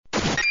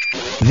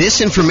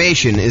This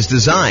information is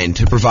designed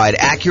to provide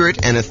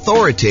accurate and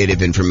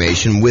authoritative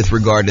information with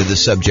regard to the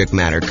subject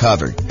matter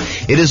covered.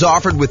 It is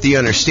offered with the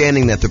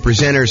understanding that the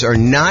presenters are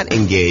not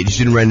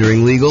engaged in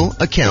rendering legal,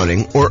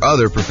 accounting, or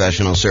other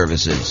professional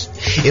services.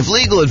 If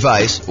legal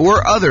advice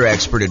or other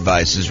expert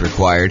advice is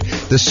required,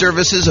 the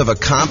services of a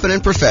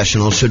competent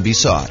professional should be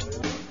sought.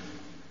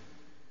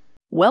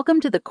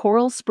 Welcome to the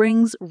Coral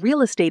Springs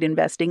Real Estate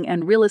Investing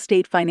and Real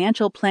Estate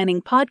Financial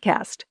Planning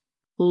Podcast.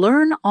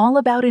 Learn all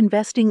about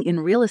investing in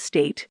real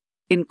estate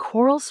in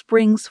Coral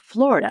Springs,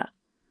 Florida.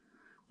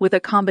 With a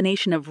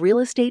combination of real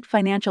estate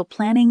financial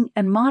planning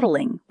and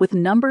modeling with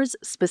numbers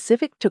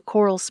specific to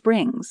Coral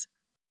Springs,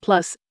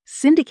 plus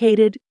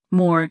syndicated,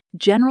 more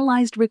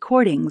generalized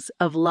recordings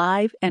of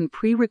live and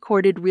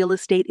pre-recorded real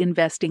estate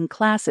investing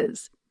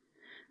classes.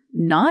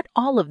 Not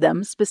all of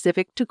them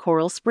specific to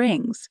Coral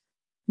Springs.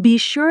 Be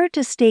sure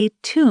to stay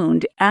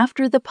tuned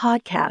after the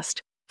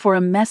podcast for a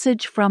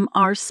message from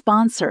our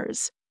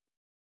sponsors.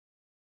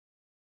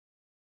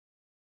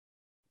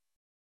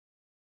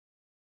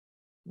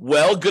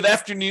 Well, good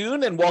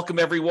afternoon and welcome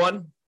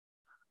everyone.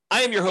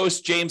 I am your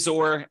host, James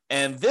Orr,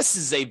 and this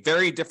is a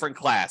very different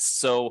class.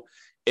 So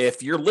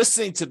if you're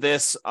listening to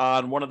this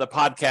on one of the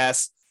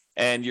podcasts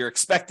and you're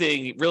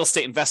expecting real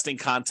estate investing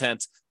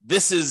content,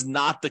 this is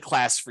not the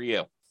class for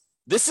you.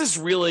 This is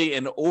really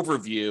an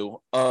overview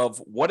of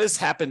what has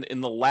happened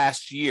in the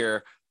last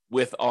year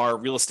with our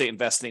real estate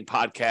investing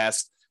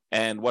podcast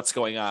and what's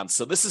going on.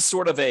 So this is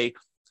sort of a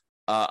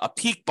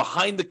peek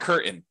behind the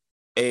curtain,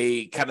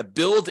 a kind of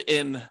build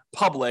in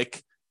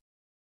public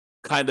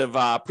kind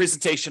of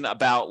presentation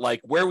about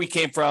like where we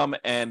came from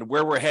and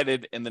where we're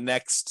headed in the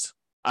next,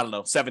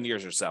 7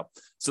 years or so.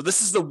 So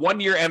this is the 1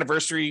 year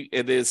anniversary.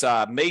 It is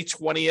May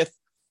 20th,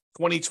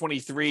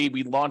 2023.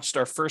 We launched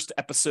our first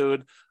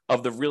episode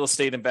of the real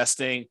estate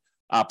investing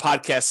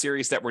podcast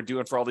series that we're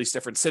doing for all these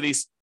different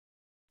cities.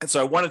 And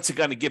so I wanted to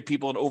kind of give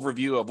people an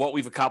overview of what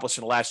we've accomplished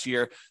in the last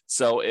year.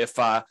 So if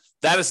that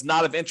is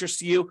not of interest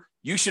to you,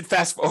 you should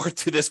fast forward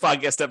to this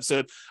podcast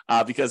episode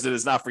because it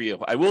is not for you.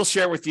 I will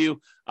share with you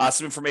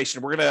some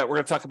information. We're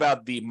gonna talk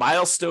about the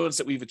milestones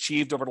that we've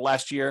achieved over the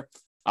last year,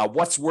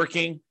 what's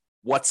working,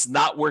 what's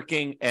not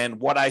working, and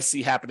what I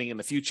see happening in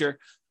the future.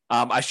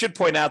 I should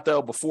point out,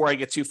 though, before I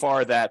get too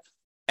far, that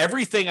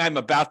everything I'm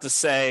about to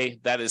say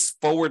that is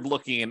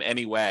forward-looking in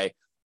any way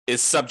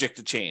is subject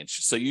to change.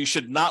 So you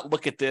should not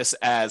look at this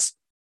as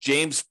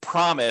James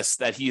promised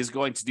that he is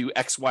going to do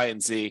X, Y,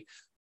 and Z.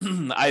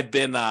 I've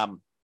been a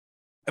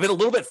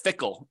little bit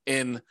fickle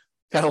in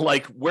kind of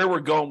like where we're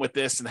going with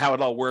this and how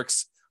it all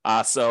works.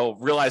 So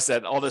realize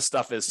that all this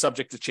stuff is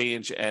subject to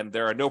change and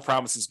there are no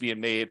promises being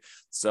made.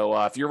 So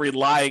if you're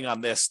relying on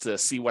this to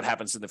see what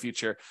happens in the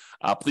future,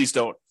 please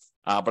don't.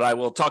 But I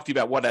will talk to you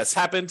about what has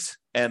happened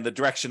and the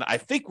direction I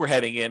think we're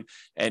heading in,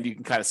 and you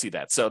can kind of see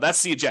that. So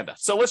that's the agenda.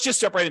 So let's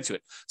just jump right into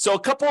it. So a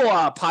couple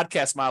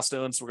podcast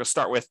milestones we're going to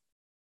start with.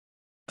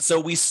 So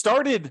we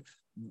started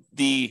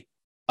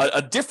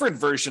a different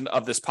version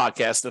of this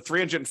podcast, the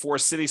 304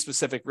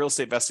 city-specific real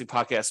estate investing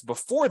podcast.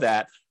 Before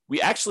that, we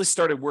actually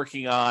started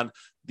working on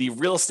the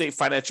real estate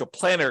financial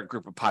planner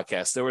group of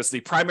podcasts. There was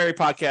the primary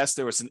podcast.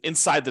 There was an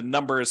Inside the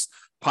Numbers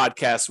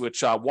podcast,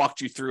 which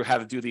walked you through how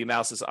to do the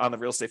analysis on the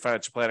real estate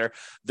financial planner.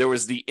 There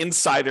was the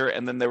Insider,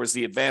 and then there was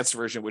the advanced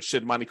version, which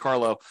did Monte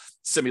Carlo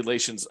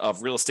simulations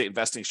of real estate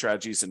investing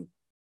strategies and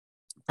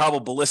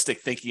probabilistic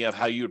thinking of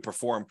how you would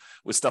perform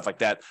with stuff like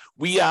that.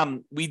 We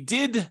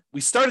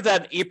started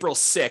that April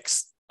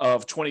 6th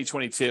of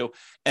 2022,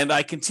 and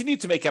I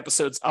continued to make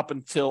episodes up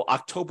until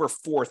October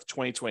 4th,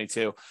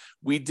 2022.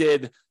 We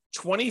did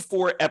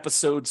 24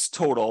 episodes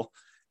total,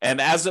 and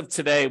as of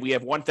today, we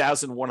have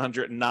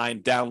 1,109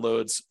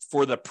 downloads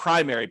for the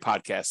primary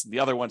podcast. And the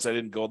other ones I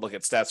didn't go and look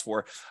at stats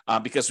for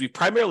because we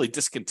primarily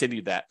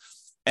discontinued that.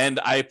 And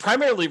I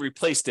primarily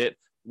replaced it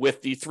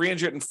with the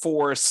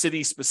 304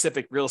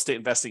 city-specific real estate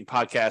investing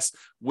podcast,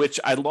 which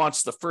I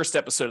launched the first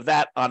episode of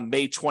that on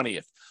May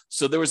 20th.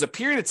 So there was a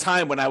period of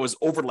time when I was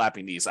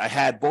overlapping these. I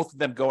had both of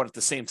them going at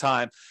the same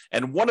time,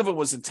 and one of them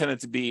was intended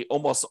to be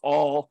almost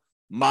all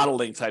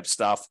modeling type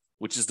stuff,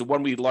 which is the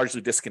one we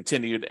largely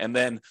discontinued. And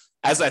then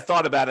as I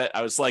thought about it,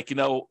 I was like,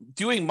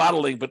 doing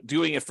modeling, but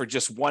doing it for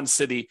just one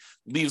city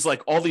leaves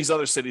like all these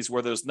other cities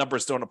where those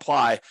numbers don't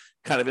apply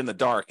kind of in the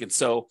dark. And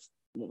so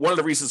one of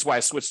the reasons why I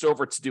switched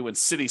over to doing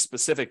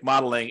city-specific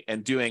modeling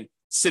and doing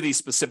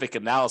city-specific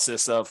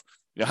analysis of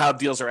how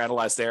deals are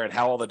analyzed there and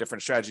how all the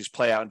different strategies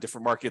play out in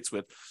different markets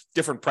with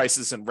different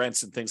prices and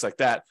rents and things like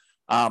that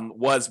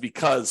was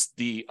because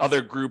the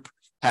other group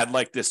had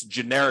like this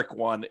generic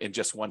one in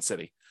just one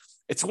city.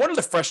 It's one of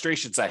the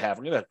frustrations I have.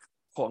 I'm going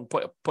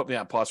to put me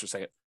on pause for a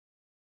second.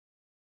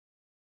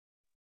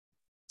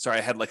 Sorry,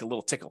 I had like a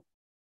little tickle.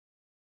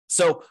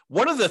 So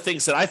one of the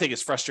things that I think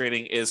is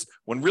frustrating is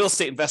when real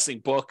estate investing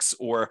books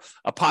or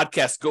a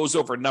podcast goes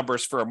over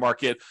numbers for a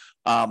market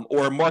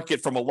or a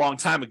market from a long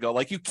time ago.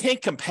 Like you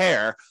can't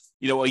compare,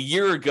 a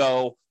year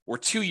ago or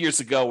 2 years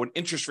ago when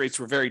interest rates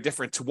were very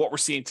different to what we're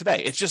seeing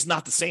today. It's just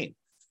not the same.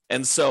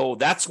 And so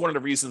that's one of the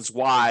reasons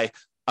why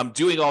I'm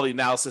doing all the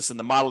analysis and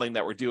the modeling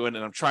that we're doing,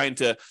 and I'm trying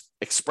to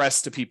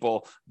express to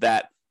people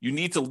that you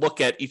need to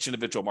look at each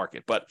individual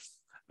market. But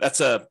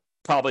that's a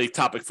probably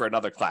topic for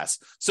another class.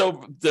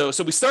 So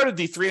we started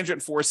the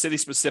 304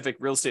 city-specific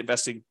real estate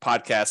investing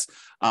podcast.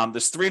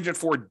 There's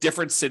 304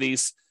 different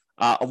cities.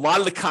 A lot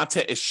of the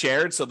content is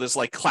shared. So there's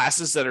like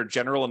classes that are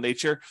general in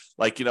nature,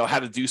 like, how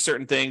to do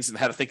certain things and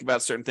how to think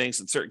about certain things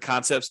and certain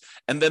concepts.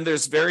 And then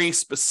there's very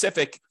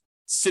specific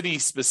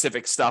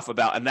city-specific stuff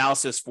about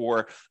analysis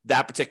for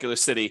that particular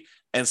city.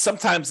 And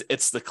sometimes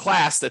it's the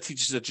class that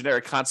teaches a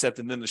generic concept,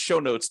 and then the show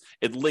notes,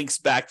 it links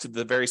back to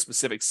the very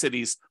specific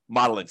cities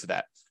modeling to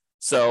that.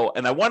 So,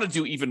 and I want to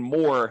do even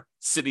more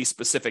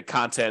city-specific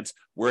content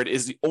where it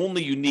is the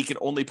only unique and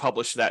only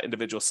published to that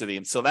individual city.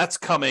 And so that's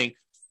coming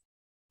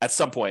at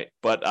some point,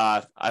 but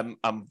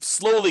I'm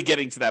slowly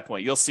getting to that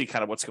point. You'll see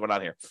kind of what's going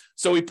on here.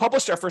 So we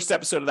published our first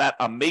episode of that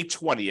on May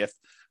 20th,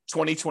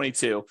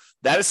 2022.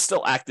 That is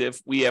still active.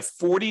 We have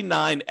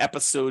 49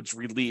 episodes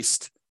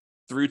released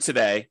through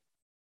today.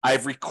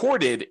 I've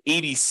recorded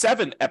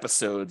 87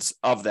 episodes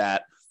of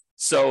that.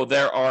 So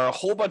there are a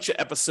whole bunch of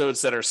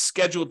episodes that are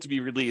scheduled to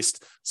be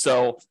released.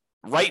 So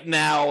right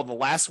now, the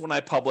last one I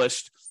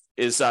published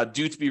is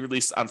due to be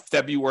released on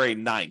February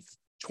 9th,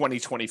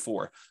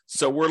 2024.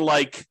 So we're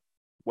like,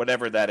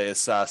 whatever that is,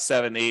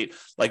 7, 8,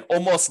 like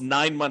almost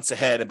 9 months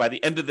ahead. And by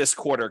the end of this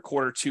quarter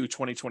 2,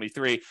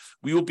 2023,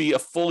 we will be a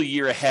full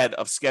year ahead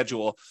of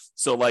schedule.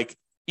 So like,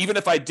 even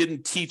if I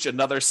didn't teach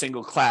another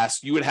single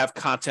class, you would have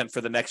content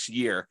for the next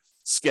year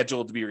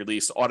scheduled to be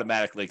released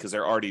automatically because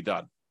they're already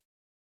done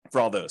for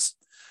all those.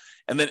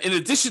 And then in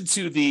addition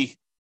to the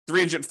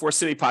 304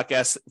 City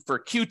podcast, for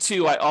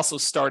Q2, I also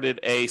started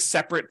a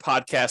separate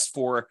podcast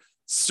for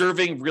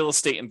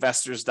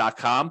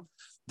servingrealestateinvestors.com.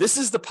 This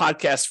is the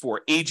podcast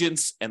for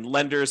agents and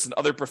lenders and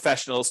other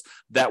professionals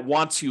that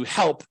want to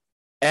help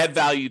add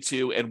value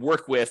to and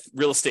work with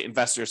real estate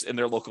investors in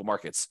their local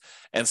markets.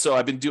 And so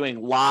I've been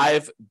doing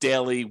live,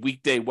 daily,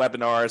 weekday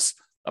webinars,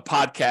 a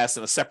podcast,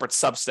 and a separate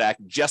Substack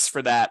just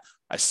for that.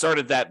 I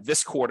started that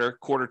this quarter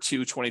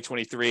 2,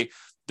 2023.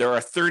 There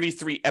are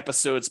 33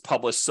 episodes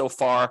published so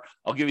far.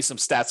 I'll give you some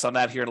stats on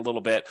that here in a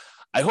little bit.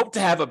 I hope to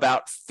have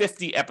about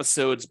 50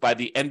 episodes by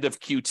the end of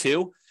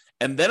Q2.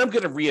 And then I'm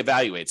going to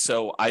reevaluate.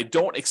 So I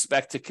don't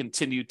expect to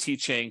continue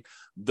teaching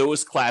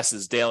those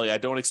classes daily. I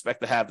don't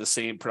expect to have the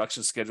same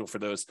production schedule for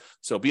those.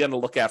 So be on the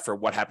lookout for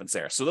what happens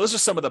there. So those are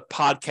some of the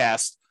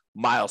podcast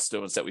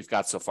milestones that we've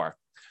got so far.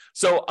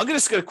 So I'm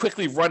just going to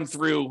quickly run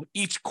through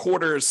each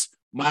quarter's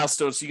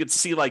milestones so you can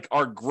see like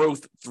our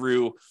growth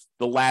through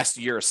the last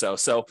year or so.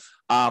 So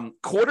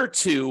quarter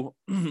 2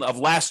 of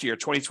last year,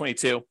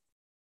 2022,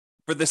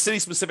 for the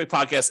city-specific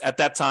podcast at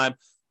that time,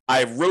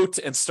 I wrote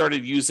and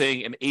started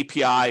using an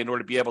API in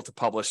order to be able to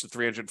publish the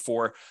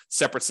 304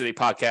 separate city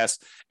podcasts.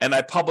 And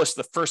I published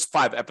the first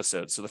 5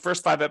 episodes. So the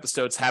first 5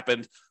 episodes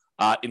happened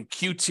in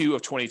Q2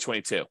 of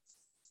 2022.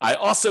 I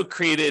also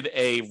created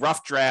a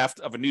rough draft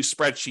of a new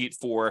spreadsheet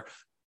for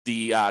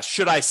the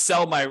should I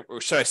sell or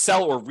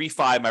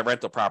refi my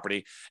rental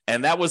property?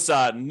 And that was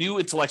new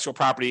intellectual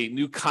property,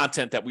 new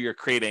content that we are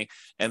creating.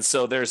 And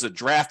so there's a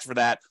draft for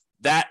that.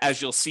 That,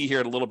 as you'll see here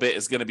in a little bit,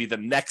 is going to be the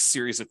next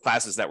series of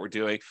classes that we're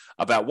doing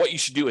about what you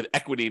should do with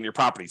equity in your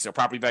property. So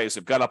property values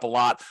have gone up a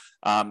lot.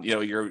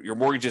 Your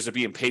mortgages are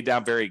being paid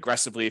down very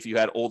aggressively if you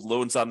had old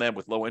loans on them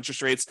with low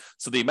interest rates.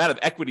 So the amount of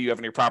equity you have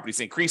in your property is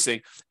increasing.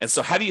 And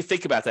so how do you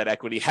think about that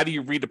equity? How do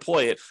you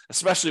redeploy it,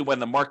 especially when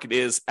the market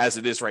is as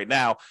it is right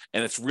now,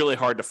 and it's really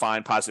hard to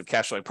find positive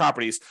cash flowing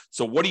properties?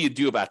 So what do you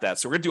do about that?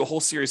 So we're going to do a whole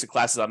series of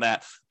classes on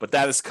that, but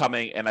that is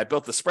coming. And I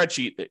built the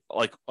spreadsheet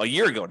like a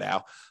year ago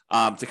now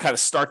to kind of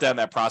start down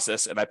that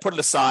process. And I put it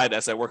aside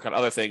as I work on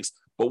other things,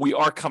 but we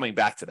are coming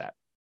back to that.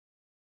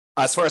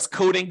 As far as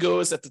coding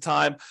goes at the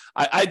time,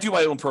 I do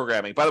my own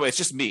programming. By the way, it's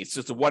just me. It's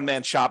just a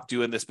one-man shop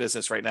doing this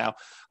business right now.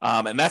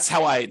 And that's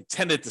how I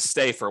intended to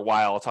stay for a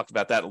while. I'll talk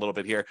about that a little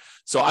bit here.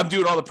 So I'm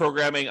doing all the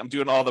programming. I'm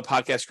doing all the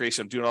podcast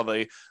creation. I'm doing all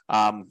the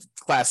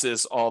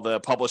classes, all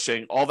the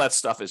publishing, all that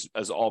stuff is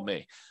all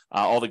me.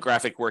 All the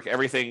graphic work,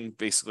 everything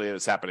basically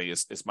that's happening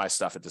is my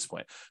stuff at this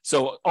point.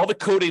 So all the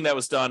coding that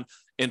was done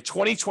in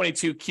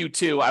 2022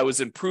 Q2, I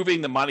was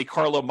improving the Monte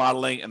Carlo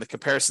modeling and the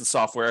comparison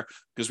software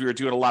because we were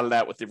doing a lot of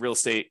that with the real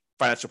estate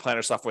financial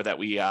planner software that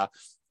we are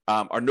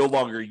no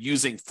longer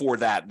using for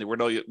that. We're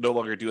no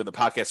longer doing the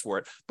podcast for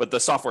it, but the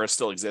software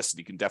still exists and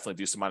you can definitely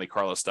do some Monte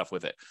Carlo stuff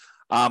with it.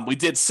 We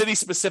did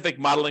city-specific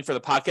modeling for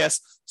the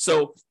podcast.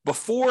 So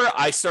before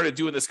I started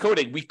doing this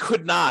coding,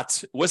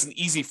 it wasn't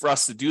easy for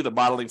us to do the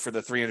modeling for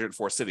the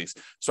 304 cities.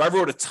 So I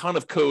wrote a ton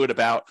of code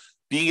about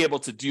being able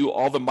to do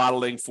all the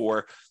modeling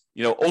for,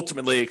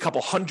 ultimately a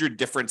couple hundred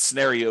different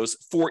scenarios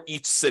for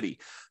each city.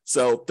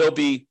 So there'll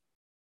be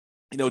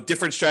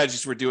different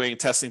strategies we're doing,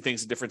 testing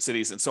things in different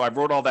cities. And so I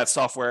wrote all that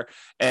software,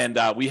 and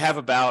we have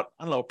about,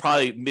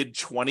 probably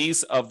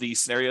mid-20s of the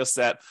scenarios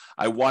that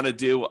I want to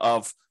do,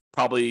 of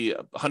probably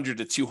 100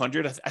 to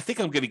 200. I think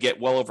I'm going to get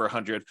well over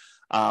 100.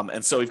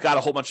 And so we've got a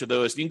whole bunch of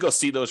those. You can go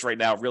see those right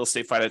now,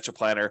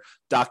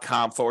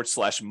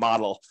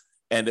 realestatefinancialplanner.com/model.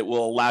 and it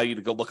will allow you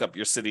to go look up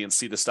your city and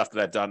see the stuff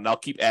that I've done. And I'll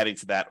keep adding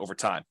to that over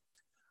time.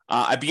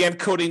 I began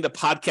coding the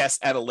podcast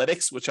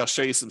analytics, which I'll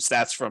show you some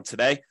stats from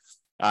today.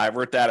 I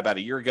wrote that about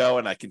a year ago,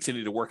 and I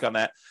continue to work on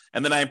that.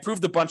 And then I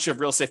improved a bunch of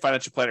Real Estate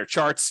Financial Planner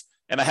charts,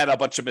 and I had a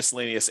bunch of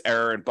miscellaneous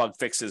error and bug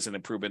fixes and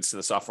improvements to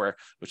the software,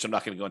 which I'm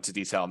not going to go into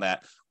detail on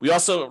that. We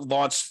also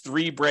launched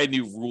 3 brand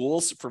new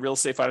rules for Real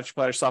Estate Financial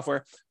Planner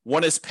software.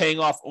 One is paying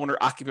off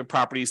owner-occupant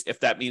properties if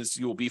that means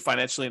you will be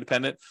financially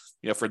independent.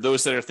 For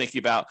those that are thinking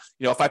about,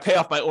 if I pay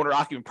off my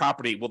owner-occupant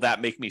property, will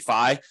that make me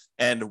FI?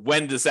 And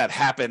when does that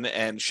happen?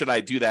 And should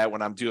I do that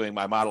when I'm doing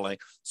my modeling?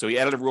 So we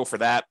added a rule for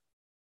that.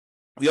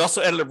 We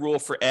also added a rule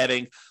for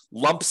adding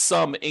lump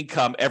sum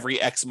income every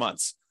X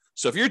months.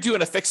 So if you're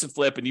doing a fix and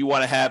flip and you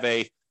want to have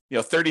a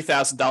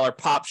 $30,000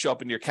 pop show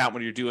up in your account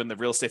when you're doing the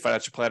Real Estate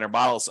Financial Planner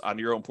models on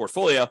your own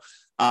portfolio,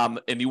 and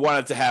you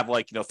wanted to have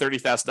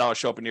 $30,000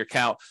 show up in your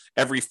account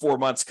every 4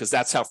 months because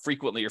that's how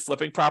frequently you're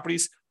flipping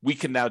properties, we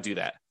can now do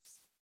that.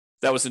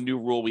 That was a new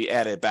rule we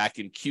added back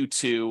in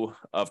Q2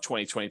 of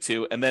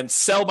 2022. And then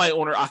sell my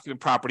owner-occupant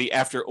property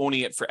after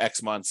owning it for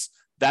X months.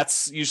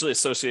 That's usually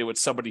associated with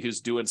somebody who's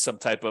doing some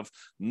type of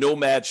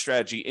nomad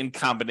strategy in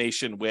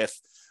combination with,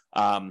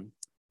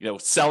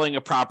 selling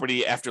a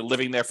property after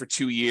living there for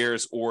 2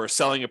 years, or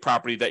selling a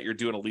property that you're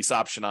doing a lease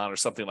option on or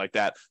something like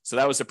that. So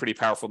that was a pretty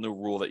powerful new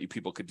rule that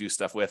people could do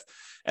stuff with.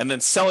 And then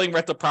selling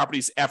rental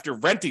properties after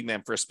renting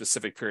them for a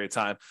specific period of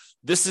time.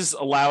 This is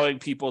allowing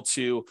people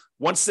to,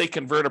 once they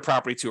convert a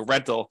property to a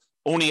rental,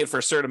 owning it for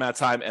a certain amount of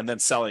time and then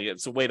selling it.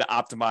 It's a way to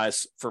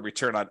optimize for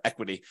return on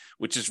equity,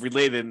 which is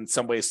related in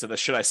some ways to the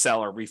should I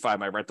sell or refi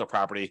my rental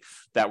property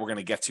that we're going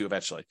to get to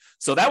eventually.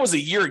 So that was a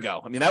year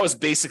ago. That was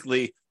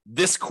basically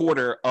this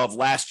quarter of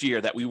last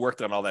year that we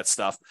worked on all that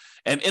stuff.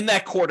 And in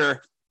that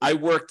quarter, I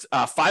worked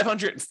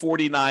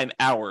 549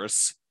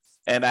 hours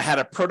and I had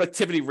a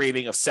productivity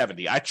rating of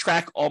 70. I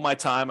track all my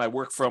time. I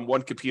work from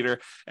one computer,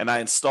 and I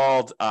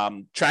installed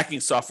tracking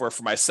software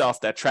for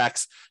myself that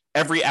tracks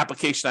every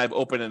application I've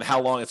opened and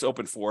how long it's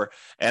open for.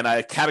 And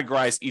I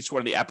categorize each one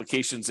of the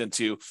applications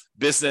into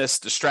business,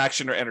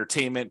 distraction or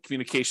entertainment,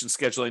 communication,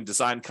 scheduling,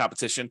 design,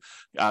 composition,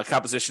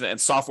 and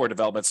software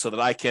development so that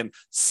I can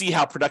see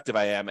how productive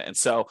I am. And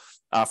so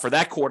for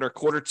that quarter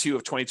 2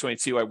 of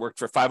 2022, I worked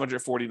for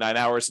 549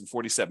 hours and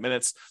 47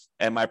 minutes,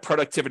 and my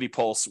productivity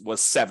pulse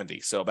was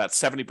 70. So about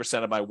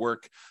 70% of my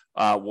work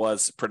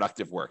was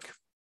productive work.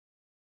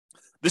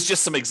 This is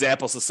just some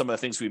examples of some of the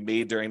things we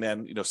made during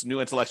then, some new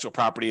intellectual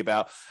property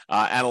about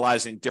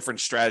analyzing different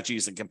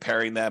strategies and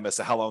comparing them as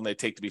to how long they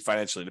take to be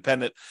financially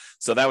independent.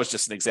 So that was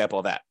just an example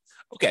of that.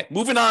 Okay,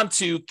 moving on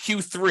to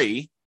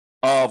Q3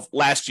 of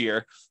last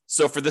year.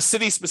 So for the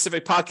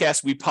city-specific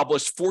podcast, we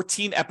published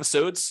 14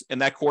 episodes in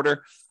that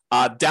quarter.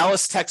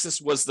 Dallas, Texas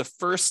was the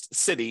first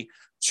city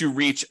to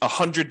reach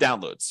 100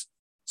 downloads.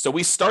 So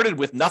we started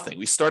with nothing.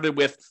 We started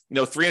with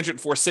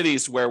 304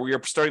 cities where we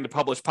were starting to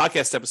publish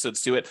podcast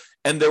episodes to it,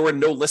 and there were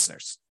no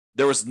listeners.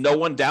 There was no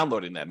one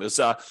downloading them. It was,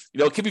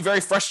 it can be very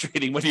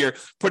frustrating when you're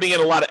putting in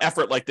a lot of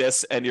effort like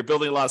this, and you're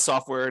building a lot of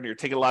software, and you're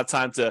taking a lot of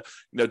time to,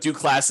 do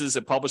classes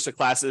and publish the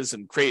classes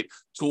and create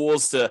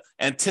tools to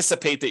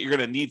anticipate that you're going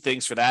to need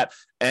things for that,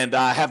 and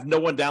have no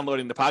one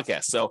downloading the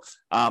podcast. So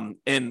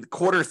in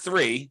quarter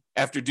 3,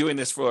 after doing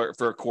this for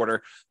a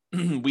quarter,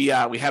 we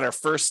had our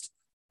first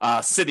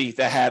city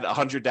that had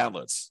 100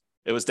 downloads.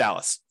 It was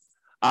Dallas.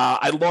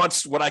 I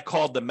launched what I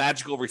called the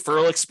magical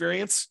referral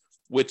experience,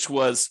 which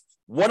was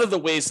one of the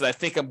ways that I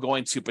think I'm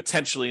going to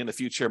potentially in the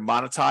future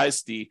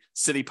monetize the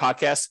city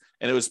podcast.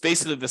 And it was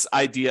basically this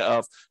idea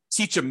of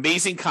teach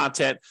amazing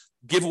content,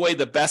 give away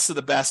the best of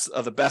the best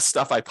of the best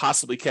stuff I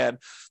possibly can,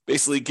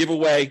 basically give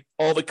away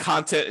all the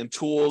content and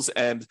tools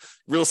and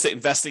real estate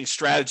investing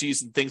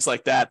strategies and things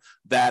like that,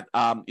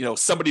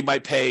 somebody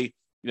might pay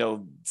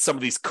some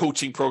of these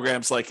coaching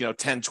programs like,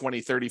 10,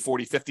 20, 30,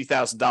 40,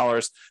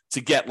 $50,000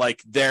 to get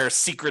like their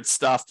secret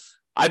stuff.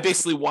 I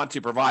basically want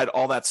to provide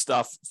all that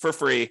stuff for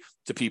free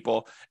to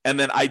people. And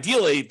then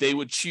ideally they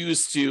would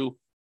choose to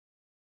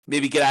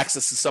maybe get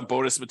access to some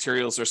bonus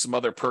materials or some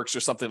other perks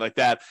or something like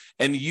that,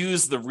 and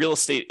use the real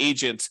estate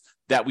agent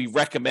that we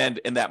recommend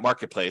in that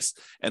marketplace.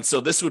 And so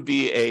this would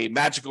be a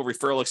magical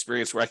referral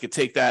experience where I could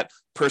take that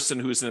person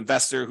who's an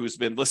investor who's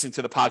been listening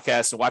to the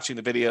podcast and watching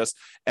the videos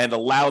and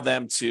allow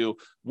them to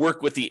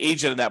work with the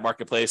agent in that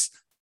marketplace,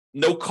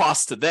 no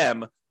cost to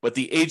them, but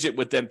the agent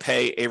would then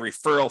pay a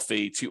referral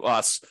fee to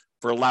us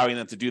for allowing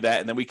them to do that.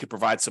 And then we could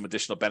provide some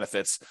additional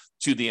benefits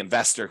to the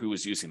investor who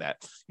is using that.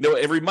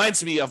 It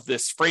reminds me of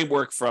this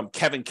framework from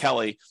Kevin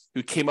Kelly,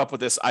 who came up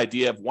with this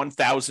idea of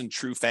 1,000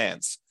 true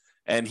fans.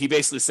 And he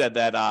basically said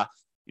that,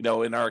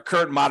 in our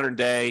current modern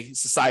day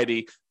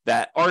society,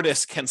 that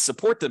artists can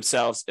support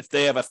themselves if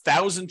they have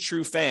 1,000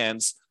 true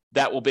fans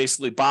that will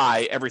basically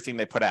buy everything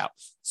they put out.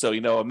 So,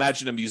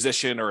 imagine a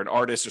musician or an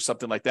artist or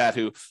something like that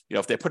who,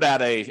 if they put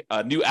out a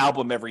new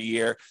album every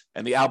year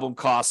and the album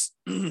costs,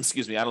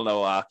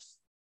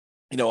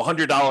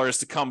 $100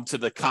 to come to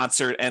the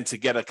concert and to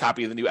get a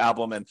copy of the new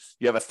album. And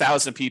you have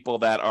 1,000 people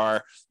that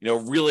are,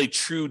 really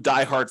true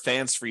diehard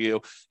fans for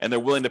you, and they're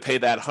willing to pay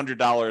that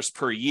 $100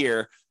 per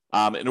year.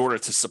 in order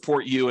to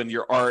support you and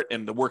your art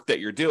and the work that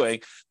you're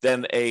doing,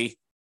 then a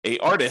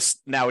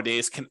artist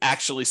nowadays can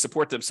actually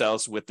support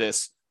themselves with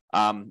this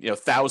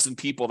 1,000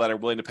 people that are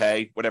willing to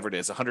pay whatever it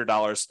is,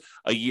 $100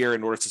 a year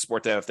in order to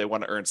support them if they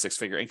want to earn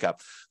six-figure income.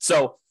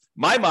 So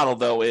my model,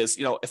 though, is,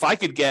 if I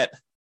could get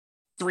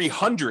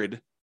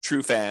 300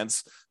 true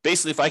fans,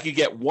 basically, if I could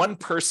get one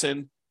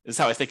person, this is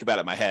how I think about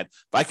it in my head.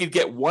 If I could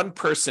get one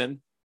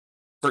person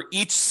for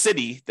each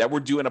city that we're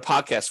doing a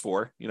podcast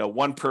for,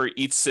 one per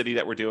each city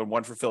that we're doing,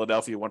 one for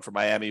Philadelphia, one for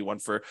Miami, one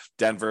for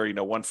Denver,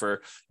 one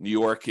for New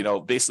York,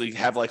 basically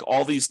have like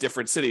all these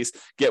different cities,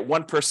 get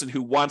one person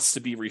who wants to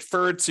be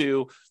referred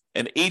to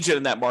an agent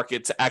in that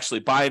market to actually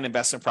buy an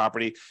investment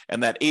property,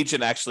 and that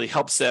agent actually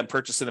helps them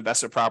purchase an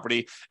investment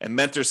property and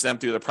mentors them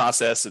through the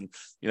process, and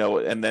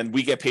and then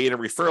we get paid a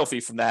referral fee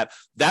from that.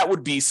 That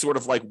would be sort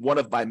of like one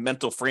of my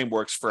mental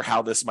frameworks for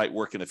how this might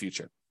work in the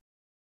future.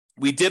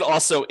 We did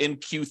also in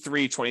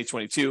Q3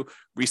 2022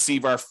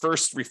 receive our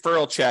first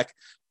referral check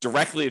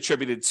directly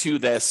attributed to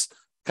this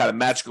kind of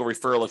magical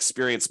referral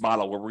experience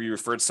model, where we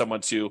referred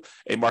someone to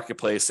a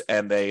marketplace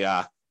and they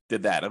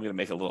did that. I'm going to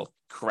make a little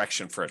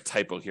correction for a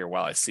typo here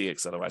while I see it,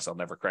 because otherwise I'll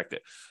never correct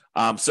it.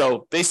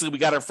 So basically, we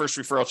got our first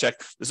referral check.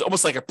 It's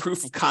almost like a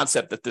proof of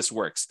concept that this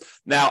works.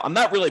 Now, I'm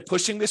not really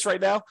pushing this right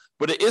now,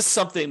 but it is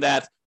something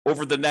that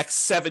over the next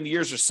 7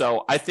 years or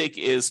so, I think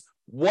is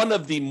one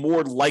of the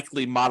more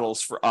likely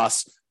models for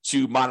us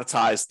to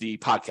monetize the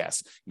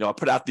podcast. I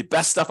put out the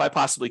best stuff I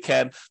possibly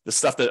can, the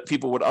stuff that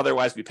people would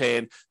otherwise be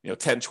paying, $10,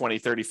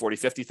 $20, $30,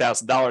 $40,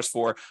 $50,000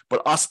 for,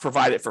 but us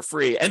provide it for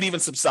free, and even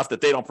some stuff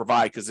that they don't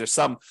provide, because there's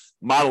some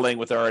modeling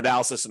with our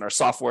analysis and our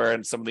software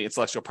and some of the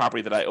intellectual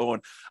property that I own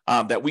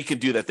that we can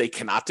do that they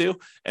cannot do.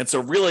 And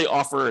so really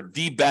offer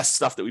the best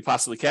stuff that we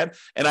possibly can.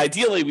 And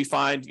ideally we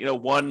find,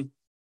 one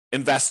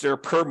investor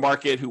per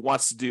market who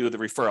wants to do the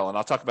referral. And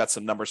I'll talk about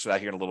some numbers for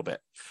that here in a little bit.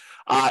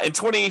 In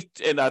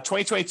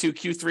 2022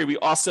 Q3, we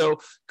also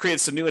created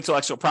some new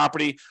intellectual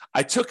property.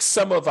 I took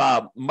some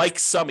of Mike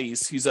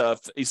Summey's. He's an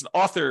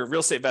author, real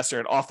estate investor,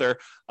 and author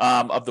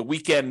of the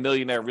Weekend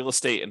Millionaire Real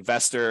Estate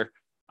Investor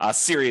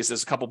series.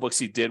 There's a couple books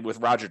he did with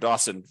Roger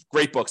Dawson.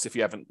 Great books if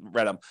you haven't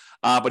read them.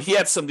 But he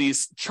had some of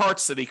these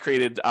charts that he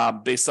created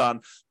based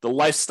on the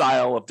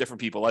lifestyle of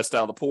different people,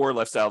 lifestyle of the poor,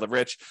 lifestyle of the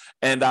rich.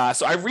 And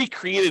so I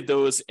recreated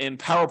those in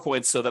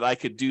PowerPoint so that I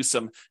could do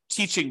some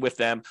teaching with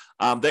them.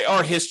 They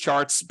are his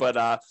charts,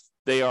 but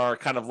they are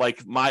kind of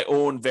like my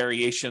own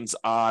variations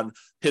on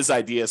his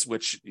ideas,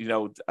 which,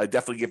 I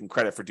definitely give him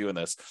credit for doing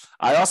this.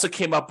 I also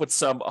came up with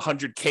some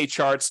 100K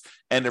charts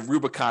and a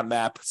Rubicon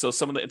map. So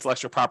some of the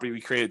intellectual property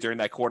we created during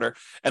that quarter.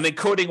 And then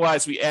coding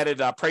wise, we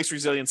added price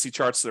resiliency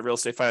charts to the Real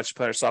Estate Financial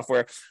Planner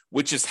software,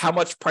 which is how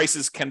much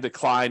prices can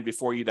decline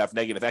before you'd have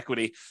negative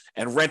equity,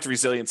 and rent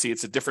resiliency.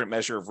 It's a different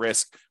measure of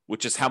risk,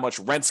 which is how much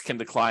rents can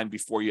decline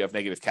before you have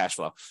negative cash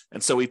flow.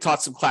 And so we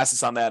taught some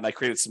classes on that, and I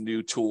created some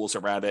new tools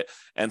around it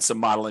and some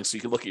modeling. So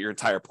you can look at your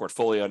entire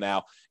portfolio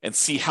now and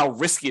see how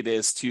risky it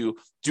is to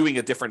doing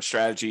a different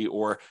strategy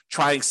or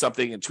trying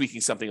something and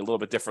tweaking something a little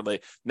bit differently.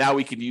 Now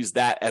we can use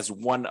that as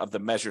one of the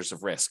measures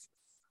of risk.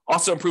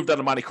 Also improved on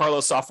the Monte Carlo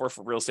software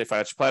for Real Estate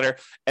Financial Planner,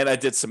 and I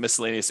did some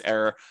miscellaneous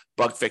error,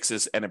 bug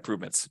fixes, and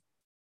improvements.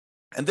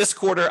 And this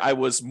quarter, I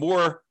was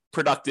more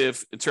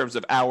productive in terms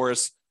of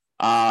hours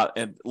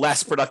and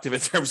less productive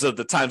in terms of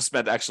the time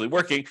spent actually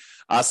working.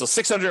 So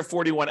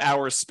 641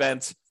 hours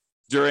spent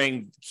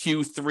during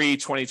Q3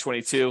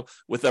 2022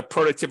 with a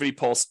productivity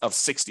pulse of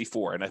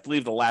 64. And I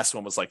believe the last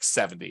one was like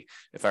 70,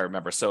 if I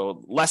remember.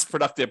 So less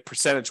productive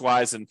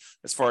percentage-wise and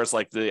as far as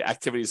like the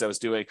activities I was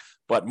doing,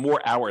 but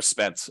more hours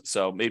spent.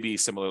 So maybe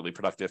similarly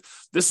productive.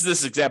 This is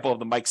this example of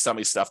the Mike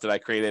Summey stuff that I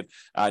created.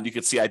 And you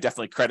can see I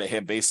definitely credit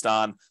him based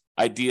on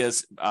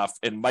ideas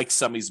in Mike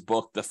Summey's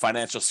book, The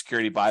Financial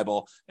Security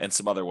Bible, and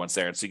some other ones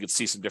there. And so you can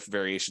see some different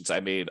variations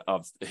I made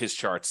of his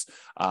charts.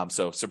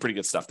 So some pretty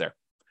good stuff there.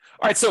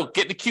 All right, so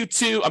getting to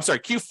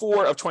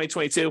Q4 of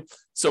 2022.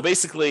 So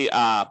basically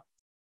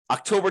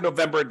October,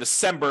 November, and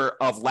December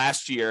of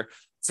last year,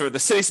 for the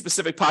City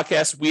Specific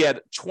podcast, we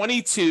had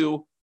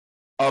 22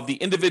 of the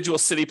individual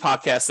city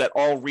podcasts that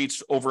all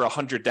reached over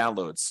 100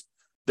 downloads.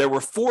 There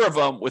were 4 of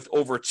them with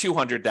over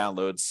 200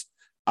 downloads.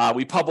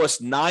 We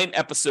published 9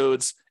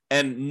 episodes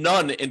and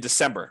none in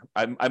December.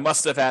 I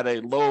must have had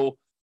a low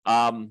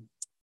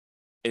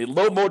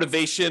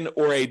motivation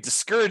or a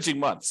discouraging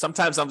month.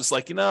 Sometimes I'm just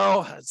like,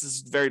 this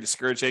is very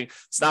discouraging.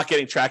 It's not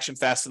getting traction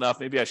fast enough.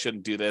 Maybe I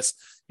shouldn't do this.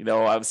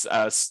 I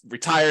was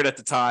retired at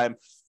the time.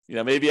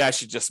 Maybe I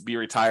should just be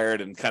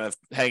retired and kind of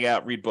hang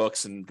out, read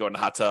books, and go in the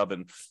hot tub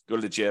and go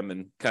to the gym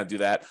and kind of do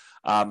that.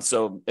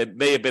 So it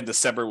may have been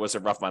December was a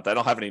rough month. I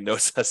don't have any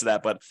notes as to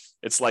that, but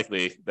it's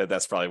likely that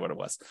that's probably what it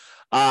was.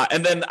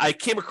 And then I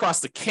came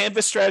across the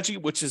Canvas strategy,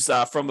 which is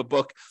from the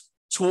book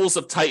Tools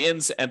of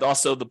Titans, and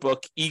also the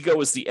book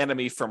Ego is the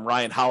Enemy from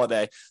Ryan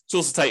Holiday.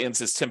 Tools of Titans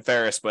is Tim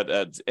Ferriss, but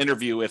an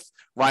interview with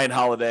Ryan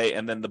Holiday.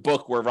 And then the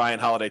book where Ryan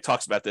Holiday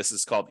talks about this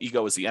is called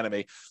Ego is the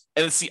Enemy.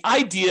 And it's the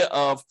idea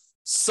of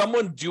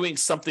someone doing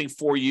something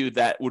for you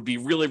that would be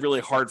really, really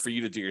hard for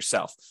you to do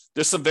yourself.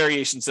 There's some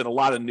variations and a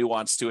lot of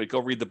nuance to it. Go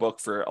read the book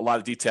for a lot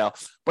of detail.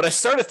 But I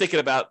started thinking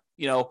about,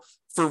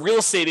 for real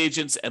estate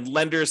agents and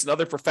lenders and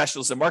other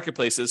professionals in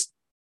marketplaces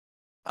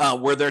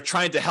where they're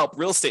trying to help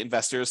real estate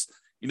investors,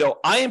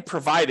 I am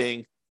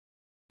providing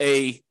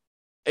a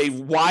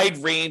wide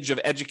range of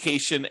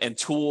education and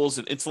tools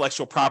and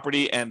intellectual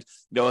property and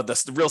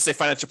the real estate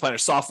financial planner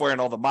software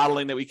and all the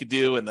modeling that we could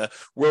do and the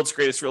world's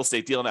greatest real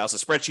estate deal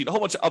analysis spreadsheet, a whole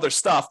bunch of other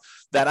stuff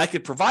that I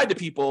could provide to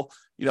people,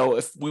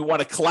 if we want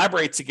to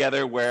collaborate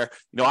together where,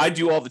 I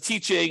do all the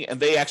teaching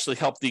and they actually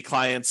help the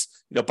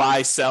clients,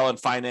 buy, sell, and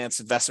finance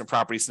investment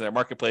properties in their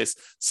marketplace.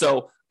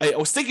 So I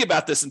was thinking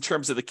about this in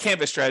terms of the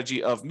Canvas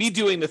strategy of me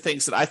doing the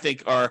things that I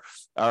think are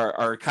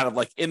kind of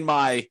like in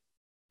my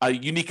a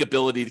unique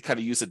ability to kind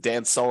of use a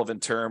Dan Sullivan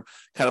term,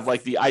 kind of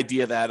like the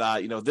idea that,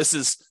 this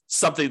is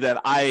something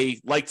that I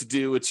like to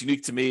do. It's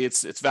unique to me.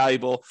 It's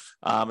valuable.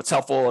 It's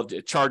helpful.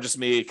 It charges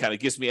me. It kind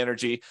of gives me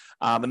energy.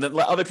 And then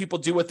let other people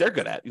do what they're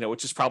good at,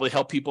 which is probably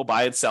help people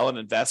buy and sell and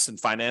invest and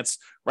finance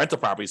rental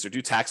properties or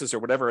do taxes or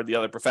whatever the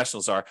other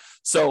professionals are.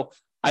 So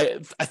I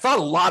thought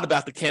a lot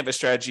about the Canvas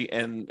strategy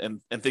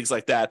and things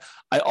like that.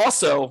 I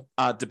also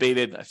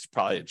debated, I should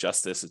probably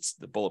adjust this. It's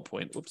the bullet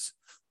point. Oops.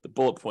 The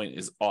bullet point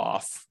is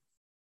off.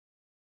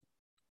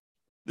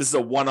 This is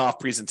a one-off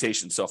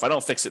presentation, so if I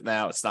don't fix it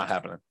now, it's not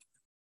happening.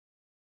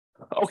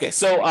 Okay,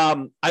 so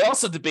I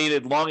also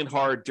debated long and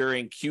hard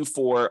during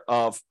Q4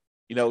 of,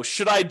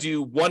 should I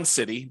do one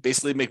city,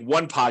 basically make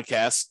one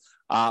podcast,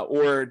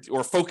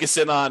 or focus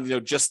in on,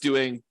 just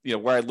doing,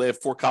 where I live,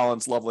 Fort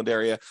Collins, Loveland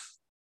area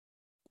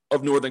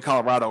of Northern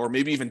Colorado, or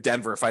maybe even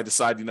Denver if I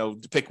decide,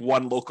 to pick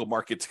one local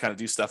market to kind of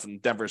do stuff,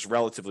 and Denver is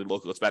relatively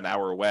local. It's about an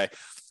hour away.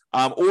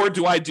 Or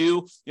do I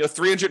do,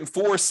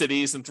 304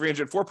 cities and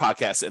 304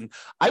 podcasts? And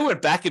I went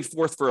back and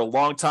forth for a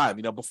long time,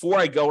 before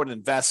I go and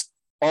invest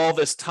all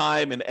this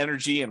time and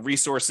energy and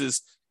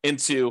resources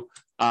into,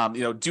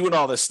 doing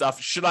all this stuff.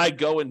 Should I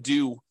go and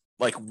do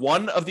like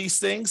one of these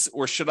things,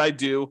 or should I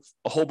do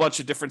a whole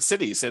bunch of different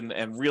cities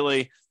and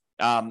really,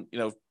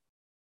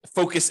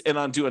 focus in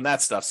on doing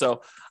that stuff?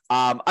 So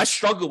I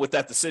struggled with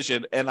that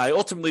decision, and I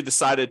ultimately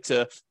decided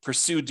to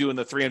pursue doing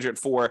the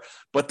 304.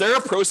 But there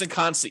are pros and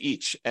cons to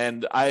each,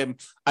 and I'm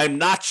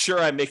not sure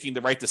I'm making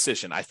the right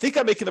decision. I think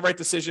I'm making the right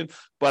decision,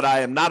 but I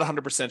am not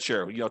 100%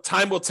 sure.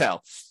 Time will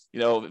tell.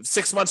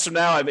 6 months from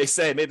now, I may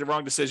say I made the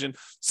wrong decision.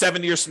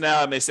 7 years from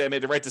now, I may say I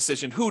made the right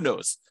decision. Who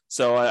knows?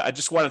 So I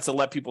just wanted to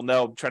let people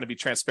know, trying to be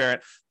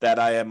transparent, that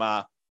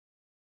I'm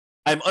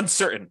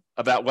uncertain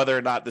about whether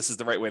or not this is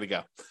the right way to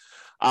go.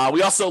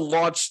 We also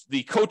launched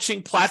the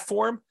coaching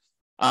platform.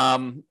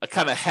 I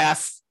kind of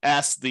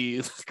half-assed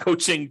the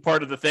coaching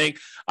part of the thing.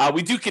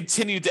 We do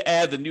continue to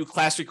add the new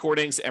class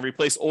recordings and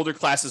replace older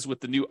classes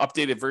with the new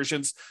updated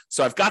versions.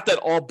 So I've got that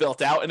all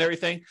built out and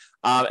everything.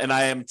 And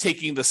I am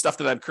taking the stuff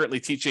that I'm currently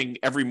teaching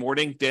every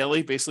morning,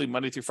 daily, basically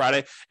Monday through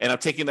Friday. And I'm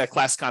taking that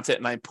class content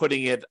and I'm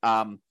putting it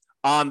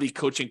on the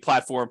coaching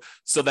platform,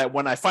 so that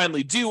when I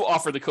finally do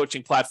offer the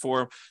coaching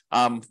platform,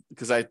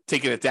 because I've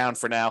taken it down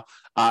for now,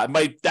 that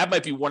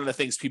might be one of the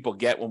things people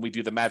get when we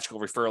do the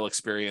magical referral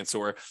experience,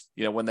 or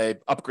when they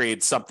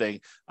upgrade something,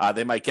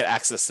 they might get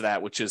access to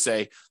that, which is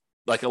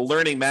like a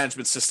learning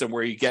management system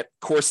where you get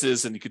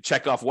courses and you could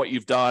check off what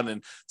you've done,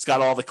 and it's got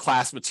all the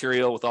class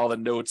material with all the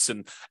notes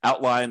and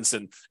outlines,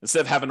 and instead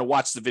of having to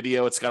watch the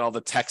video, it's got all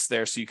the text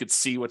there so you could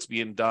see what's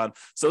being done.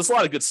 So there's a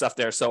lot of good stuff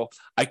there. So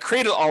I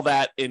created all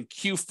that in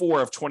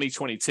Q4 of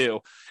 2022,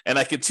 and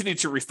I continue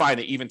to refine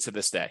it even to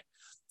this day.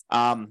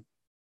 Now,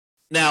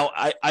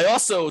 I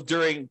also,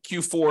 during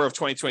Q4 of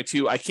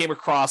 2022, I came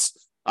across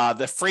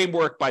the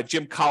framework by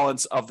Jim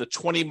Collins of the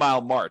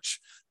 20-mile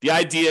march. The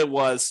idea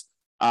was,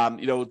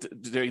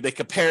 they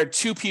compared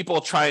two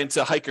people trying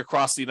to hike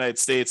across the United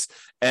States,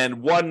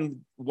 and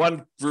one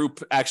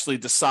group actually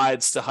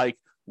decides to hike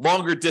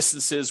longer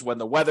distances when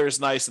the weather is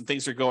nice and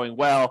things are going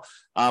well.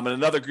 And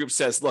another group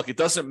says, look, it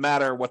doesn't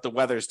matter what the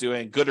weather's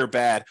doing, good or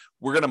bad.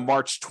 We're going to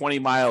march 20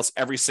 miles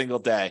every single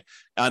day.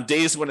 On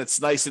days when it's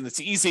nice and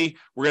it's easy,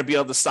 we're going to be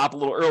able to stop a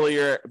little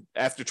earlier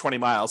after 20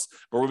 miles,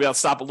 but we'll be able to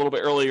stop a little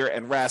bit earlier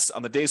and rest.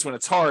 On the days when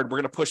it's hard, we're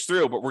going to push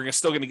through, but we're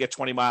still going to get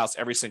 20 miles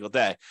every single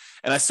day.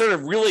 And I started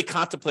really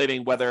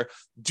contemplating whether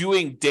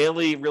doing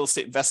daily real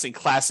estate investing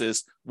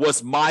classes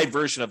was my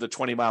version of the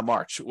 20-mile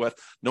march. With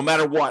no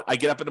matter what, I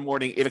get up in the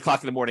morning, 8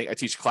 o'clock in the morning, I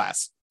teach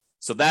class.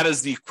 So that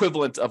is the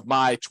equivalent of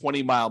my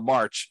 20-mile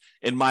march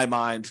in my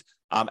mind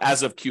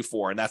as of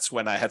Q4. And that's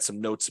when I had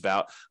some notes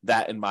about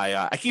that in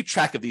my, I keep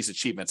track of these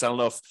achievements. I don't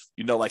know if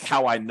like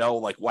how I know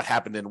like what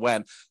happened and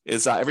when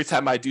is every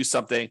time I do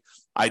something,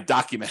 I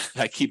document,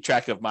 I keep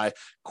track of my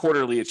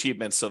quarterly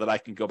achievements so that I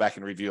can go back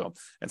and review them.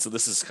 And so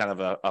this is kind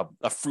of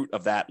a fruit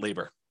of that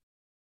labor.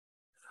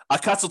 A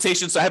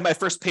consultation. So I had my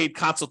first paid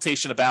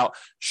consultation about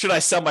should I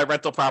sell my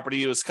rental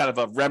property. It was kind of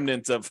a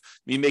remnant of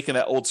me making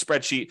that old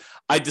spreadsheet.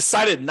 I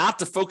decided not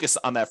to focus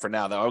on that for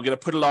now, though. I'm going to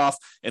put it off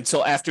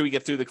until after we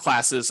get through the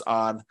classes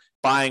on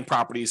buying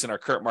properties in our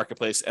current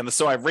marketplace. And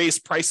so I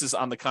raised prices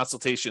on the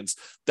consultations.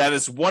 That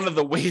is one of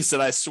the ways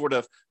that I sort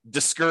of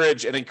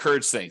discourage and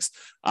encourage things.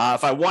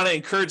 If I want to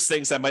encourage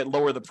things, I might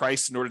lower the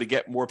price in order to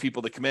get more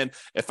people to come in.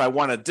 If I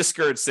want to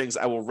discourage things,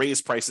 I will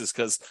raise prices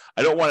because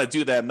I don't want to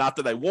do them. Not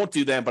that I won't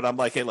do them, but I'm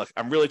like, hey, look,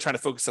 I'm really trying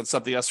to focus on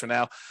something else for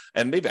now.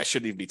 And maybe I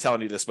shouldn't even be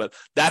telling you this, but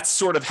that's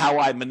sort of how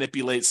I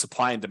manipulate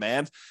supply and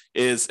demand.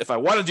 Is if I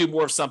want to do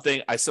more of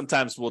something, I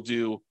sometimes will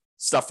do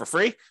stuff for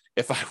free.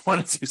 If I don't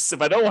want to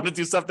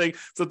do something,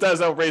 sometimes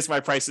I'll raise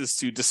my prices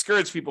to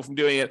discourage people from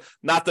doing it.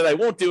 Not that I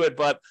won't do it,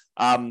 but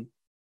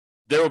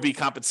there will be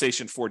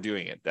compensation for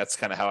doing it. That's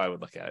kind of how I would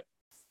look at it.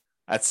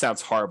 That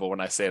sounds horrible when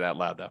I say it out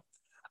loud, though.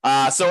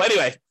 So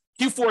anyway,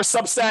 Q4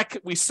 Substack,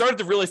 we started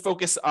to really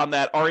focus on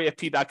that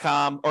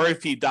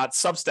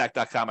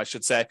refp.substack.com, I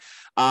should say.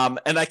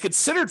 And I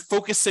considered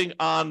focusing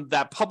on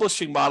that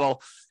publishing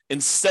model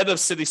instead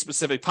of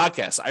city-specific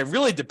podcasts. I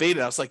really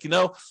debated. I was like,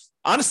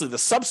 honestly, the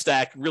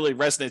Substack really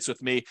resonates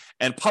with me,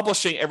 and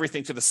publishing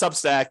everything to the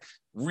Substack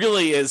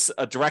really is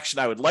a direction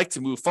I would like to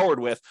move forward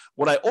with.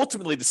 What I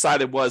ultimately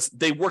decided was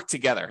they work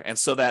together. And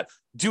so that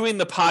doing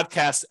the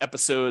podcast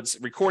episodes,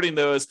 recording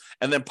those,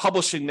 and then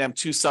publishing them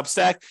to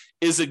Substack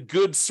is a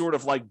good sort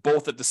of like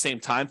both at the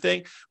same time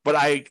thing. But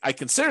I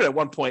considered at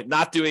one point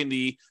not doing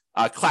the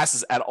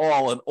classes at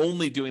all and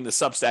only doing the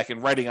Substack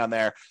and writing on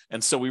there.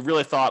 And so we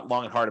really thought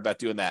long and hard about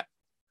doing that.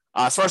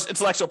 As far as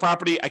intellectual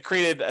property, I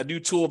created a new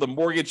tool, the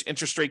Mortgage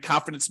Interest Rate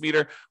Confidence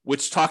Meter,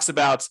 which talks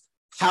about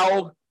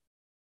how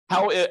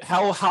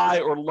high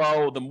or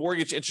low the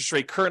mortgage interest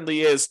rate currently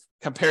is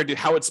compared to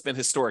how it's been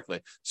historically.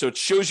 So it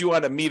shows you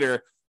on a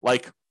meter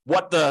like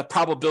what the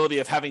probability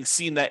of having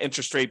seen that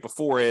interest rate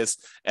before is,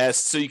 as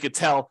so you could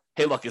tell,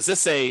 hey, look, is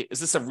this a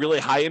really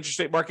high interest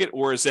rate market,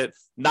 or is it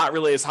not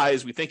really as high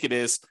as we think it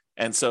is?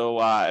 And so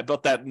I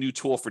built that new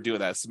tool for doing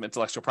that. Some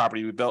intellectual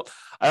property we built.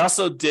 I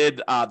also did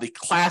the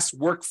class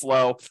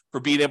workflow for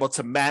being able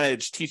to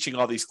manage teaching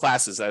all these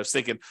classes. I was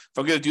thinking, if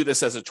I'm going to do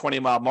this as a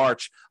 20-mile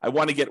march, I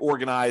want to get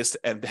organized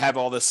and have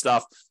all this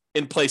stuff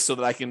in place so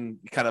that I can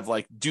kind of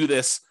like do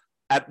this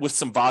with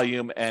some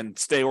volume and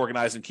stay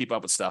organized and keep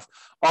up with stuff.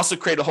 Also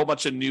create a whole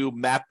bunch of new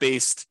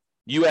map-based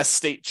U.S.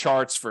 state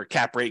charts for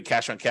cap rate,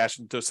 cash on cash,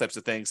 and those types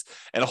of things,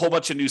 and a whole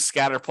bunch of new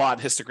scatter plot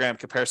and histogram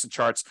comparison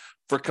charts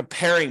for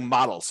comparing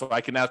models. So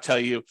I can now tell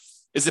you,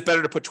 is it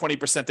better to put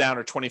 20% down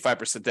or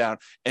 25% down,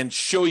 and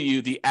show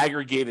you the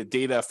aggregated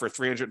data for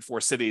 304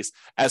 cities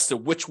as to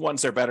which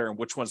ones are better and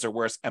which ones are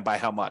worse and by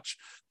how much.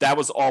 That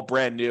was all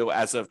brand new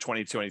as of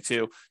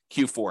 2022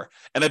 Q4.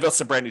 And I built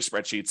some brand new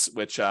spreadsheets,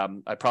 which I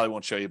probably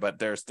won't show you, but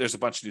there's a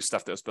bunch of new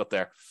stuff that was built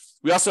there.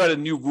 We also had a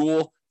new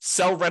rule: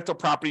 sell rental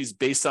properties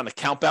based on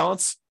account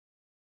balance.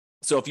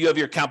 So if you have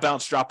your account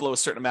balance drop below a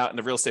certain amount in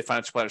the Real Estate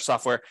Financial Planner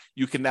software,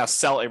 you can now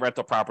sell a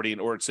rental property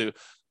in order to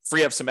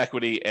free up some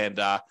equity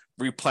and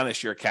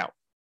replenish your account.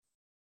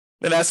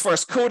 Then as far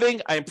as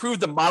coding, I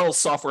improved the model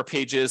software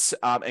pages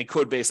and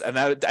code base, and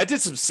I did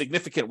some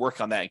significant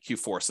work on that in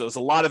Q4. So there's a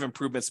lot of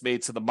improvements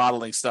made to the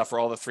modeling stuff for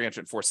all the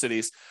 304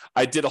 cities.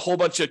 I did a whole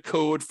bunch of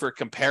code for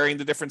comparing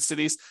the different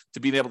cities to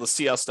being able to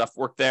see how stuff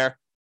worked there.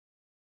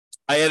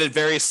 I added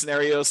various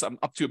scenarios. I'm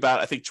up to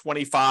about, I think,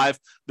 25.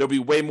 There'll be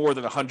way more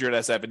than 100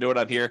 as I have a note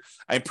on here.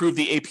 I improved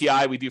the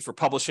API we do for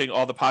publishing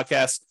all the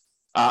podcasts.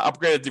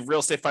 Upgraded the Real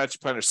Estate Financial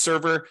Planner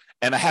server,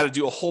 and I had to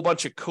do a whole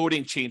bunch of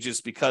coding changes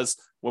because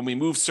when we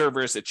moved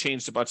servers, it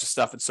changed a bunch of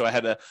stuff, and so I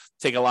had to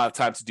take a lot of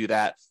time to do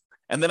that.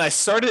 And then I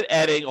started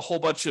adding a whole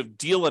bunch of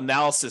deal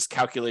analysis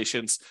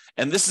calculations,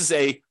 and this is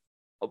a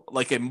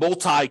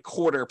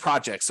multi-quarter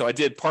project. So I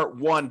did part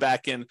one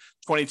back in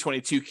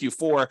 2022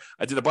 Q4.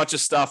 I did a bunch of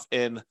stuff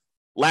in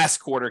last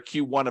quarter,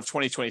 Q1 of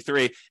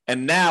 2023,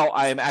 and now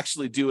I am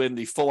actually doing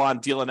the full-on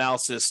deal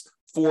analysis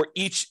for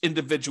each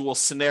individual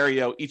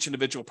scenario, each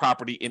individual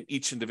property in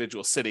each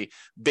individual city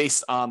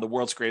based on the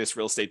world's greatest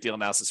real estate deal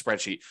analysis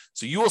spreadsheet.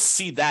 So you will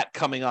see that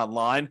coming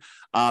online.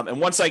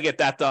 And once I get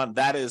that done,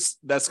 that's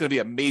going to be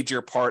a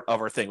major part of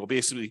our thing. We'll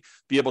basically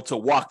be able to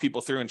walk people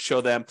through and show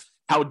them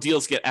how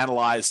deals get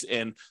analyzed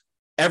in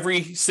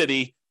every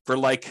city for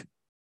a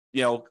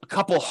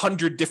couple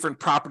hundred different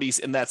properties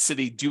in that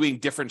city doing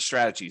different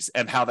strategies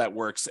and how that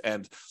works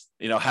and,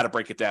 how to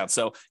break it down.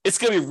 So it's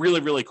going to be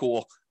really, really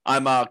cool.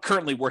 I'm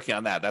currently working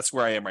on that. That's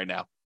where I am right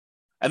now.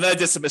 And then I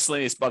did some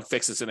miscellaneous bug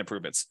fixes and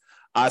improvements.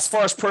 As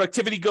far as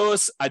productivity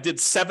goes, I did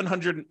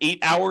 708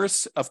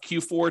 hours of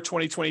Q4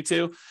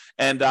 2022,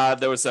 and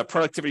there was a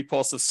productivity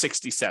pulse of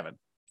 67.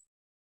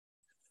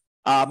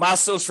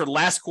 Milestones for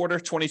last quarter,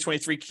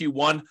 2023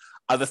 Q1.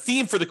 The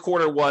theme for the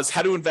quarter was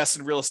how to invest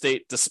in real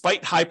estate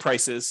despite high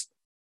prices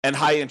and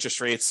high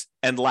interest rates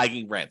and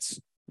lagging rents.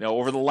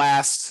 Over the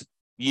last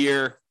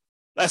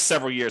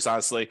several years,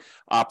 honestly,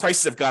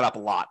 prices have gone up a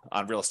lot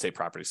on real estate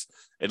properties.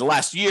 In the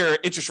last year,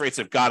 interest rates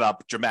have gone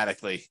up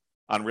dramatically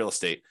on real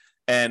estate,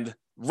 and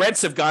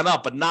rents have gone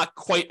up, but not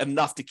quite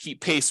enough to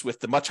keep pace with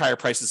the much higher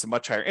prices and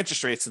much higher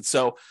interest rates. And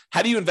so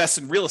how do you invest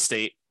in real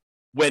estate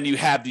when you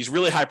have these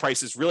really high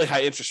prices, really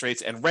high interest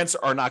rates, and rents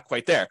are not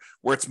quite there,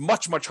 where it's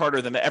much, much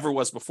harder than it ever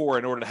was before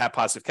in order to have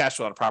positive cash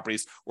flow on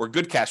properties or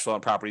good cash flow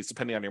on properties,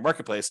 depending on your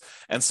marketplace.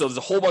 And so there's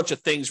a whole bunch of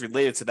things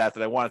related to that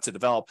I wanted to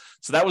develop.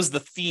 So that was the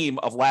theme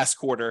of last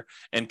quarter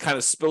and kind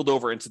of spilled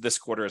over into this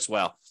quarter as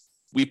well.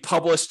 We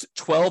published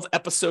 12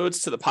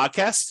 episodes to the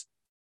podcast.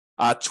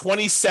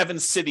 27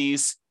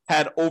 cities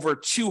had over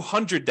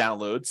 200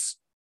 downloads.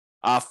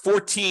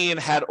 14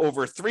 had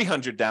over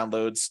 300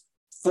 downloads.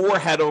 4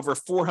 had over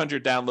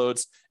 400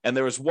 downloads, and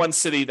there was one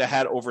city that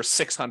had over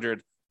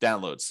 600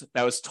 downloads.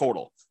 That was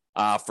total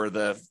for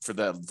their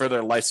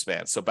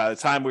lifespan. So by the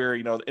time we were,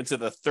 into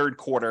the third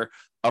quarter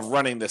of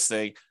running this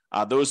thing,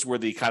 those were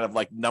the kind of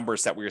like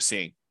numbers that we were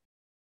seeing.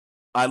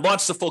 I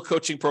launched the full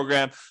coaching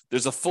program.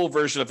 There's a full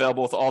version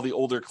available with all the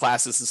older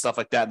classes and stuff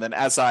like that. And then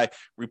as I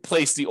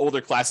replace the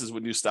older classes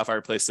with new stuff, I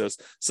replace those.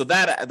 So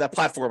that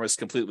platform is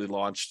completely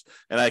launched,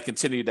 and I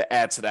continue to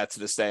add to that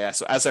to this day.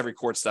 So as I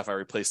record stuff, I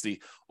replace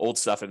the old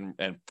stuff and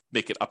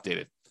make it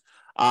updated.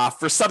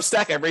 For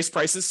Substack, I raised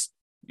prices.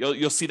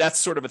 You'll see that's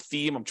sort of a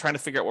theme. I'm trying to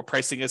figure out what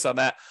pricing is on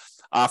that.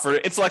 For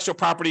intellectual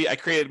property, I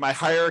created my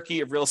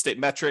hierarchy of real estate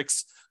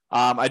metrics.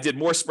 I did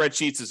more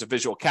spreadsheets. There's a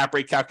visual cap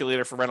rate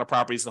calculator for rental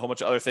properties and a whole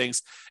bunch of other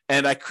things.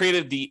 And I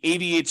created the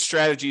 88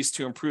 strategies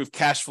to improve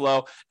cash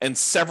flow and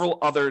several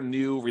other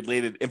new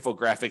related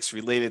infographics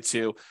related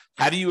to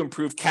how do you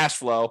improve cash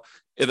flow,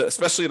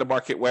 especially in a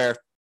market where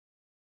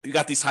you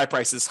got these high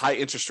prices, high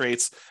interest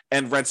rates,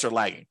 and rents are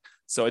lagging.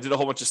 So I did a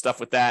whole bunch of stuff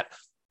with that.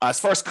 As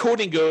far as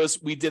coding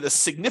goes, we did a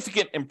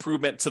significant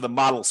improvement to the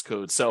models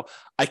code. So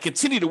I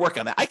continue to work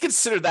on that. I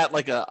consider that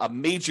like a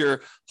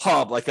major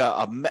hub, like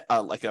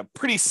a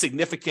pretty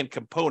significant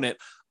component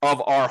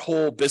of our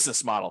whole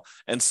business model.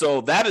 And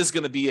so that is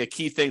going to be a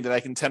key thing that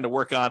I can tend to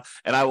work on,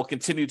 and I will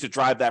continue to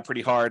drive that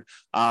pretty hard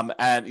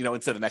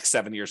into the next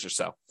 7 years or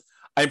so.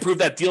 I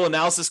improved that deal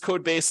analysis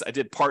code base. I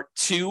did part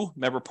 2.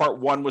 Remember, part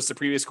 1 was the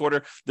previous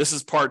quarter. This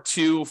is part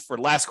 2 for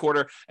last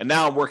quarter. And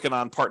now I'm working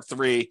on part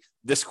 3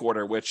 this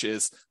quarter, which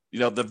is,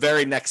 the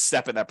very next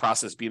step in that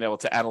process, being able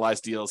to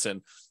analyze deals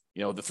and,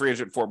 the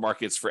 304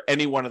 markets for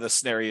any one of the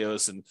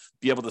scenarios and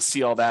be able to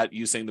see all that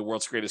using the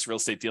world's greatest real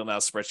estate deal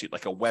analysis spreadsheet,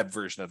 like a web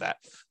version of that.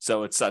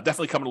 So it's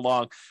definitely coming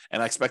along,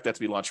 and I expect that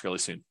to be launched really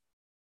soon.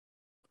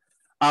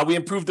 We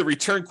improved the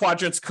return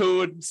quadrants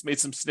code, made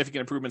some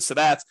significant improvements to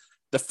that.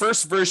 The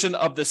first version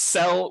of the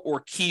sell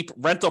or keep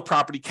rental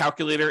property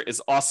calculator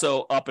is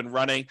also up and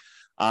running.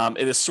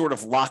 It is sort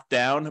of locked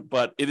down,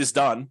 but it is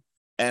done.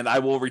 And I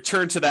will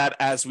return to that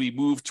as we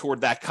move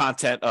toward that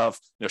content of,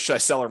 should I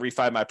sell or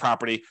refi my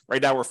property?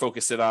 Right now, we're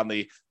focused on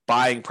the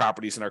buying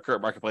properties in our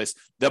current marketplace.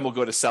 Then we'll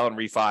go to sell and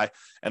refi.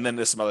 And then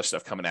there's some other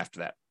stuff coming after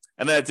that.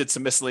 And then I did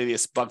some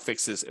miscellaneous bug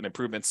fixes and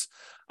improvements.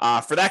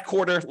 For that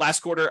quarter,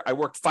 last quarter, I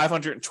worked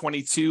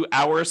 522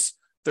 hours,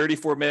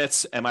 34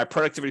 minutes, and my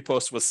productivity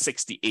post was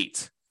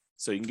 68.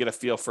 So you can get a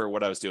feel for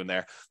what I was doing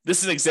there. This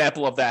is an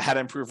example of that, how to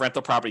improve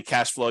rental property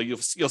cash flow. You'll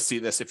see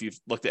this if you've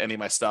looked at any of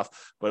my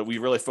stuff, but we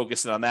really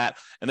focused on that.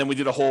 And then we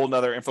did a whole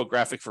another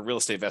infographic for real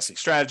estate investing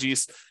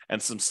strategies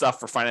and some stuff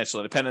for financial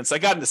independence. I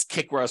got in this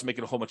kick where I was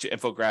making a whole bunch of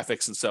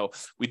infographics, and so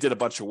we did a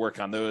bunch of work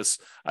on those.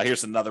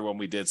 Here's another one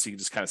we did, so you can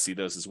just kind of see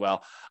those as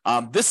well.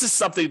 This is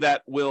something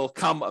that will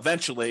come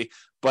eventually,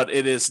 but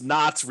it is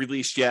not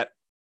released yet.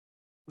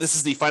 This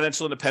is the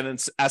financial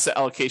independence, asset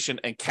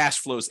allocation, and cash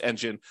flows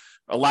engine,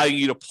 allowing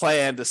you to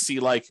plan to see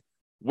like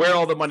where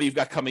all the money you've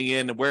got coming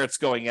in and where it's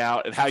going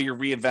out and how you're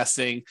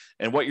reinvesting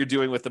and what you're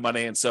doing with the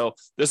money. And so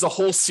there's a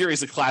whole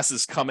series of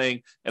classes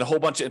coming and a whole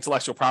bunch of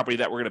intellectual property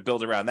that we're going to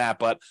build around that.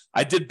 But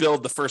I did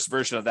build the first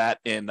version of that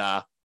in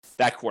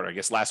that quarter, I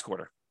guess last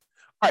quarter.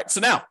 All right,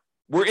 so now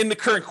we're in the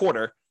current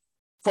quarter,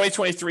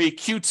 2023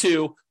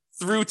 Q2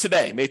 through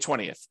today, May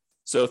 20th.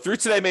 So through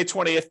today, May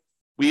 20th,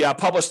 we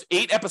published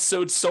 8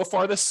 episodes so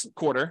far this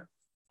quarter.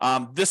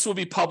 This will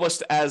be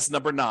published as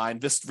number 9,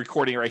 this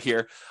recording right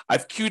here.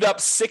 I've queued up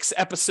 6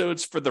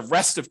 episodes for the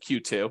rest of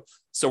Q2.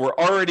 So we're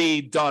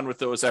already done with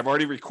those. I've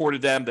already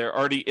recorded them. They're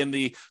already in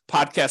the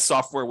podcast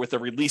software with a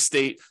release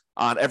date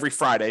on every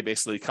Friday,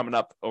 basically coming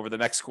up over the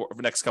next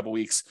couple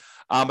weeks.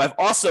 I've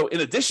also,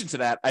 in addition to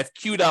that, I've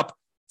queued up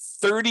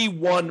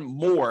 31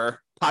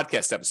 more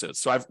podcast episodes.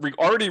 So I've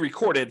already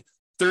recorded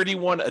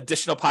 31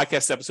 additional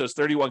podcast episodes,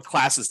 31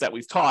 classes that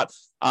we've taught,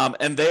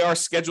 and they are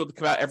scheduled to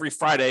come out every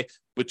Friday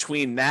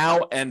between now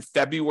and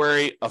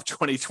February of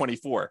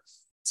 2024.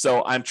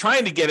 So I'm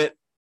trying to get it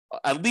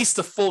at least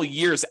a full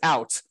year's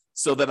out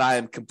so that I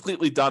am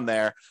completely done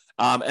there.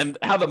 And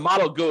how the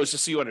model goes,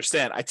 just so you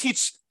understand, I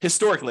teach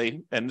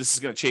historically, and this is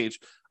going to change.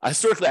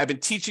 Historically, I've been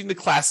teaching the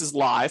classes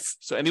live,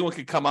 so anyone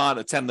can come on,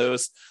 attend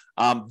those.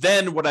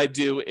 Then what I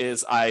do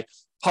is I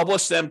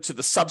publish them to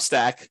the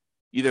Substack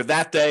either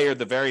that day or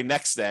the very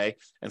next day.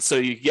 And so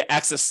you get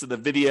access to the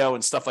video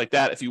and stuff like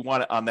that if you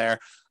want it on there.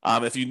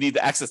 If you need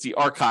to access the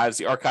archives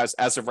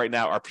as of right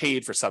now are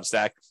paid for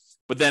Substack.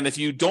 But then if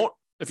you're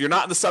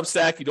not in the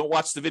Substack, you don't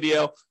watch the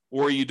video,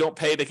 or you don't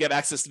pay to get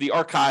access to the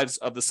archives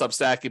of the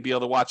Substack and be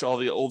able to watch all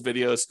the old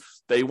videos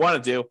that you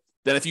want to do,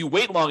 then if you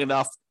wait long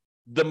enough,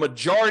 the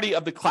majority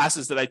of the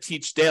classes that I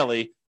teach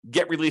daily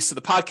get released to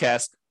the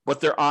podcast, but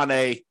they're on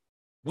a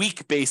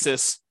week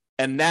basis.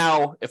 And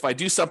now if I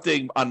do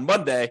something on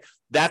Monday,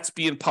 that's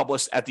being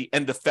published at the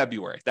end of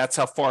February. That's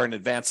how far in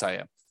advance I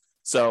am.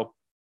 So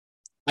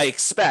I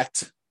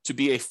expect to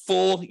be a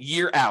full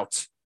year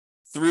out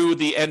through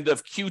the end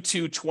of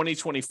Q2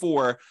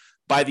 2024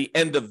 by the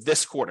end of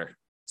this quarter.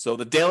 So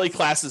the daily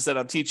classes that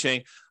I'm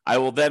teaching, I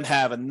will then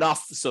have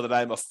enough so that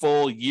I'm a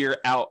full year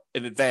out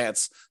in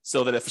advance,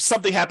 so that if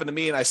something happened to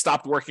me and I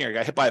stopped working or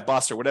got hit by a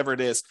bus or whatever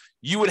it is,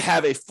 you would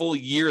have a full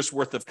year's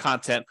worth of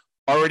content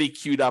already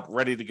queued up,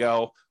 ready to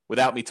go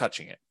without me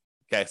touching it.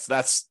 Okay, so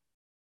that's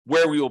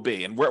where we will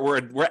be. And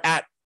we're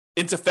at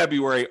into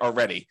February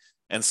already.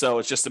 And so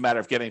it's just a matter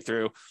of getting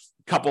through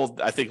a couple,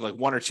 I think like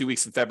 1 or 2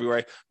 weeks in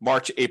February,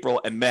 March,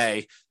 April, and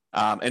May,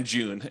 and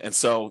June. And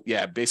so,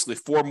 yeah, basically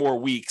 4 more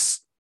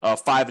weeks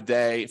of 5 a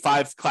day,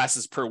 5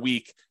 classes per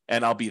week,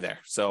 and I'll be there.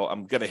 So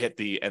I'm going to hit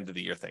the end of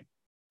the year thing.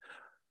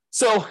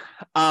 So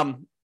I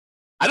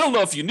don't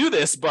know if you knew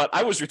this, but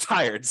I was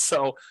retired.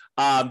 So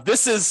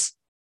this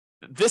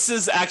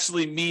is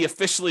actually me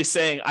officially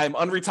saying I'm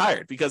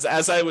unretired, because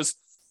as I was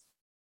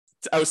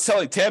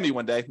telling Tammy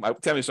one day,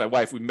 Tammy's my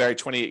wife, we've been married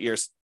 28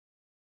 years.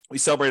 We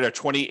celebrated our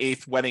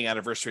 28th wedding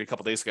anniversary a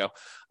couple days ago.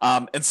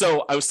 And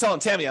so I was telling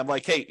Tammy, I'm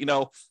like, hey,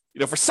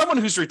 for someone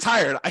who's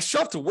retired, I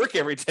show up to work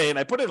every day and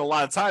I put in a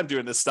lot of time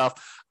doing this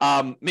stuff.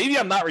 Maybe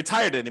I'm not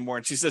retired anymore.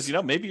 And she says,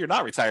 maybe you're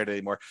not retired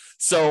anymore.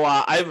 So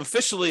I've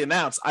officially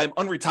announced I'm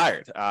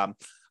unretired.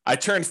 I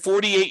turned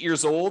 48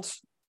 years old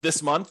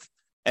this month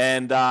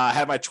and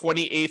had my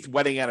 28th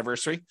wedding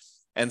anniversary.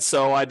 And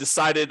so I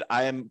decided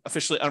I am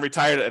officially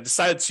unretired. I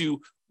decided to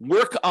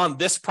work on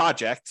this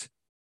project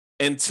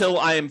until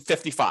I am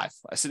 55.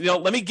 I said,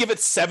 let me give it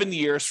 7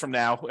 years from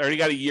now. I already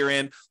got a year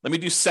in. Let me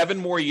do 7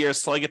 more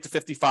years till I get to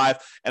 55.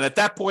 And at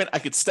that point, I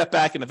could step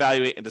back and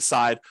evaluate and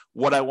decide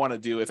what I want to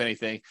do, if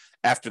anything,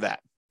 after that.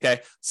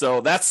 Okay.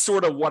 So that's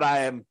sort of what I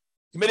am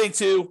committing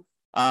to.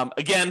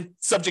 Again,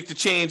 subject to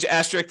change,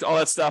 asterisk, all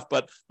that stuff.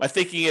 But my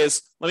thinking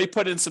is, let me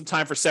put in some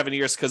time for 7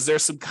 years, because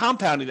there's some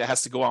compounding that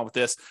has to go on with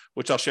this,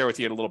 which I'll share with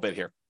you in a little bit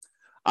here.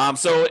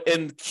 So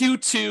in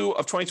Q2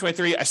 of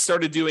 2023, I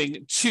started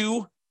doing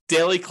 2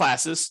 daily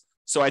classes.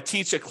 So I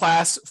teach a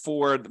class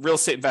for real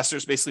estate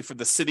investors, basically for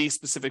the City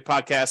specific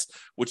podcast,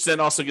 which then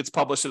also gets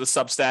published to the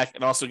Substack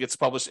and also gets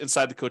published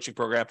inside the coaching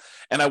program.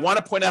 And I want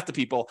to point out to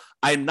people,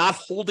 I'm not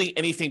holding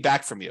anything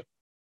back from you.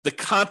 The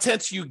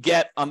content you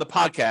get on the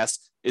podcast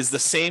is the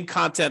same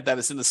content that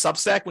is in the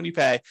Substack when you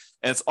pay,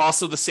 and it's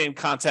also the same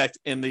content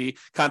in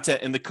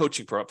the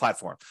coaching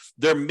platform.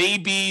 There may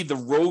be the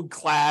rogue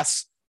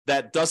class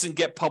that doesn't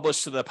get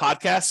published to the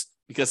podcast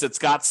because it's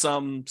got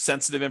some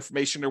sensitive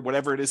information or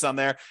whatever it is on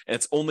there, and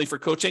it's only for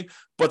coaching.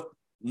 But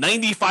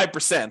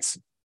 95%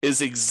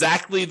 is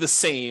exactly the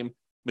same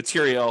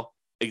material,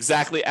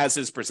 exactly as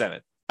is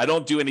presented. I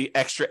don't do any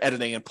extra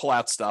editing and pull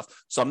out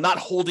stuff. So I'm not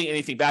holding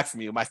anything back from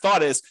you. My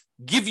thought is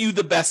give you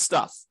the best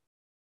stuff,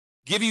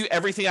 give you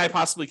everything I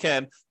possibly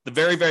can, the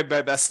very, very,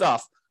 very best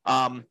stuff.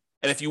 And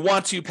if you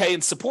want to pay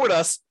and support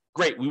us,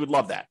 great. We would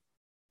love that.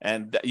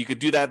 And you could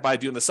do that by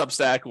doing the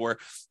Substack or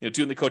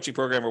doing the coaching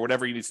program or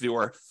whatever you need to do,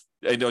 or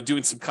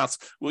doing some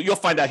well, you'll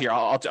find out here.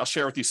 I'll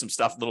share with you some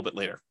stuff a little bit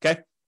later.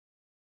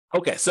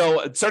 Okay.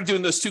 So I started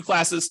doing those 2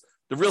 classes,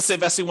 the real estate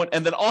investing one,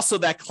 and then also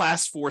that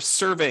class for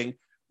serving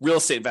real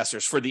estate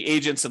investors, for the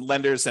agents and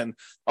lenders and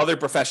other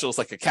professionals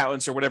like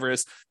accountants or whatever it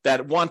is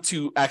that want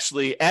to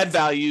actually add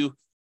value,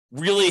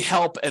 really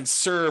help and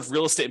serve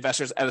real estate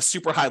investors at a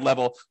super high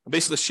level. I'm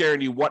basically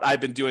sharing you what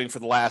I've been doing for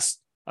the last,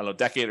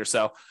 decade or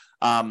so,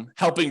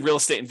 helping real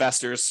estate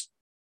investors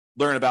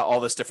learn about all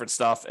this different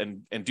stuff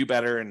and do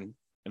better and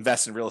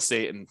invest in real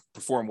estate and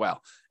perform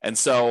well. And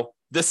so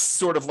this is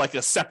sort of like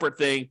a separate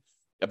thing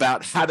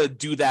about how to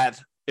do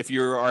that if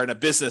you are in a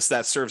business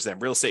that serves them,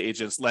 real estate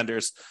agents,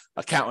 lenders,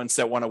 accountants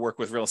that want to work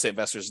with real estate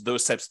investors,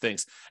 those types of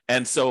things.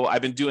 And so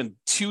I've been doing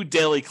 2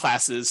 daily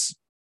classes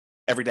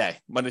every day,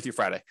 Monday through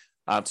Friday,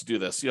 to do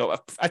this.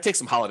 I take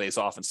some holidays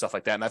off and stuff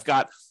like that. And I've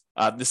got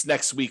this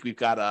next week, we've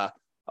got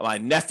my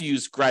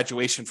nephew's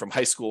graduation from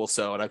high school.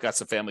 And I've got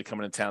some family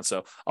coming in town.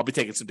 So I'll be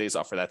taking some days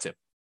off for that too.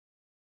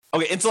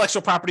 Okay,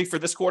 intellectual property for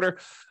this quarter,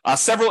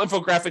 several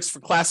infographics for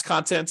class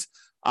content,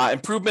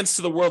 improvements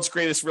to the world's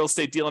greatest real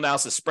estate deal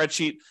analysis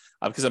spreadsheet,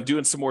 because I'm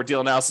doing some more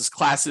deal analysis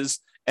classes,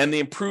 and the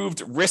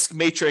improved risk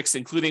matrix,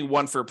 including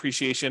one for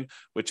appreciation,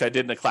 which I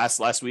did in a class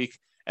last week.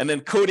 And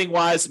then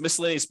coding-wise,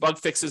 miscellaneous bug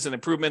fixes and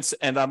improvements.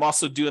 And I'm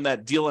also doing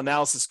that deal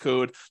analysis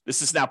code.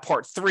 This is now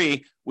part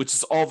 3, which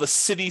is all the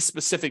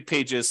city-specific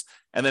pages,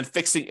 and then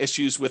fixing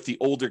issues with the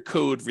older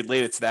code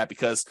related to that,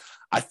 because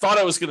I thought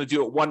I was going to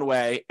do it one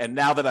way. And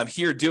now that I'm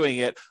here doing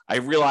it, I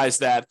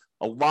realized that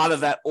a lot of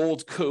that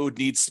old code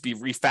needs to be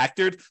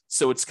refactored.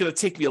 So it's going to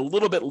take me a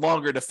little bit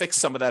longer to fix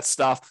some of that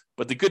stuff.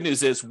 But the good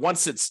news is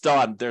once it's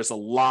done, there's a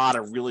lot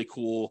of really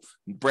cool,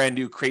 brand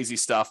new, crazy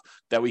stuff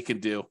that we can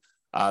do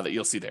that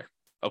you'll see there.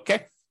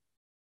 Okay.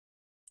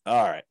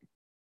 All right.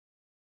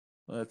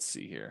 Let's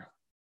see here.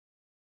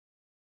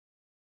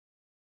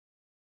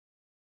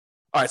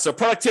 All right, so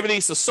productivity.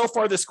 So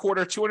far this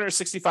quarter,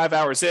 265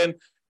 hours in.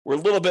 We're a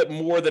little bit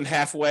more than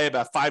halfway,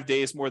 about 5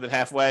 days more than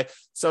halfway.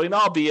 So,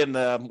 I'll be in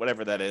the,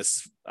 whatever that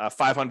is,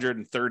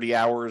 530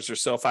 hours or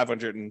so,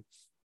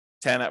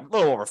 510, a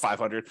little over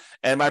 500.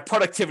 And my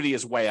productivity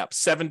is way up,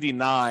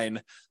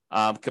 79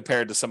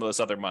 compared to some of those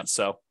other months.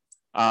 So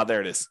there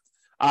it is.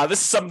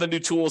 This is some of the new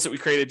tools that we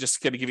created, just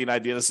to kind of give you an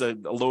idea. This is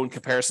a loan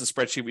comparison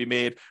spreadsheet we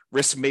made,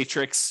 risk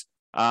matrix.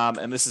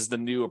 And this is the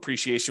new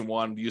appreciation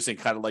one, using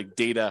kind of like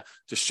data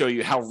to show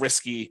you how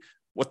risky,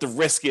 what the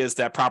risk is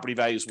that property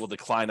values will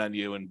decline on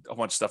you, and a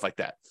bunch of stuff like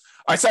that.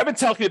 All right, so I've been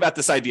talking about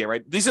this idea,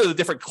 right? These are the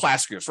different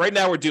class groups. Right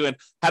now we're doing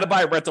how to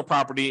buy a rental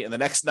property in the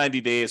next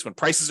 90 days when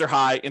prices are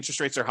high, interest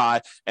rates are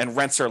high, and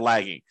rents are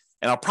lagging.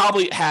 And I'll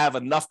probably have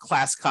enough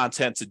class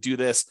content to do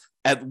this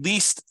at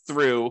least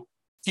through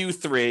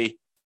Q3,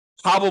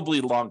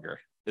 probably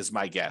longer is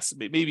my guess,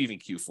 maybe even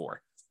Q4.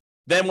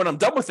 Then when I'm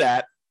done with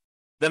that,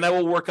 then I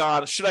will work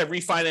on, should I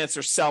refinance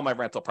or sell my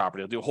rental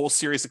property? I'll do a whole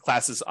series of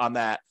classes on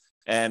that.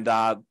 And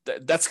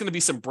that's going to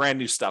be some brand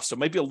new stuff. So it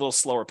might be a little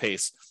slower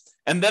pace.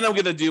 And then I'm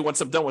going to do, once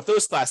I'm done with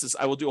those classes,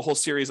 I will do a whole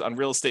series on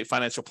real estate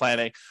financial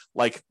planning,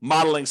 like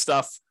modeling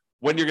stuff,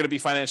 when you're going to be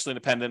financially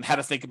independent, how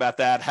to think about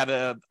that, how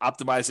to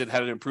optimize it,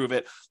 how to improve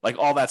it, like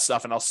all that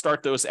stuff. And I'll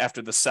start those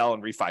after the sell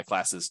and refi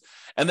classes.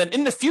 And then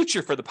in the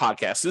future for the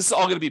podcast, this is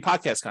all going to be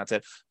podcast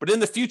content, but in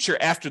the future,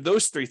 after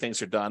those three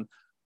things are done,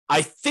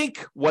 I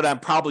think what I'm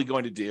probably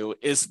going to do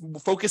is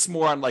focus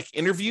more on like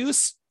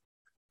interviews,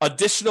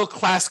 additional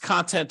class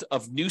content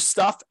of new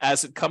stuff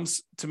as it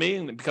comes to me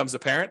and it becomes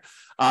apparent,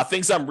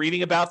 things I'm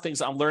reading about,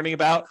 things I'm learning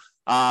about,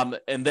 and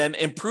then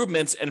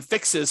improvements and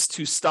fixes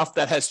to stuff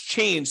that has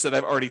changed that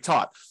I've already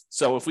taught.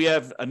 So if we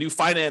have a new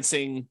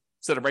financing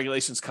set of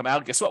regulations come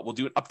out, guess what? We'll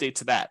do an update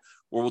to that,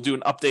 or we'll do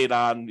an update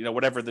on,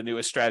 whatever the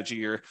newest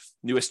strategy or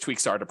newest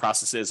tweaks are to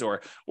processes,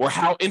 or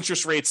how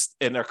interest rates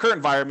in our current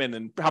environment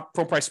and how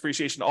home price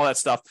appreciation, all that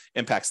stuff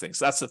impacts things.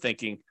 So that's the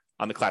thinking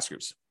on the class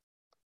groups.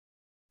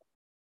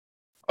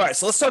 All right,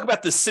 so let's talk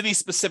about the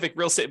city-specific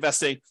real estate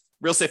investing,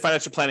 real estate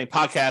financial planning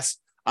podcast.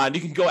 And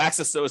you can go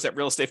access those at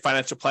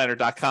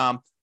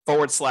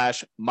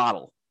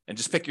realestatefinancialplanner.com/model and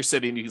just pick your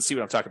city and you can see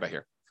what I'm talking about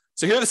here.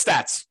 So here are the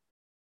stats.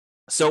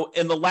 So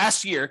in the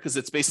last year, because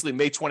it's basically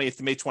May 20th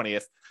to May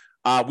 20th,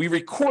 we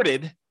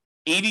recorded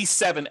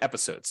 87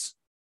 episodes.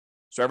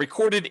 So I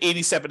recorded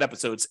 87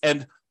 episodes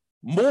and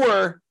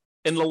more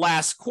in the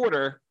last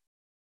quarter,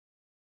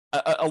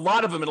 a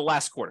lot of them in the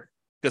last quarter,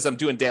 because I'm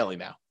doing daily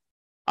now.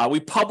 We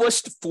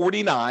published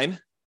 49.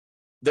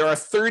 There are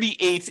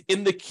 38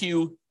 in the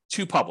queue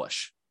to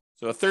publish.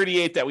 So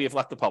 38 that we have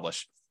left to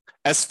publish.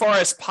 As far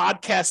as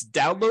podcast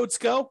downloads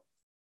go,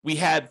 we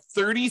had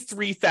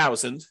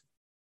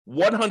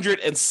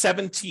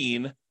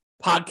 33,117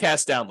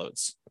 podcast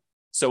downloads.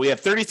 So we have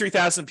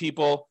 33,000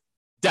 people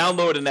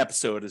download an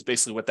episode is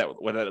basically what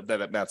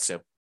that amounts to.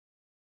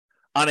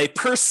 On a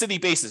per city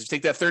basis, you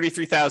take that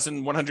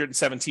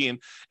 33,117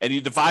 and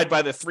you divide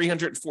by the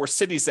 304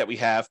 cities that we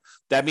have,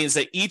 that means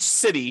that each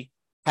city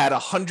had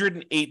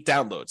 108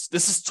 downloads.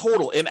 This is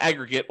total in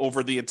aggregate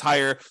over the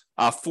entire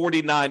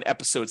 49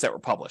 episodes that were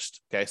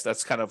published. Okay, so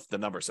that's kind of the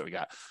numbers that we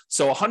got.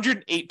 So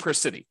 108 per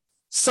city.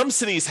 Some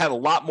cities had a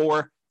lot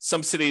more.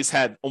 Some cities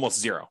had almost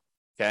zero.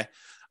 Okay,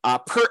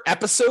 per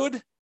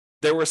episode,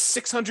 there were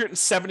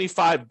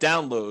 675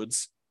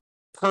 downloads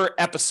per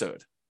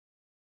episode.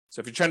 So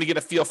if you're trying to get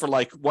a feel for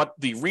like what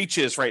the reach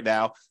is right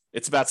now,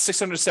 it's about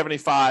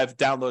 675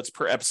 downloads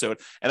per episode.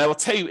 And I will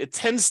tell you, it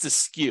tends to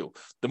skew.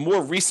 The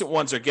more recent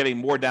ones are getting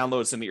more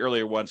downloads than the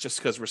earlier ones, just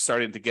because we're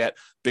starting to get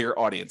bigger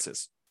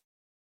audiences.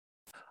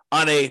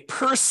 On a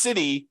per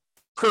city,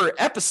 per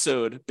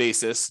episode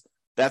basis,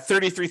 that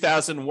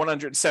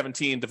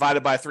 33,117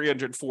 divided by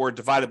 304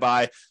 divided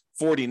by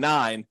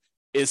 49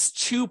 is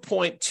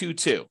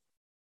 2.22.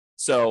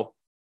 So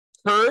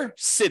per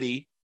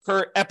city,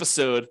 per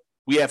episode,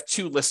 we have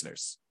 2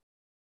 listeners.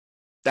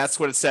 That's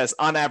what it says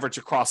on average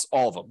across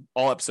all of them,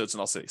 all episodes in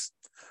all cities.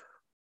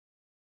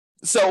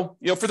 So,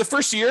 for the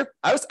first year,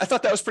 I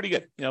thought that was pretty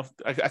good.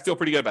 I feel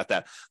pretty good about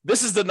that.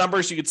 This is the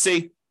numbers you could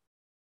see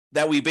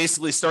that we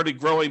basically started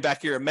growing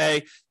back here in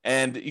May.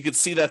 And you could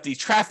see that the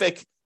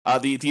traffic,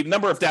 the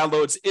number of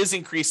downloads is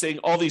increasing.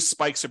 All these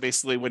spikes are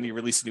basically when you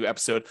release a new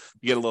episode,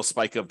 you get a little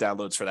spike of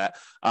downloads for that.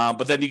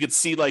 But then you could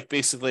see like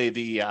basically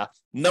the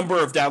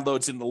number of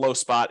downloads in the low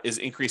spot is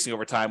increasing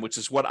over time, which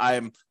is what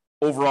I'm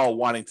overall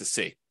wanting to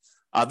see.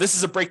 This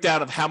is a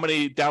breakdown of how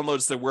many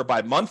downloads there were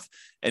by month.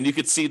 And you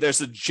can see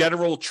there's a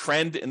general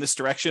trend in this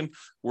direction.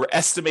 We're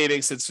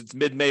estimating, since it's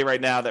mid-May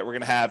right now, that we're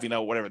going to have,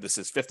 whatever this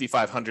is,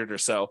 5,500 or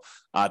so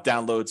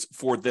downloads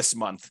for this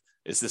month.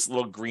 Is this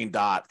little green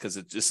dot, because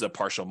this is a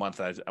partial month.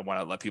 I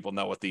want to let people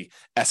know what the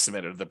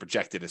estimate or the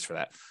projected is for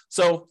that.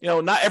 So,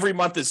 not every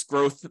month is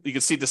growth. You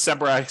can see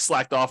December, I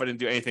slacked off. I didn't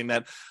do anything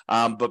then.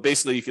 But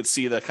basically, you can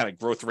see the kind of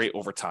growth rate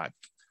over time.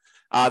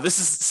 This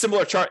is a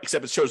similar chart,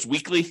 except it shows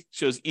weekly,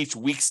 shows each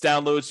week's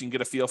downloads. You can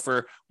get a feel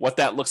for what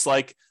that looks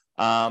like.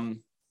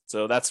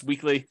 So that's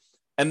weekly.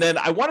 And then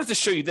I wanted to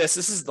show you this.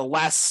 This is the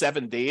last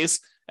 7 days.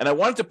 And I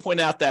wanted to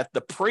point out that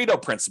the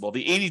Pareto principle,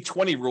 the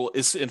 80-20 rule,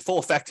 is in full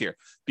effect here,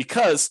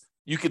 because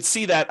you could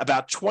see that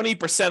about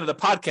 20% of the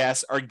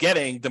podcasts are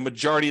getting the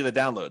majority of the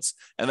downloads,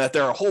 and that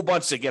there are a whole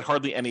bunch that get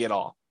hardly any at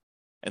all.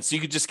 And so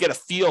you could just get a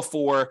feel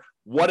for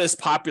what is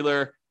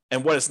popular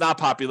and what is not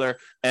popular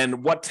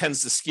and what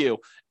tends to skew.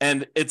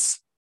 And it's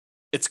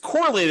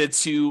correlated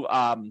to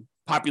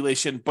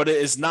population, but it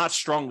is not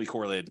strongly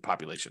correlated to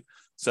population.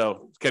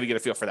 So got to get a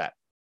feel for that.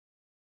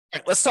 All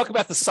right, let's talk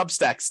about the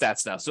Substack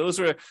stats now. So those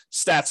are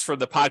stats for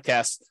the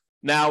podcast.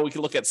 Now we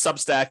can look at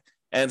Substack.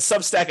 And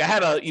Substack, I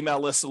had an email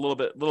list, little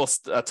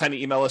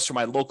tiny email list for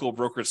my local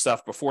brokerage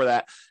stuff before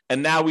that.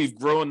 And now we've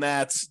grown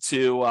that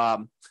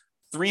to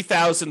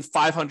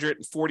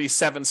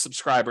 3,547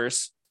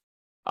 subscribers,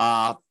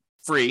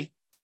 free,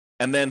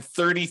 and then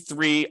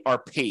 33 are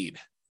paid.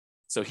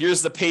 So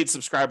here's the paid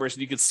subscribers,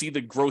 and you can see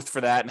the growth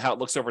for that and how it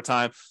looks over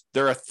time.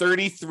 There are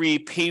 33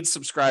 paid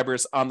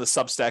subscribers on the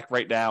Substack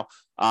right now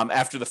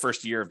after the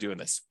first year of doing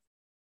this.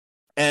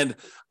 And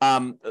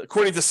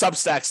according to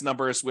Substack's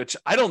numbers, which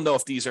I don't know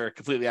if these are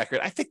completely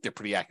accurate, I think they're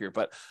pretty accurate,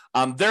 but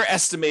they're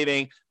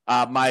estimating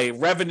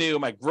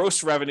my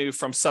gross revenue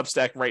from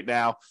Substack right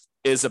now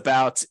is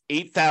about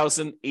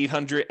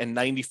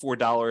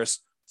 $8,894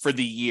 for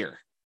the year.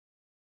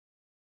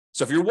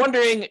 So if you're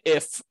wondering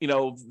if,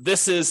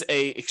 this is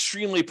a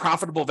extremely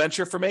profitable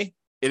venture for me,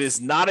 it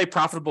is not a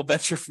profitable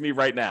venture for me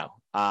right now.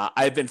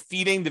 I've been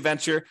feeding the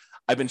venture.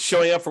 I've been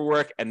showing up for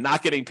work and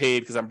not getting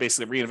paid because I'm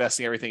basically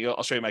reinvesting everything.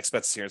 I'll show you my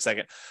expenses here in a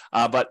second.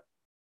 But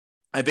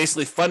I'm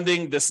basically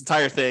funding this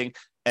entire thing,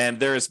 and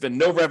there has been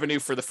no revenue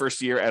for the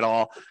first year at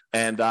all.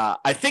 And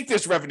I think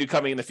there's revenue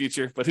coming in the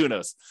future, but who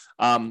knows?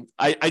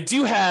 I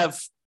do have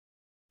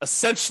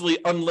essentially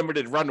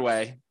unlimited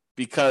runway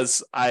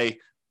because I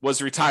was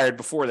retired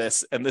before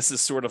this, and this is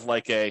sort of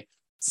like a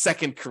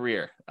second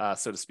career,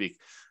 so to speak.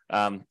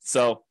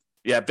 So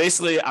yeah,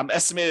 basically I'm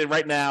estimated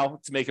right now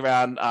to make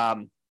around,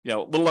 a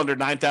little under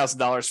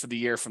 $9,000 for the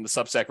year from the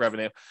Substack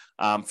revenue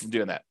from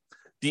doing that.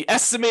 The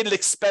estimated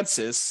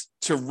expenses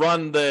to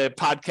run the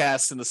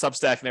podcast and the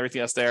Substack and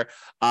everything else there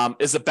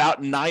is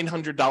about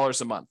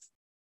 $900 a month,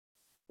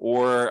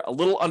 or a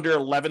little under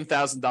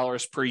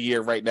 $11,000 per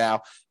year right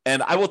now.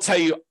 And I will tell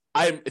you,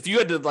 if you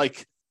had to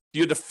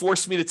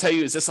force me to tell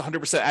you, is this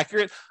 100%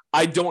 accurate?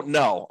 I don't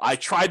know. I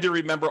tried to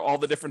remember all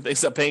the different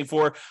things I'm paying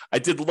for. I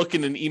did look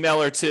in an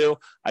email or two.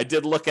 I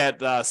did look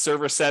at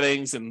server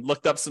settings and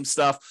looked up some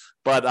stuff,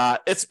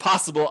 but it's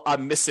possible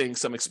I'm missing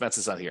some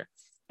expenses on here,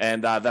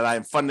 and that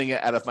I'm funding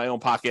it out of my own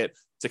pocket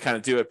to kind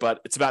of do it.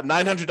 But it's about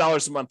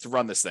 $900 a month to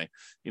run this thing,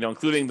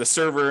 including the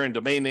server and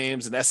domain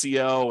names and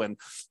SEO and,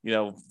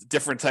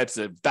 different types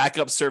of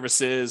backup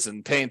services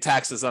and paying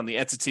taxes on the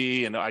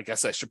entity. And I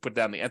guess I should put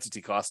down the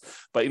entity cost,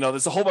 but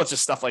there's a whole bunch of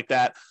stuff like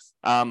that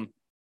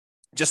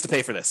just to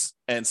pay for this.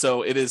 And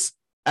so it is,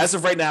 as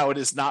of right now, it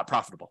is not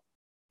profitable,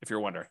 if you're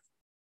wondering.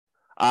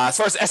 As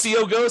far as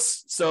SEO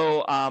goes,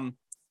 so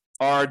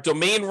our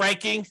domain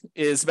ranking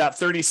is about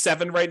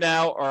 37 right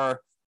now.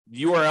 Our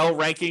URL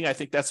ranking, I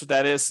think that's what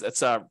that is.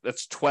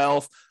 That's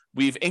 12.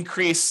 We've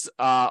increased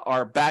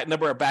our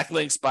number of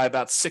backlinks by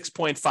about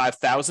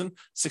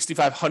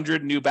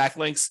 6,500 new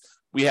backlinks.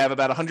 We have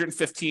about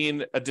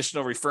 115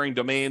 additional referring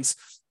domains.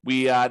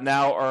 We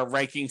now are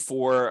ranking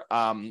for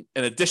an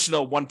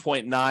additional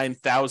 1.9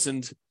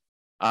 thousand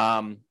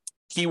keywords,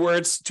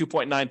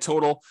 2.9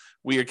 total.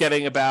 We are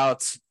getting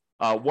about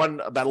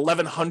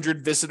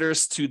 1,100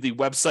 visitors to the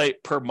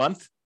website per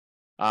month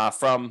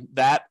from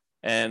that.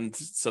 And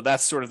so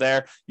that's sort of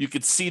there. You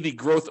could see the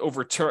growth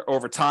over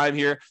time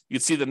here. You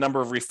can see the number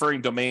of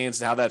referring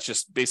domains and how that's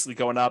just basically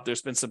going up.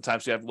 There's been some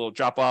times we have a little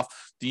drop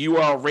off. The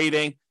URL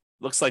rating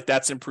looks like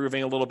that's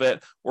improving a little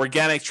bit.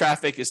 Organic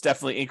traffic is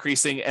definitely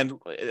increasing. And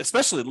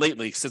especially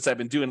lately, since I've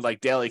been doing like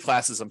daily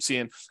classes, I'm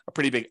seeing a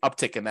pretty big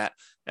uptick in that.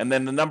 And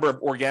then the number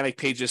of organic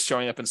pages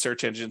showing up in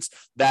search engines,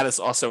 that is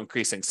also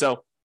increasing.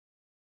 So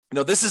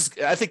I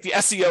think the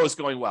SEO is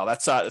going well.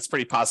 That's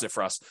pretty positive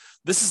for us.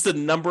 This is the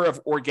number of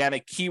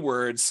organic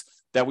keywords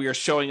that we are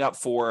showing up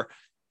for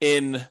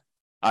in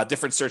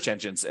different search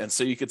engines. And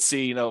so you could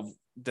see,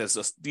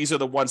 these are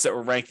the ones that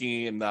we're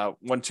ranking in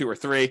 1, 2, or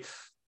 3.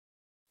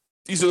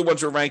 These are the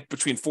ones we're ranked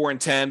between 4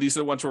 and 10. These are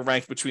the ones we're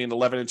ranked between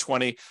 11 and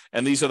 20.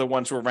 And these are the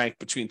ones we're ranked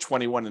between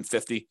 21 and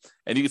 50.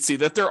 And you can see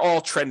that they're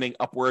all trending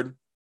upward.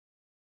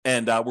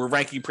 And we're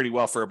ranking pretty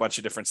well for a bunch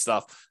of different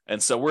stuff.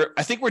 And so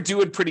I think we're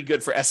doing pretty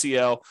good for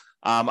SEO.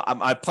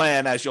 My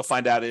plan, as you'll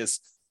find out, is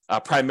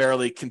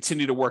primarily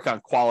continue to work on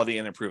quality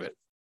and improve it.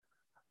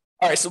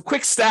 All right, so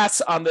quick stats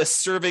on this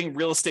Serving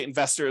Real Estate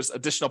Investors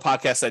additional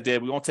podcast I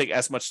did. We won't take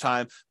as much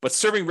time, but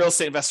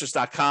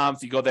servingrealestateinvestors.com.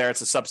 If you go there,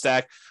 it's a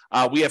Substack.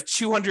 We have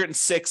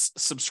 206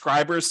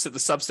 subscribers to the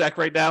Substack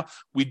right now.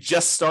 We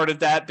just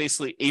started that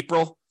basically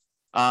April,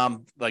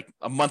 like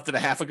a month and a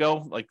half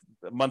ago, like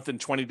a month and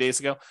 20 days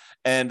ago.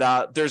 And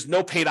there's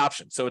no paid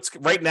option. So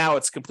right now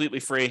it's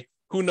completely free.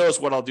 Who knows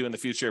what I'll do in the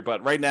future,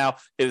 but right now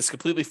it is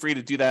completely free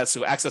to do that.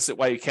 So access it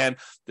while you can.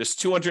 There's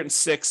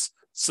 206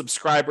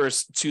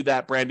 subscribers to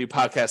that brand new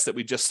podcast that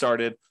we just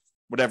started.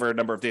 whatever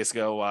number of days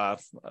ago,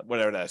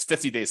 whatever that is,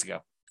 50 days ago.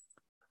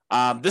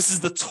 This is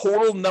the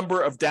total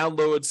number of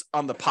downloads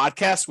on the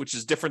podcast, which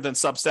is different than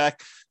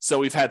Substack. So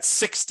we've had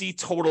 60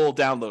 total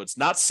downloads,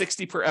 not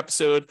 60 per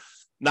episode,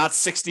 not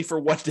 60 for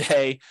one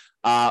day.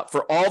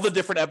 For all the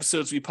different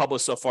episodes we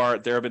published so far,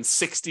 there have been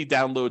 60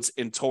 downloads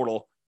in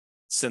total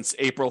since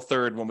April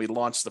 3rd, when we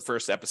launched the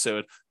first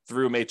episode,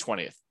 through May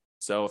 20th.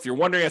 So if you're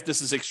wondering if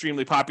this is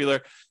extremely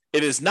popular,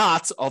 it is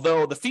not,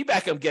 although the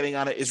feedback I'm getting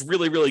on it is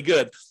really, really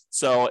good.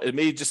 So it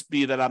may just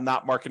be that I'm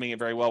not marketing it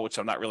very well, which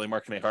I'm not really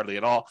marketing hardly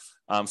at all.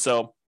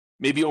 So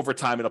maybe over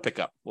time it'll pick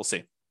up. We'll see.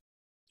 All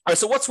right,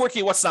 so what's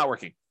working, what's not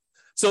working?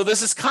 So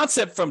there's this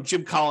concept from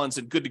Jim Collins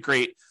in Good to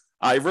Great.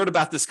 I wrote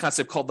about this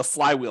concept called the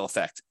flywheel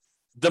effect.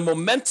 The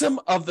momentum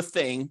of the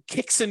thing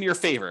kicks in your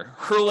favor,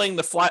 hurling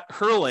the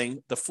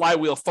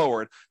flywheel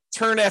forward,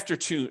 turn after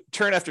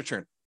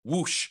turn,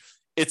 whoosh,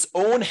 its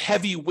own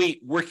heavy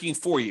weight working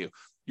for you.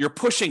 You're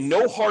pushing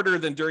no harder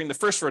than during the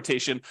first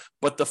rotation,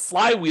 but the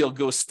flywheel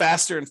goes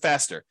faster and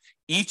faster.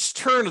 Each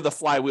turn of the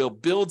flywheel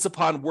builds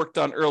upon work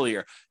done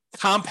earlier,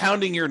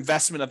 compounding your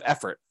investment of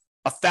effort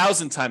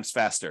 1,000 times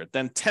faster,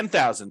 then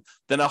 10,000,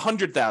 then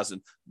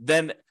 100,000,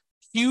 then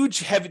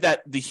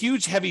the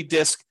huge heavy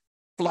disc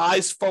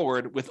flies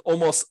forward with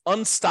almost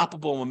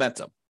unstoppable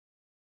momentum.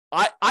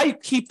 I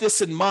keep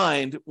this in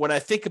mind when I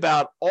think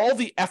about all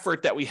the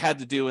effort that we had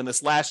to do in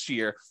this last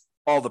year,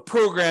 all the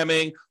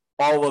programming,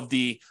 all of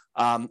the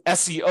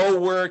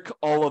SEO work,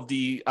 all of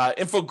the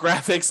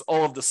infographics,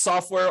 all of the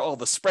software, all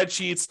the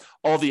spreadsheets,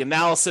 all the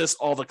analysis,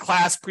 all the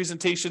class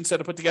presentations that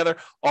I put together,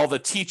 all the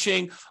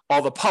teaching,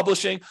 all the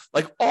publishing,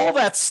 like all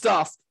that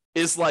stuff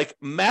is like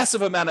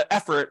massive amount of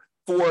effort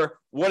for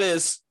what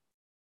is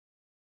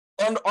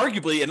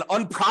arguably an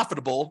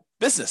unprofitable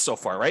business so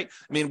far, right?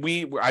 I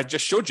mean, I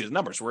just showed you the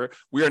numbers.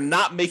 We are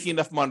not making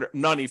enough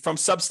money from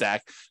Substack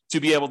to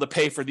be able to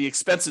pay for the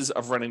expenses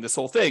of running this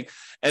whole thing.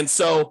 And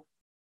so,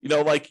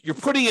 like you're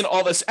putting in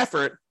all this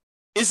effort,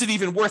 is it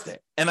even worth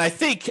it? And I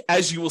think,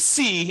 as you will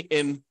see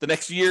in the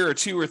next year or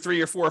 2 or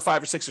 3 or 4 or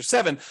 5 or 6 or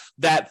 7,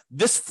 that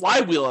this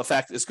flywheel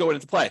effect is going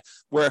into play,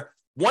 where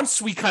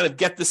once we kind of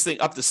get this thing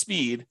up to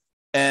speed,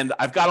 and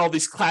I've got all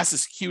these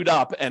classes queued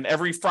up, and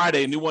every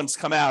Friday new ones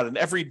come out, and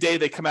every day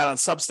they come out on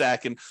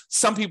Substack, and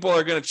some people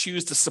are going to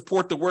choose to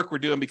support the work we're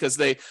doing because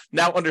they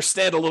now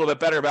understand a little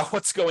bit better about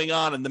what's going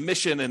on and the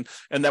mission, and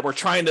that we're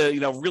trying to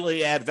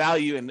really add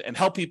value and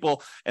help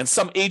people. And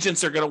some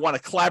agents are going to want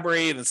to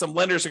collaborate, and some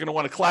lenders are going to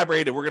want to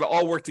collaborate, and we're going to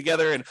all work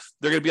together, and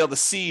they're going to be able to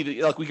see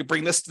that, like, we could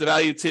bring this to the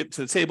value to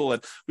the table,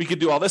 and we could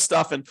do all this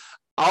stuff. And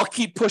I'll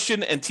keep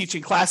pushing and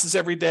teaching classes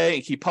every day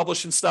and keep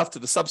publishing stuff to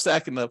the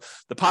Substack and the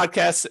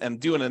podcasts and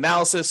doing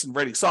analysis and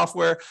writing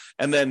software.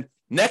 And then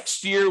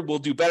next year we'll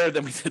do better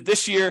than we did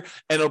this year,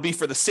 and it'll be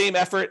for the same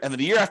effort. And then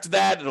the year after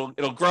that,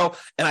 it'll grow.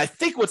 And I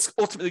think what's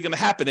ultimately going to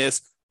happen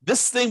is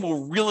this thing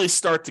will really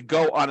start to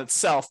go on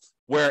itself,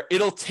 where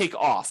it'll take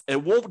off.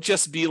 It won't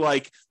just be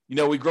like,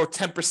 we grow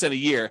 10% a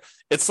year.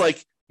 It's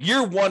like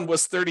year one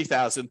was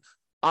 30,000.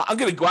 I'm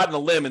going to go out on a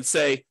limb and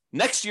say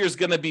next year is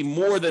going to be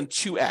more than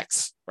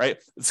 2x, right?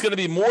 It's going to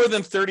be more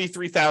than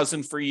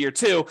 33,000 for year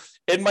two.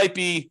 It might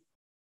be,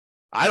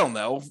 I don't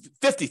know,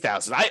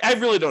 50,000. I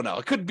really don't know.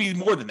 It could be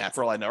more than that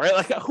for all I know, right?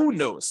 Like, who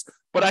knows?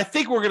 But I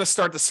think we're going to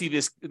start to see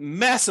this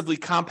massively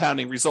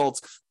compounding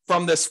results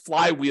from this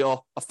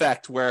flywheel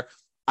effect, where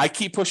I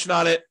keep pushing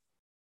on it.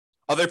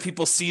 Other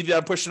people see that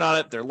I'm pushing on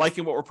it. They're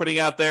liking what we're putting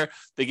out there.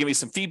 They give me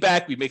some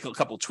feedback. We make a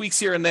couple of tweaks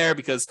here and there,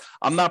 because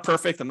I'm not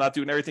perfect. I'm not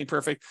doing everything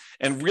perfect,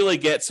 and really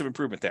get some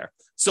improvement there.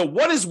 So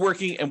what is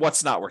working and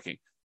what's not working?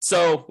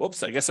 So,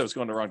 whoops, I guess I was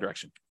going the wrong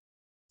direction.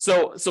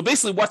 So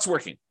basically what's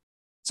working?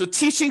 So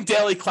teaching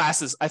daily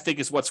classes, I think,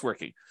 is what's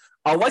working.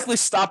 I'll likely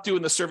stop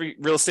doing the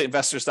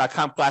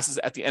ServingRealEstateInvestors.com classes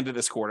at the end of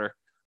this quarter.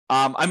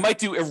 I might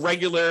do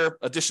irregular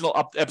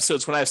additional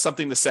episodes when I have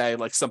something to say,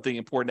 like something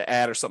important to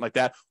add or something like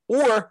that.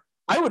 Or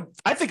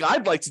I think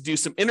I'd like to do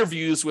some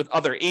interviews with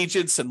other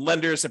agents and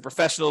lenders and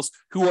professionals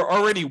who are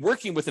already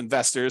working with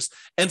investors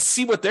and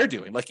see what they're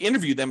doing. Like,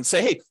 interview them and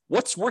say, hey,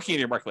 what's working in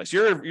your marketplace?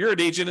 You're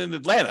an agent in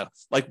Atlanta.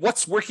 Like,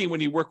 what's working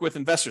when you work with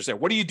investors there?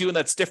 What are you doing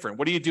that's different?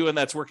 What are you doing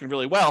that's working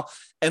really well?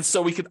 And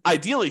so we could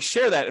ideally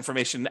share that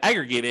information and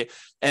aggregate it,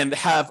 and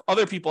have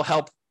other people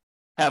have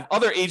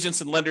other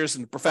agents and lenders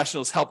and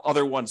professionals help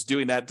other ones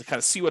doing that, to kind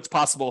of see what's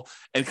possible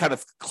and kind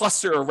of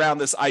cluster around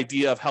this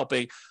idea of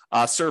helping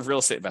serve real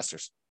estate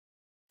investors.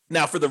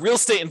 Now, for the real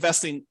estate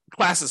investing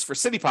classes for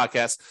City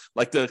Podcast,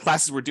 like the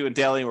classes we're doing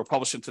daily and we're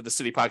publishing to the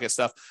City Podcast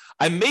stuff,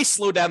 I may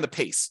slow down the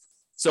pace.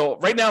 So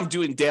right now I'm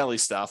doing daily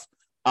stuff,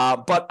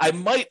 but I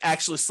might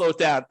actually slow it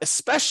down,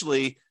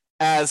 especially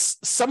as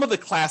some of the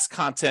class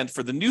content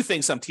for the new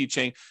things I'm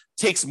teaching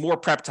takes more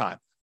prep time.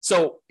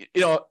 So,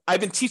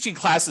 I've been teaching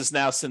classes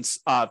now since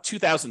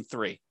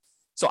 2003.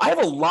 So I have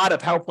a lot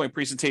of PowerPoint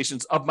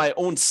presentations of my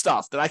own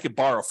stuff that I could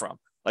borrow from.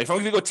 Like if I'm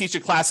going to go teach a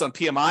class on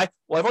PMI,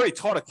 well, I've already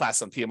taught a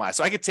class on PMI.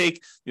 So I could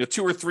take,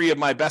 2 or 3 of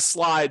my best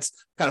slides,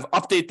 kind of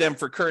update them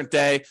for current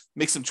day,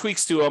 make some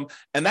tweaks to them.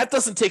 And that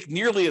doesn't take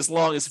nearly as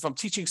long as if I'm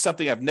teaching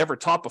something I've never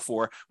taught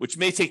before, which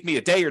may take me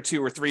a day or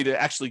 2 or 3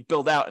 to actually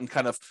build out and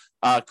kind of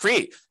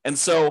create. And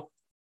so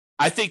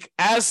I think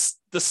as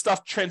the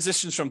stuff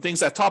transitions from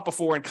things I've taught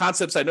before and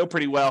concepts I know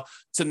pretty well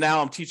to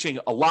now I'm teaching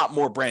a lot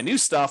more brand new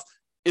stuff,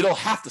 it'll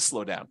have to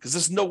slow down because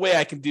there's no way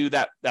I can do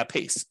that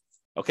pace.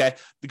 Okay.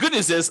 The good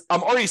news is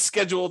I'm already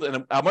scheduled,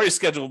 and I'm already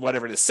scheduled,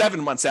 whatever it is,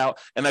 7 months out,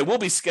 and I will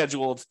be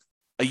scheduled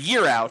a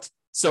year out.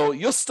 So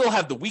you'll still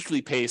have the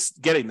weekly pace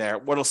getting there.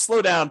 What'll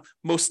slow down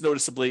most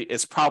noticeably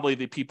is probably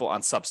the people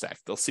on Substack.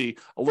 They'll see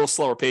a little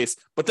slower pace,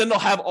 but then they'll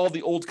have all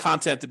the old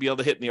content to be able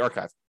to hit in the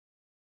archive.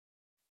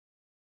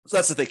 So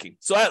that's the thinking.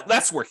 So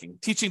that's working.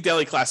 Teaching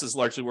daily classes is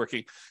largely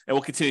working, and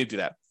we'll continue to do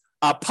that.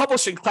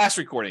 Publishing class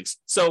recordings.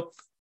 So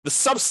the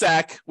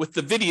Substack with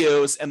the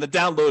videos and the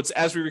downloads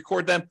as we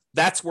record them,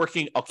 that's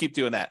working. I'll keep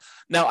doing that.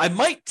 Now, I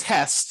might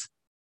test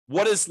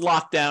what is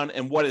locked down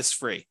and what is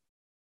free.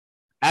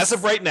 As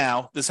of right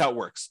now, this is how it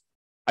works.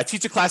 I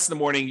teach a class in the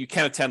morning. You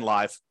can attend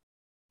live.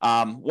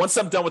 Once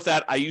I'm done with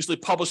that, I usually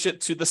publish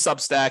it to the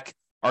Substack,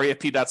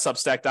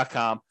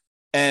 refp.substack.com,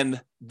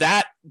 and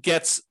that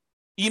gets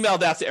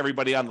emailed out to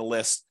everybody on the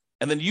list.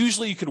 And then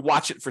usually you can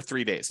watch it for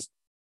 3 days.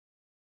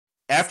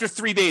 After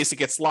 3 days, it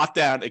gets locked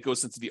down. It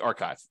goes into the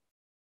archive.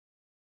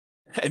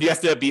 And you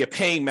have to be a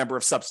paying member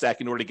of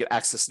Substack in order to get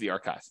access to the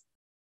archive.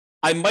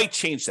 I might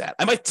change that.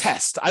 I might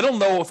test. I don't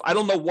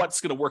know what's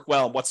going to work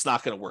well and what's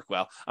not going to work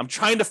well. I'm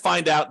trying to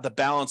find out the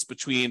balance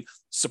between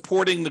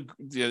supporting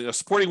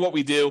supporting what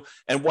we do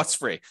and what's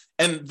free.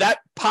 And that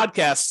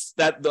podcast,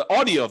 that the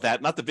audio of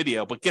that, not the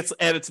video, but gets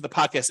added to the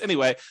podcast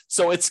anyway.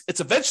 So it's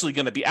eventually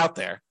going to be out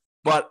there.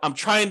 But I'm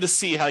trying to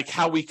see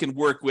how we can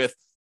work with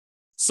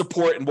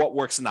support and what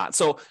works and not.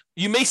 So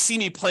you may see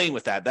me playing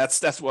with that.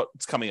 That's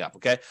what's coming up.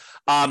 Okay.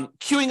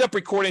 Queuing up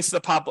recordings to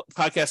the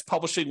podcast,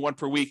 publishing 1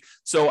 per week.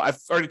 So I've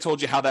already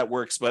told you how that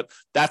works, but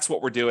that's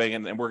what we're doing.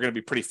 And we're going to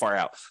be pretty far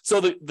out.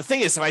 So the thing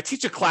is, if I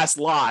teach a class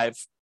live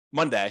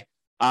Monday,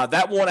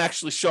 that won't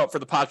actually show up for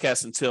the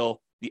podcast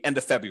until the end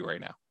of February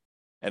now.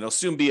 And it'll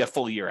soon be a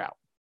full year out.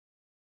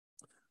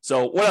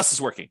 So what else is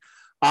working?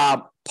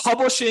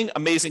 Publishing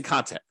amazing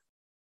content.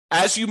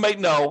 As you might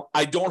know,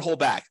 I don't hold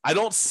back. I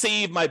don't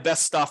save my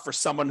best stuff for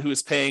someone who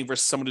is paying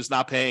versus someone who's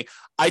not paying.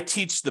 I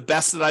teach the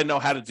best that I know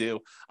how to do.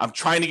 I'm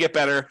trying to get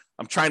better.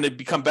 I'm trying to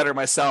become better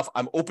myself.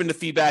 I'm open to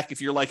feedback.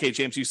 If you're like, hey,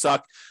 James, you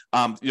suck.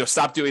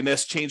 Stop doing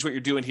this. Change what you're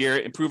doing here.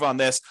 Improve on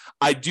this.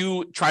 I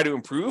do try to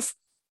improve.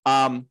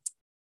 My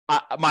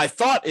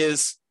thought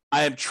is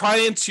I am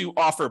trying to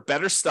offer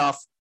better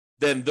stuff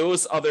than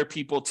those other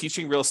people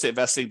teaching real estate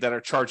investing that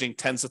are charging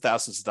tens of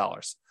thousands of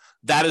dollars.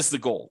 That is the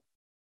goal.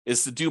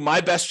 Is to do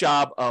my best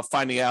job of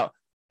finding out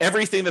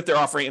everything that they're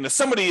offering. And if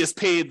somebody is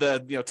paid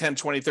the $10,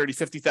 $20, $30,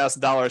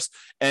 $50,000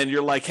 and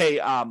you're like, hey,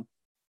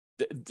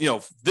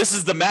 this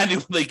is the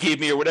manual they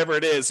gave me or whatever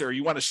it is, or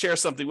you want to share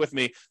something with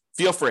me,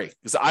 feel free.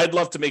 Because I'd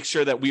love to make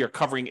sure that we are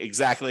covering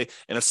exactly.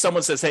 And if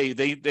someone says, hey,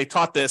 they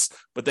taught this,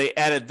 but they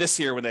added this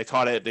here when they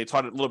taught it a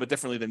little bit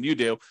differently than you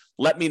do,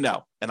 let me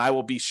know. And I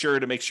will be sure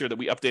to make sure that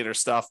we update our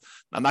stuff.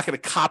 I'm not going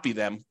to copy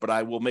them, but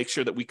I will make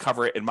sure that we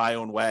cover it in my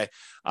own way.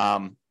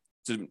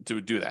 To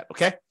do that.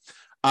 Okay.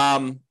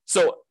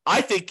 So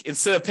I think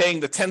instead of paying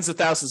the tens of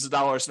thousands of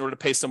dollars in order to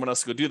pay someone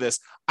else to go do this,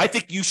 I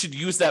think you should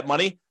use that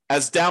money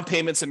as down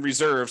payments and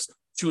reserves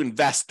to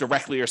invest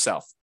directly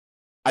yourself.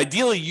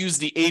 Ideally, use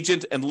the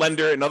agent and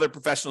lender and other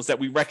professionals that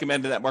we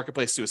recommend in that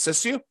marketplace to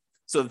assist you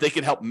so that they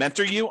can help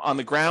mentor you on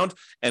the ground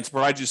and to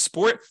provide you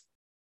support.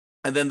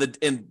 And then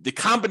the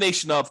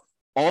combination of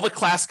all the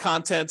class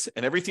content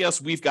and everything else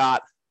we've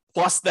got,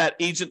 plus that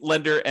agent,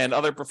 lender, and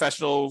other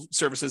professional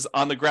services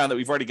on the ground that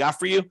we've already got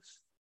for you,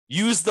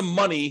 use the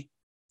money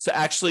to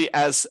actually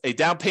as a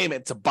down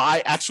payment to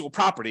buy actual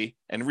property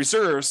and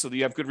reserves so that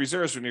you have good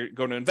reserves when you're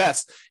going to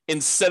invest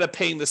instead of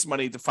paying this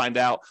money to find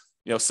out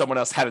someone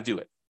else how to do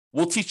it.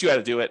 We'll teach you how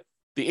to do it.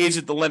 The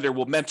agent, the lender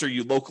will mentor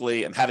you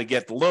locally and how to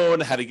get the loan,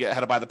 how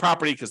to buy the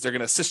property because they're going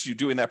to assist you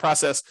doing that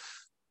process.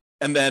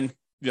 And then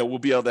we'll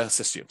be able to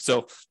assist you.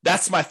 So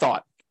that's my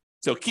thought.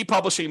 So keep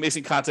publishing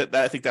amazing content.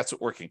 I think that's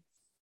what's working.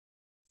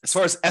 As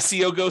far as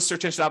SEO goes,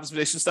 search engine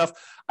optimization stuff,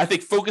 I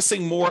think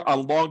focusing more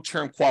on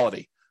long-term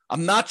quality.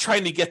 I'm not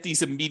trying to get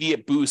these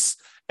immediate boosts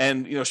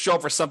and show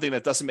up for something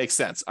that doesn't make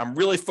sense. I'm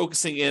really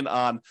focusing in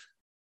on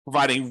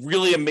providing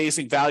really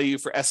amazing value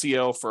for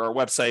SEO for our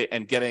website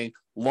and getting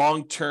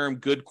long-term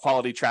good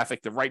quality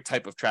traffic, the right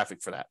type of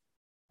traffic for that.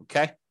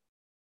 Okay.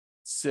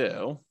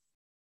 So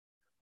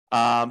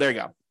there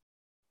you go.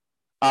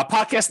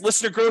 Podcast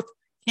listener growth.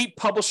 Keep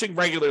publishing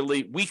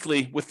regularly,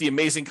 weekly, with the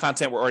amazing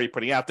content we're already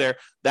putting out there.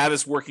 That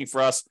is working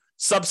for us.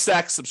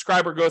 Substack,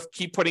 subscriber growth,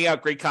 keep putting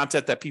out great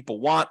content that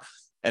people want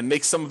and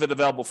make some of it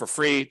available for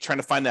free. Trying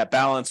to find that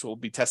balance. We'll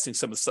be testing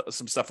some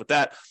stuff with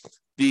that.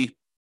 The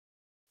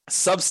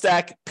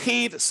Substack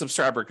paid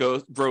subscriber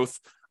growth,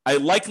 I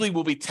likely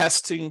will be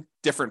testing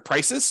different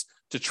prices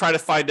to try to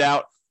find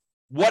out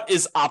what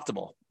is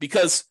optimal.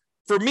 Because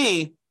for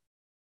me,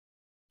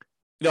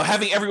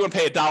 having everyone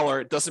pay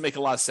 $1 doesn't make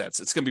a lot of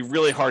sense. It's going to be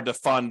really hard to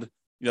fund,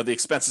 the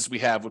expenses we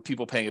have with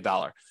people paying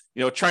 $1.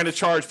 Trying to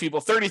charge people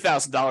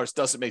 $30,000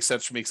 doesn't make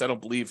sense for me because I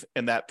don't believe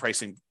in that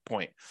pricing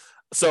point.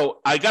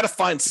 So I got to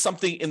find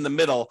something in the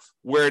middle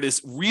where it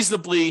is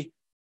reasonably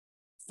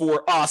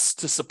for us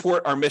to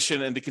support our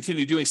mission and to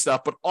continue doing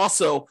stuff, but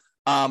also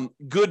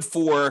good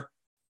for,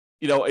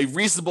 a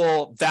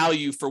reasonable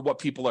value for what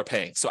people are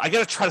paying. So I got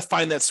to try to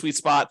find that sweet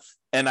spot.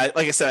 And like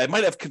I said, I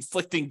might have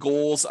conflicting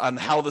goals on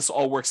how this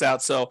all works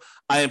out. So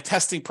I am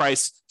testing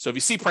price. So if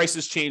you see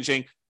prices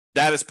changing,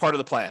 that is part of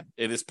the plan.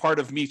 It is part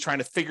of me trying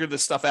to figure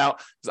this stuff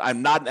out because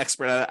I'm not an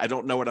expert at it. I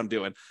don't know what I'm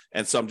doing.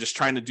 And so I'm just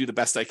trying to do the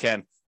best I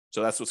can.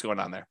 So that's what's going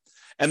on there.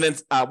 And then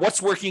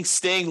what's working,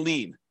 staying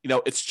lean.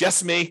 It's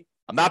just me.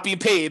 I'm not being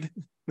paid.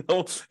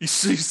 You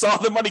saw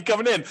the money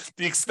coming in.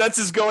 The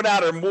expenses going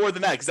out are more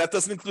than that because that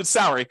doesn't include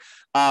salary.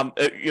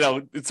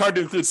 It's hard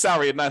to include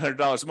salary at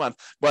 $900 a month,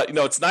 but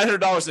it's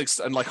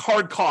 $900 in like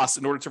hard costs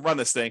in order to run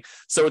this thing.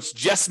 So it's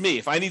just me.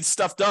 If I need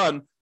stuff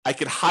done, I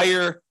could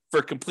hire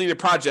for completed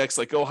projects,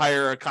 like go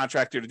hire a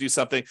contractor to do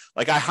something.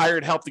 Like I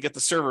hired help to get the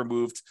server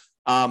moved.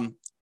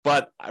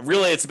 But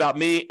really it's about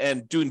me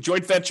and doing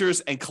joint ventures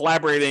and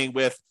collaborating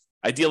with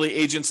ideally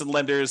agents and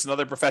lenders and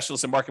other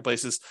professionals and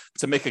marketplaces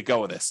to make a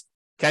go of this.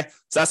 Okay,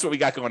 so that's what we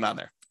got going on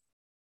there.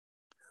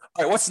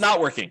 All right, what's not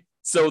working?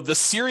 So the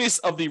series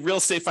of the Real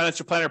Estate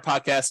Financial Planner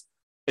podcast,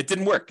 it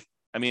didn't work.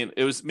 I mean,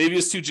 maybe it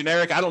was too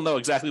generic. I don't know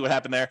exactly what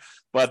happened there,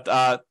 but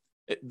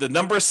the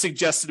numbers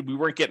suggested we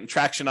weren't getting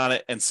traction on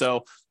it, and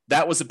so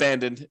that was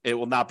abandoned. It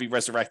will not be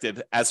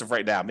resurrected as of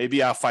right now.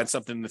 Maybe I'll find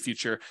something in the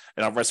future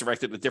and I'll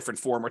resurrect it in a different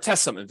form or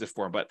test something in a different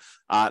form,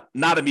 but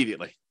not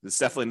immediately. It's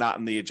definitely not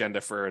in the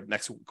agenda for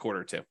next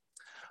quarter or two.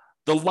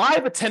 The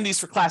live attendees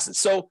for classes.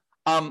 So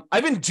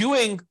I've been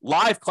doing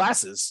live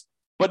classes,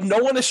 but no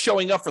one is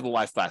showing up for the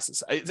live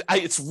classes.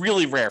 It's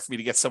really rare for me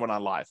to get someone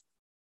on live.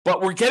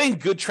 But we're getting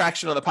good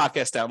traction on the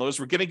podcast downloads.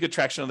 We're getting good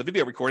traction on the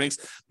video recordings.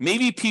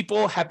 Maybe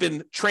people have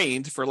been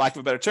trained, for lack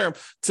of a better term,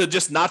 to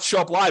just not show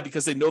up live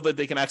because they know that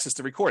they can access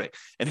the recording.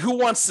 And who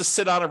wants to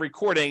sit on a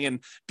recording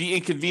and be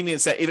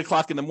inconvenienced at 8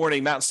 o'clock in the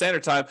morning, Mountain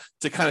Standard Time,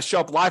 to kind of show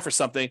up live for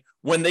something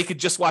when they could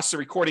just watch the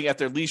recording at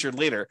their leisure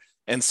later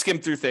and skim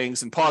through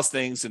things and pause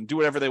things and do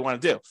whatever they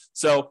want to do.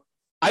 So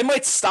I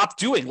might stop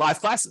doing live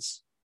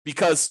classes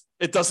because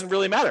it doesn't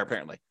really matter,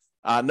 apparently.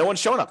 No one's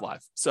showing up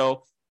live.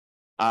 So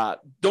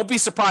don't be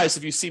surprised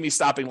if you see me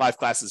stopping live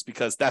classes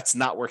because that's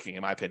not working,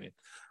 in my opinion.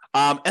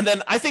 And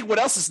then I think what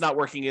else is not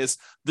working is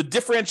the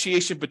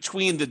differentiation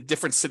between the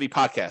different city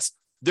podcasts.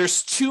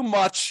 There's too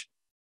much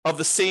of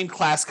the same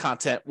class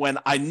content when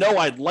I know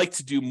I'd like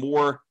to do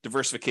more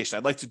diversification.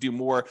 I'd like to do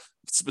more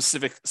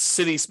specific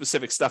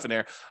city-specific stuff in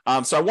there.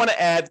 So I want to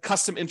add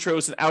custom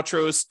intros and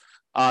outros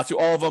to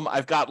all of them.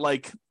 I've got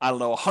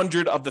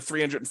 100 of the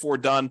 304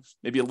 done,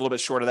 maybe a little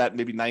bit short of that,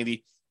 maybe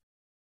 90.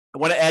 I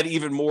want to add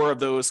even more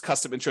of those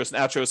custom intros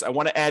and outros. I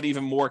want to add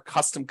even more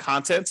custom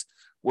content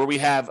where we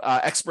have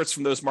experts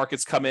from those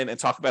markets come in and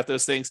talk about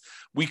those things.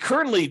 We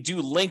currently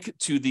do link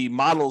to the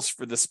models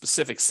for the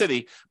specific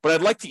city, but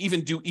I'd like to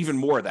even do even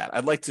more of that.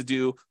 I'd like to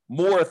do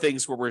more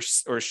things where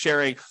we're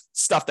sharing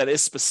stuff that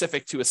is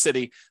specific to a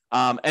city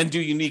and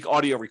do unique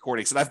audio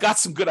recordings. And I've got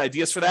some good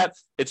ideas for that.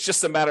 It's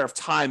just a matter of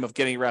time of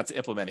getting around to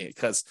implementing it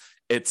because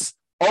it's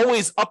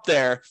always up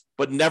there,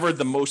 but never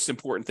the most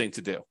important thing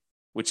to do,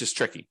 which is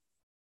tricky.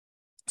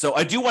 So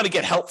I do want to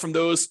get help from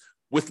those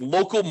with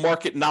local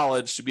market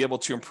knowledge to be able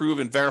to improve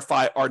and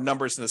verify our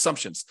numbers and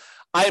assumptions.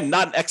 I am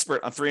not an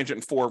expert on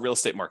 304 real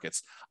estate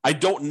markets. I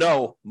don't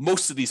know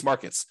most of these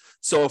markets.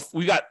 So if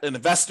we got an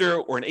investor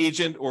or an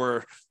agent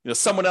or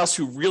someone else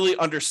who really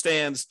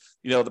understands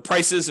the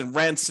prices and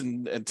rents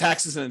and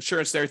taxes and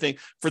insurance and everything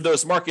for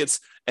those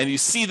markets, and you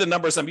see the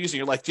numbers I'm using,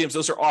 you're like, James,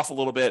 those are off a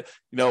little bit.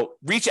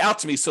 Reach out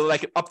to me so that I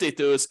can update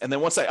those. And then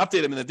once I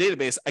update them in the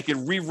database, I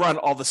can rerun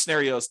all the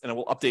scenarios and it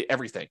will update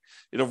everything.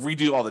 It'll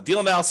redo all the deal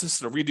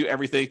analysis. It'll redo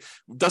everything.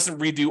 It doesn't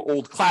redo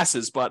old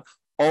classes, but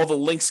all the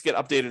links get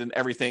updated and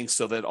everything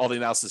so that all the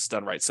analysis is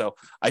done right. So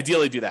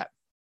ideally do that.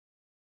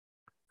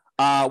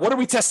 What are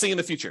we testing in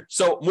the future?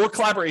 So more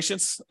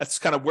collaborations. That's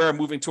kind of where I'm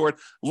moving toward.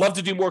 Love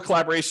to do more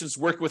collaborations,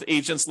 work with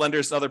agents,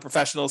 lenders, and other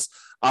professionals.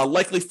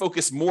 Likely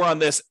focus more on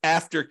this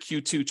after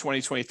Q2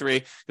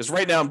 2023, because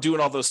right now I'm doing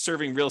all those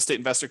serving real estate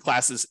investor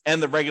classes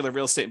and the regular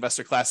real estate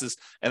investor classes.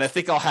 And I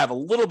think I'll have a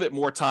little bit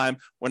more time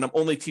when I'm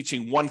only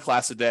teaching one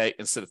class a day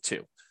instead of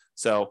two.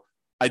 So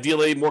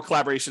ideally more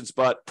collaborations,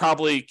 but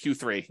probably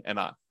Q3 and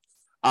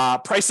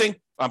on. Pricing,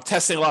 I'm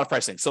testing a lot of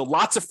pricing. So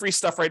lots of free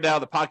stuff right now,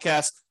 the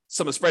podcast,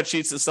 some of the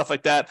spreadsheets and stuff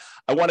like that.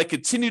 I want to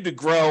continue to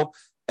grow,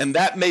 and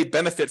that may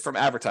benefit from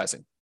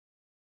advertising.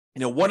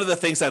 One of the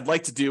things I'd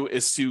like to do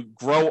is to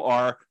grow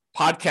our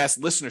podcast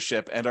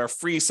listenership and our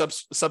free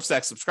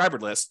Substack subscriber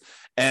list.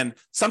 And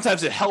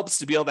sometimes it helps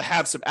to be able to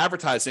have some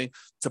advertising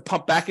to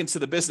pump back into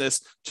the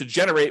business to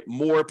generate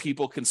more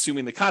people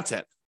consuming the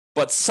content.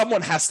 But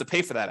someone has to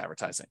pay for that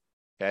advertising.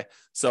 Okay.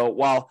 So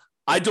while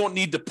I don't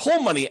need to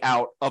pull money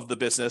out of the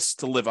business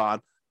to live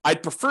on,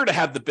 I'd prefer to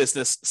have the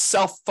business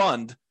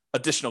self-fund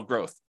additional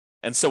growth.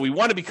 And so we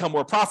want to become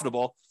more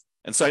profitable.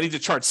 And so I need to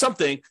charge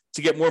something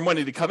to get more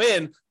money to come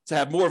in, to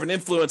have more of an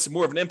influence and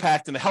more of an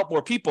impact and to help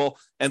more people.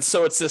 And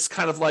so it's this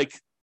kind of like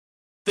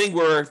thing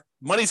where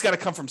money's got to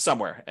come from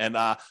somewhere. And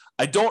I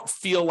don't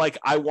feel like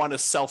I want to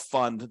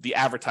self-fund the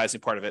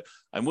advertising part of it.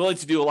 I'm willing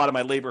to do a lot of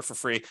my labor for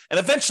free. And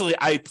eventually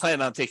I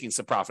plan on taking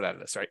some profit out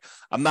of this, right?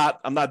 I'm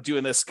not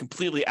doing this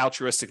completely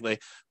altruistically,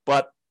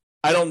 but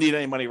I don't need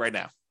any money right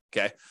now.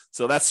 Okay.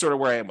 So that's sort of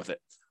where I am with it.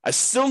 I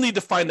still need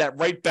to find that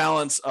right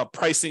balance of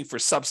pricing for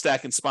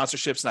Substack and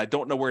sponsorships, and I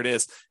don't know where it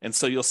is. And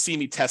so you'll see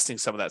me testing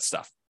some of that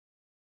stuff.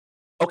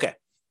 Okay.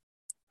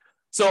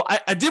 So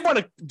I did want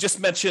to just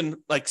mention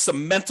like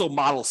some mental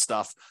model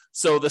stuff.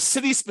 So the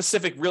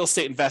city-specific real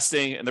estate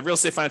investing and the Real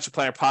Estate Financial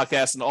Planner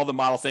podcast and all the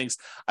model things,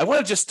 I want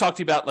to just talk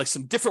to you about like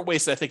some different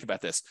ways that I think about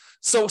this.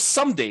 So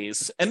some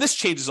days, and this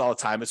changes all the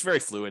time, it's very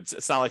fluid.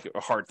 It's not like a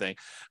hard thing,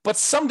 but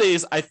some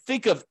days I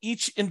think of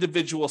each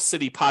individual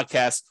city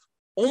podcast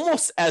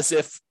almost as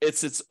if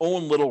it's its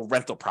own little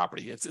rental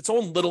property. It's its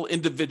own little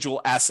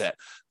individual asset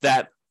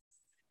that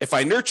if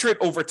I nurture it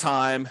over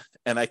time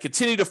and I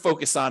continue to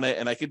focus on it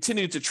and I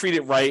continue to treat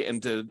it right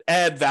and to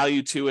add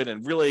value to it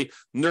and really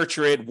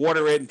nurture it,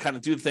 water it, and kind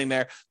of do the thing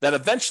there, that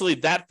eventually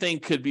that thing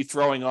could be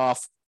throwing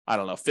off, I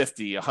don't know,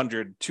 $50,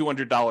 $100,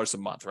 $200 a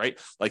month, right?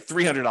 Like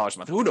 $300 a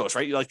month. Who knows,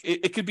 right? Like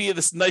it could be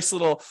this nice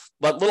little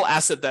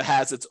asset that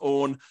has its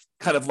own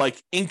kind of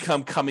like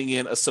income coming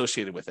in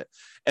associated with it.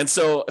 And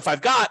so if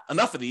I've got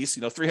enough of these,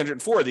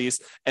 304 of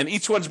these, and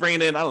each one's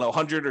bringing in, I don't know,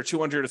 $100 or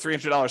 $200 or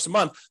 $300 a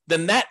month,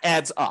 then that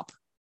adds up.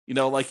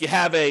 Like you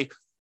have like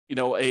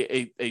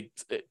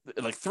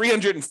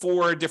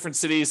 304 different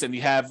cities, and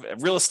you have a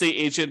real estate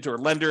agent or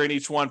lender in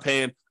each one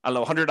paying, I don't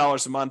know,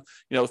 $100 a month.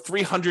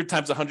 300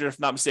 times 100, if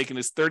not mistaken,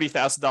 is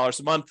 $30,000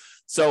 a month.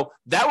 So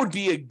that would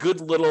be a good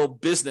little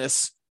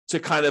business to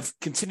kind of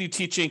continue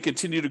teaching,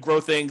 continue to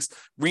grow things,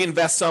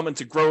 reinvest some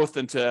into growth,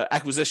 into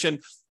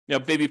acquisition,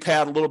 maybe pay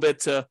out a little bit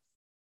to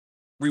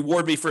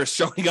reward me for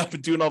showing up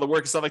and doing all the work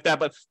and stuff like that.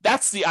 But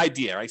that's the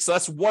idea, right? So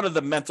that's one of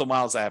the mental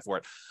models I have for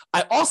it.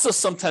 I also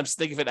sometimes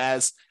think of it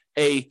as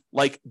a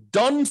like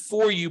done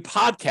for you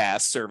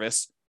podcast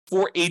service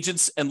for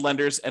agents and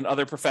lenders and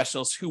other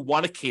professionals who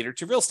want to cater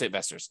to real estate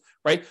investors,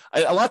 right?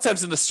 A lot of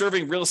times in the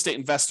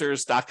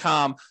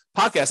servingrealestateinvestors.com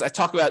podcast, I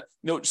talk about,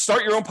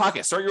 start your own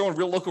podcast, start your own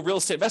local real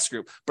estate investor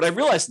group. But I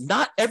realize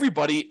not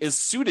everybody is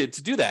suited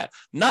to do that.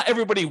 Not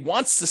everybody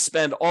wants to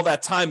spend all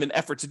that time and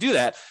effort to do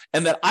that.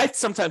 And that I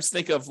sometimes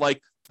think of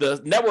like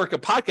the network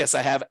of podcasts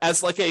I have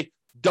as like a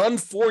done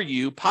for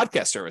you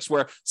podcast service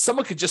where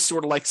someone could just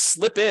sort of like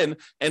slip in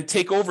and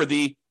take over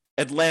the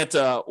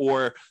Atlanta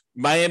or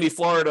Miami,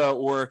 Florida,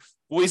 or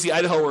Boise,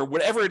 Idaho, or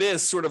whatever it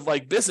is, sort of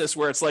like business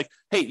where it's like,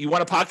 hey, you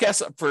want a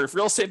podcast for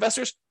real estate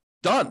investors?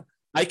 Done.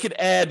 I could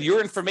add your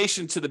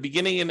information to the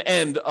beginning and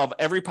end of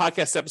every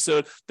podcast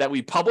episode that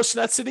we publish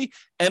in that city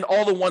and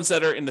all the ones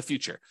that are in the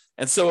future.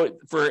 And so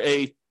for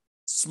a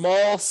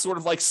small sort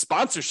of like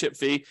sponsorship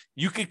fee,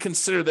 you could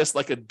consider this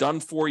like a done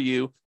for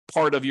you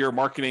part of your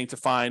marketing to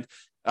find,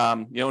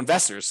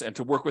 investors and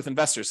to work with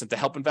investors and to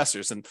help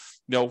investors. And,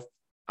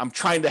 I'm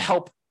trying to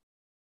help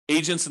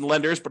agents and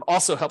lenders, but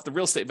also help the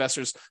real estate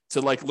investors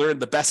to like learn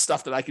the best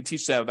stuff that I can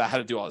teach them about how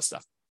to do all this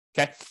stuff.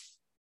 Okay.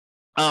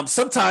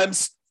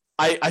 Sometimes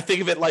I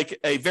think of it like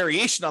a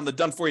variation on the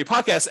Done For You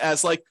podcast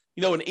as like,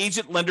 an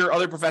agent, lender,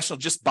 other professional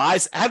just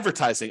buys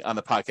advertising on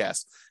the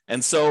podcast.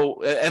 And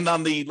so, and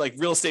on the like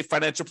Real Estate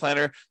Financial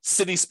Planner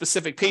city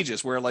specific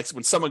pages where like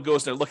when someone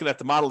goes and they're looking at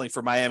the modeling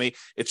for Miami,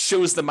 it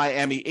shows the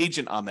Miami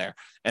agent on there.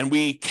 And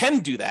we can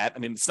do that. I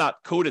mean, it's not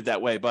coded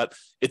that way, but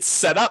it's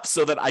set up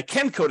so that I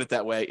can code it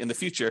that way in the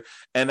future.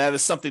 And that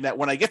is something that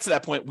when I get to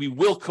that point, we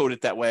will code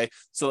it that way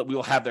so that we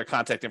will have their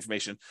contact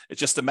information.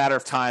 It's just a matter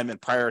of time and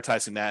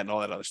prioritizing that and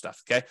all that other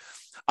stuff. Okay.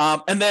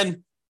 And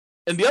then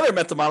in the other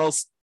mental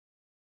models,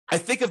 I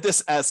think of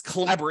this as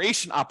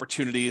collaboration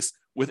opportunities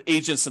with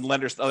agents and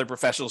lenders and other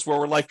professionals where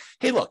we're like,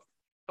 hey, look,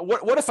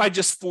 what if I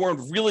just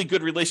formed really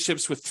good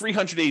relationships with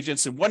 300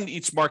 agents and one in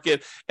each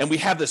market, and we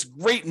have this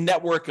great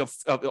network of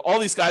all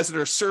these guys that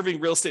are serving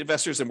real estate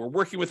investors, and we're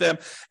working with them,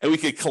 and we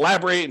could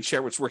collaborate and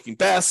share what's working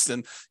best,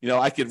 and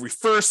I could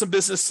refer some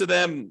business to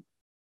them.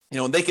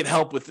 And they can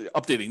help with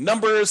updating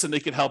numbers, and they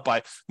can help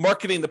by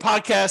marketing the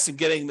podcast and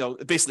getting,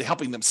 basically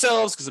helping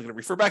themselves because they're going to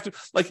refer back to,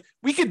 like,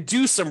 we could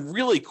do some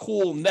really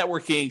cool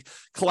networking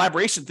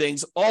collaboration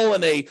things all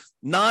in a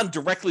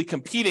non-directly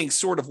competing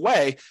sort of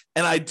way.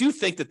 And I do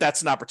think that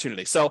that's an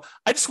opportunity. So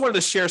I just wanted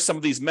to share some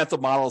of these mental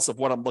models of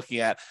what I'm looking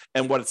at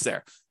and what it's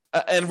there.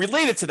 And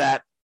related to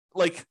that,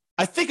 like,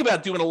 I think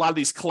about doing a lot of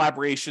these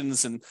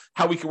collaborations and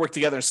how we can work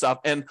together and stuff.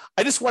 And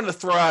I just wanted to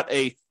throw out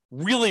a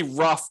really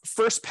rough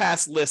first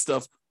pass list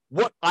of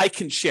what I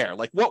can share,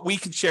 like what we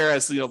can share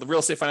as, the Real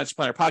Estate Financial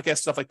Planner podcast,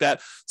 stuff like that.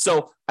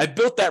 So I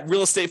built that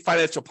Real Estate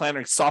Financial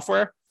Planner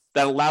software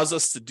that allows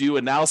us to do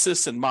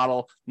analysis and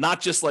model, not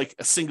just like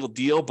a single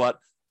deal, but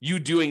you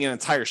doing an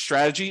entire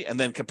strategy and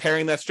then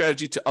comparing that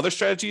strategy to other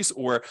strategies?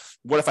 Or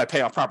what if I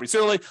pay off properties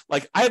early?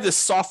 Like, I have this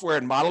software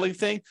and modeling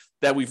thing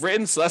that we've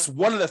written. So that's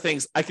one of the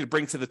things I could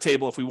bring to the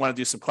table if we want to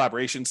do some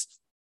collaborations.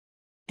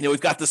 We've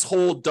got this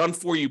whole done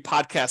for you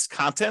podcast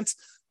content.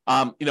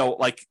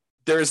 Like,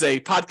 there's a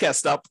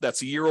podcast up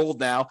that's a year old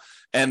now,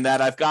 and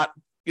that I've got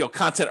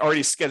content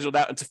already scheduled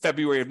out into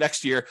February of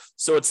next year.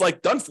 So it's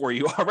like done for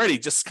you already.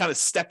 Just kind of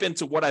step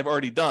into what I've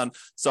already done.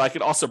 So I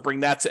could also bring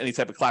that to any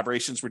type of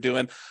collaborations we're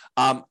doing.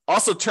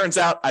 Also turns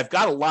out I've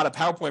got a lot of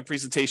PowerPoint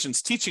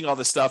presentations teaching all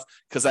this stuff,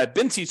 because I've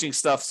been teaching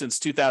stuff since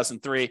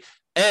 2003,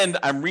 and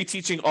I'm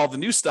reteaching all the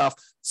new stuff.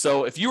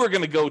 So if you were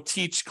going to go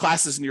teach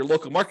classes in your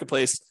local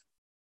marketplace,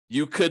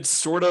 you could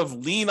sort of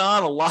lean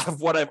on a lot of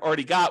what I've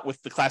already got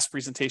with the class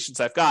presentations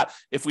I've got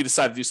if we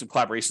decide to do some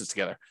collaborations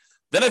together.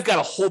 Then I've got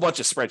a whole bunch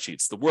of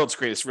spreadsheets, the world's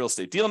greatest real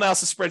estate deal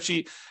analysis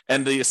spreadsheet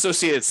and the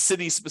associated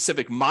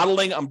city-specific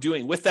modeling I'm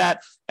doing with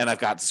that. And I've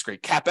got this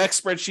great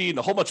CapEx spreadsheet and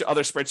a whole bunch of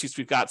other spreadsheets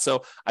we've got.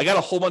 So I got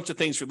a whole bunch of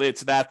things related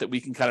to that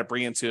we can kind of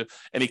bring into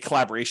any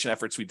collaboration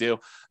efforts we do.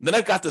 And then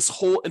I've got this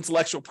whole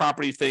intellectual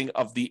property thing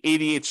of the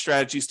 88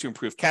 strategies to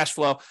improve cash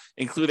flow,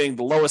 including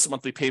the lowest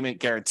monthly payment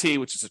guarantee,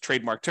 which is a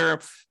trademark term,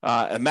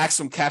 a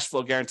maximum cash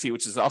flow guarantee,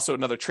 which is also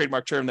another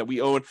trademark term that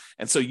we own.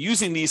 And so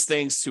using these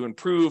things to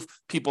improve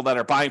people that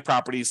are buying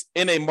properties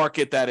in a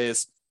market that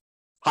is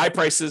high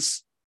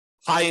prices,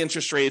 high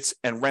interest rates,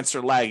 and rents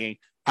are lagging,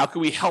 how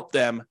can we help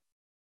them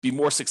be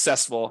more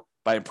successful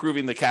by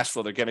improving the cash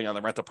flow they're getting on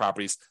the rental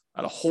properties,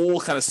 and a whole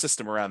kind of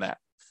system around that.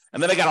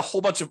 And then I got a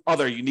whole bunch of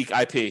other unique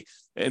IP,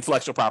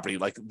 intellectual property,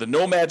 like the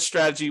Nomad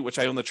strategy, which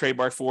I own the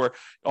trademark for,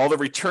 all the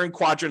return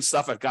quadrant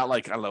stuff. I've got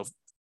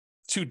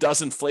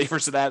 24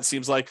 flavors of that, it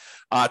seems like.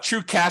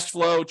 True cash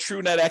flow,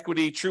 true net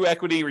equity, true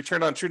equity,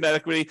 return on true net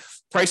equity,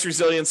 price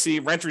resiliency,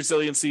 rent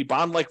resiliency,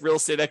 bond-like real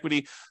estate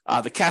equity,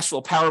 the cash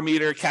flow power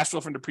meter, cash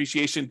flow from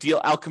depreciation, deal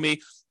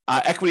alchemy,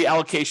 equity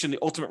allocation, the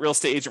ultimate real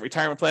estate agent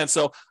retirement plan.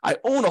 So I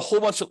own a whole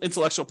bunch of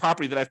intellectual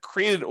property that I've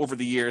created over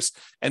the years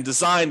and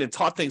designed and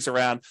taught things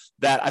around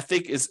that I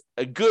think is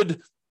a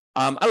good,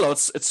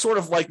 it's sort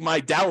of like my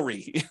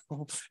dowry.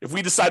 If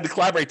we decide to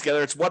collaborate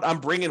together, it's what I'm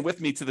bringing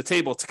with me to the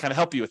table to kind of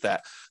help you with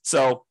that.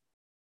 So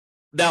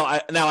now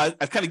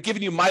I've kind of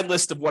given you my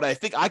list of what I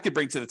think I could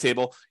bring to the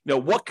table.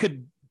 What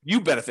could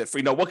you benefit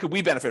from? What could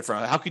we benefit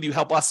from? How could you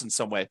help us in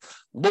some way?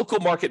 Local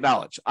market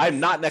knowledge. I'm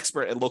not an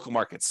expert in local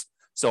markets,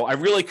 so I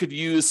really could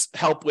use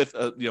help with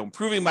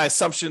improving my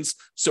assumptions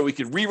so we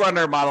could rerun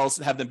our models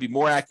and have them be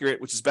more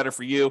accurate, which is better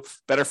for you,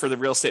 better for the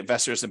real estate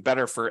investors, and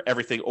better for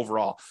everything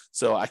overall.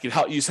 So I can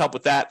use help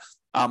with that.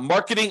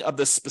 Marketing of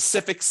the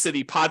specific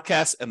city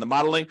podcast and the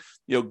modeling,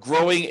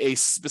 growing a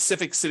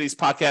specific city's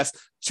podcast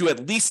to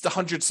at least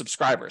 100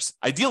 subscribers,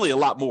 ideally a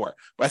lot more,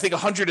 but I think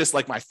 100 is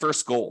like my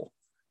first goal,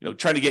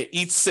 trying to get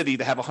each city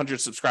to have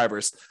 100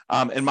 subscribers.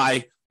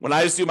 When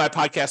I was doing my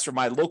podcast for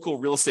my local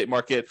real estate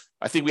market,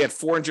 I think we had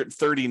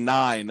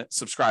 439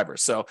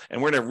 subscribers. So,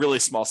 and we're in a really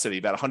small city,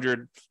 about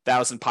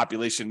 100,000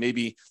 population,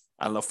 maybe,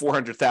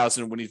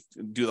 400,000 when you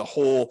do the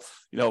whole,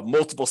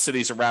 multiple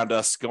cities around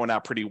us going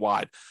out pretty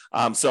wide.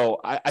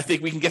 So I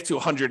think we can get to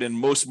 100 in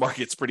most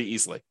markets pretty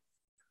easily.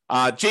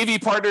 JV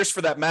partners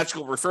for that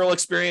magical referral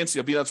experience,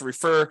 being able to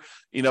refer,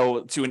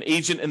 to an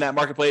agent in that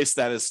marketplace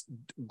that is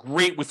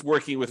great with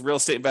working with real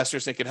estate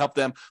investors and can help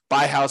them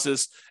buy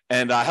houses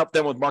and help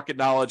them with market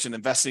knowledge and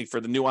investing for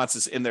the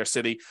nuances in their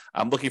city.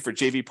 I'm looking for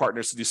JV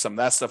partners to do some of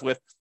that stuff with.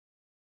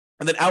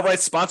 And then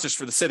outright sponsors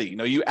for the city.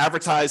 You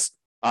advertise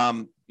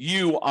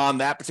you on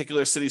that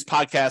particular city's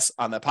podcast,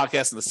 on that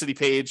podcast on the city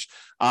page,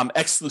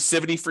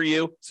 exclusivity for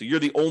you. So you're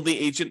the only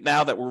agent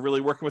now that we're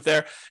really working with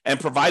there, and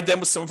provide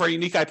them with some of our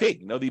unique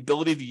IP, the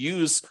ability to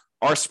use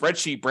our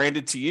spreadsheet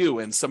branded to you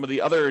and some of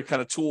the other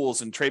kind of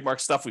tools and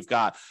trademark stuff we've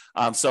got.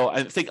 So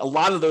I think a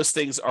lot of those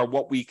things are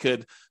what we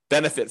could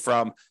benefit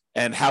from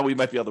and how we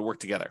might be able to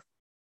work together.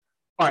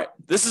 All right,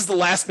 this is the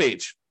last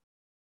page.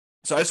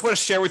 So I just want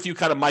to share with you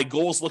kind of my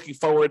goals looking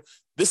forward.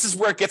 This is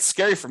where it gets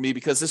scary for me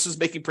because this is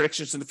making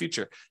predictions in the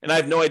future, and I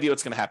have no idea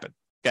what's going to happen.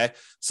 Okay,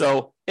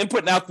 so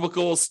input and output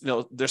goals.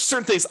 There's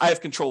certain things I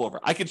have control over.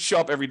 I can show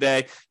up every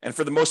day, and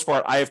for the most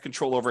part, I have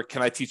control over.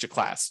 Can I teach a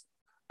class?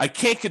 I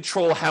can't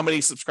control how many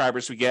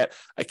subscribers we get.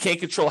 I can't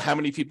control how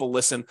many people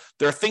listen.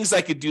 There are things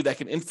I could do that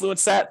can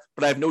influence that,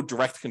 but I have no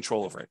direct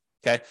control over it.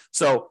 Okay,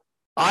 so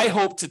I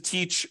hope to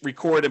teach,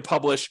 record, and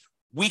publish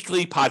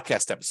weekly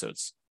podcast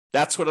episodes.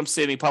 That's what I'm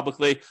stating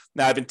publicly.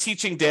 Now, I've been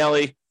teaching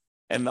daily,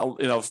 and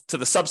to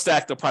the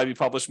Substack, they'll probably be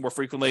published more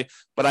frequently.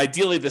 But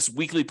ideally, this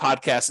weekly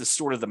podcast is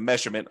sort of the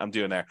measurement I'm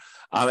doing there.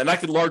 And I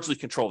can largely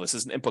control this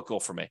as an input goal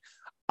for me.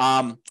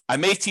 I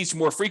may teach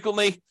more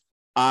frequently.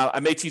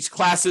 I may teach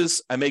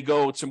classes. I may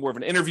go to more of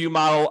an interview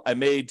model. I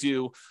may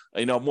do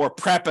more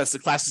prep as the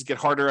classes get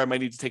harder. I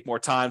might need to take more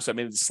time, so I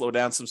may need to slow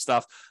down some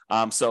stuff.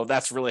 So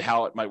that's really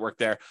how it might work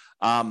there.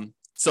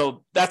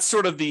 So that's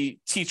sort of the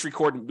teach,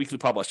 record, and weekly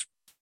publish.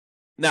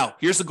 Now,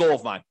 here's a goal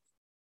of mine.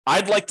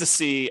 I'd like to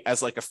see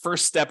as like a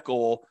first step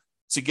goal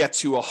to get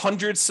to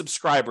 100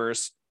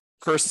 subscribers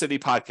per city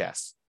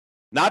podcast,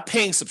 not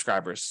paying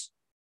subscribers,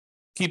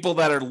 people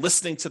that are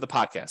listening to the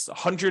podcast,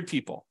 100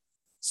 people.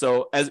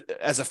 So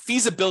as a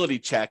feasibility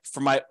check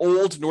for my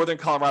old Northern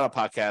Colorado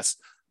podcast,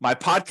 my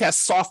podcast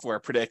software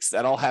predicts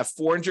that I'll have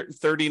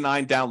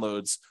 439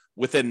 downloads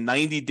within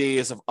 90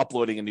 days of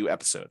uploading a new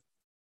episode.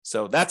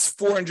 So that's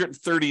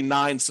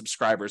 439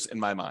 subscribers in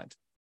my mind.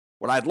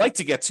 What I'd like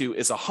to get to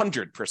is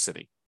 100 per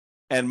city.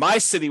 And my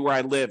city where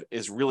I live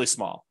is really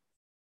small,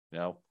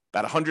 about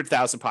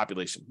 100,000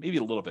 population, maybe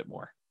a little bit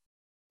more.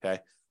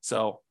 Okay.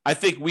 So I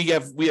think we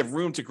have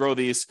room to grow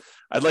these.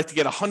 I'd like to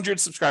get 100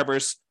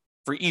 subscribers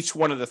for each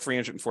one of the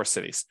 304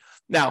 cities.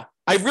 Now,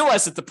 I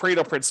realize that the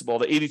Pareto principle,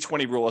 the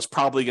 80-20 rule, is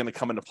probably going to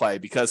come into play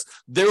because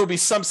there will be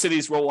some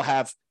cities where we'll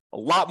have a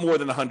lot more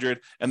than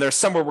 100, and there's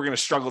somewhere we're going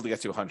to struggle to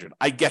get to 100.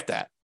 I get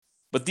that.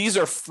 But these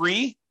are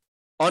free,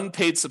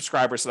 unpaid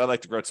subscribers that I'd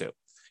like to grow to.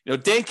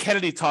 Dan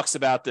Kennedy talks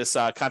about this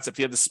concept.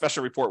 He had this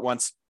special report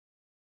once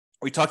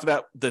where he talked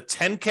about the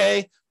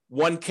 10K,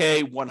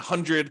 1K,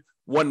 100,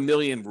 1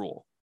 million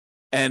rule.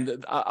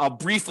 And I'll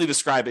briefly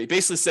describe it. It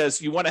basically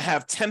says you want to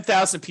have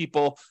 10,000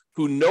 people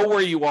who know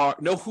where you are,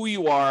 know who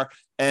you are,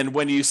 and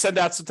when you send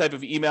out some type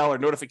of email or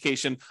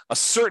notification, a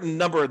certain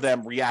number of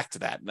them react to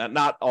that.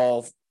 Not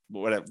all,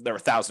 whatever, there are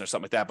 1,000 or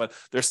something like that, but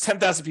there's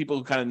 10,000 people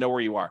who kind of know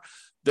where you are.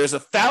 There's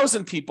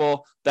 1,000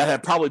 people that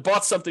have probably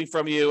bought something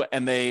from you,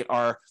 and they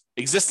are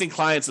existing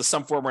clients of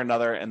some form or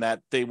another, and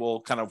that they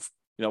will kind of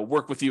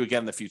work with you again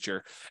in the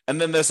future. And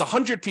then there's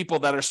 100 people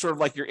that are sort of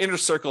like your inner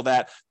circle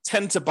that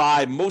tend to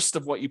buy most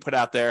of what you put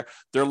out there.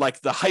 They're like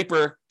the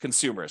hyper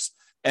consumers.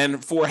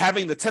 And for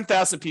having the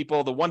 10,000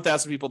 people, the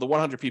 1,000 people, the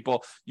 100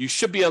 people, you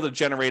should be able to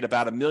generate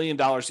about $1 million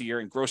a year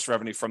in gross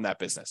revenue from that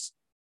business.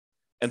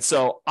 And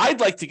so I'd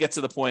like to get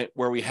to the point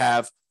where we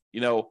have,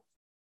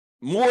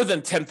 more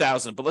than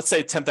 10,000, but let's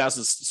say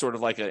 10,000 is sort of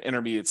like an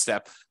intermediate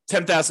step,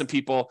 10,000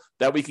 people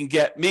that we can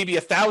get maybe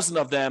 1,000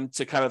 of them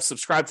to kind of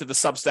subscribe to the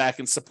Substack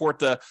and support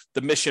the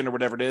mission or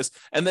whatever it is.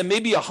 And then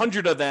maybe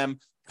 100 of them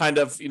kind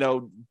of,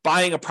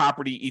 buying a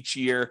property each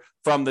year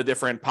from the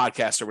different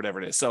podcasts or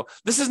whatever it is. So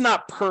this is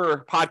not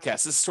per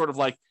podcast. This is sort of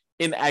like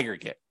in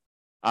aggregate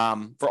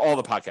for all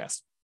the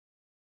podcasts.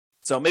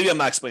 So maybe I'm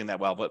not explaining that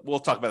well, but we'll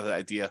talk about that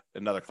idea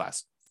in another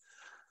class.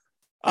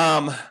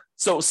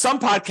 So some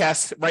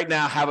podcasts right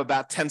now have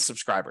about 10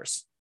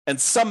 subscribers,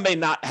 and some may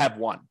not have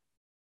one.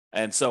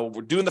 And so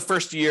we're doing the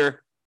first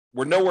year.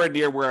 We're nowhere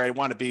near where I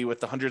want to be with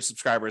the 100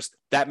 subscribers.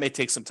 That may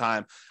take some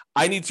time.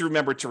 I need to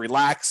remember to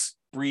relax,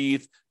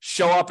 breathe,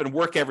 show up and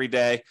work every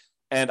day.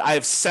 And I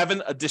have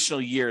 7 additional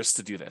years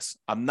to do this.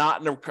 I'm not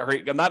in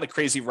a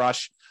crazy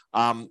rush.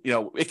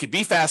 It could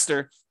be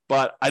faster,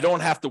 but I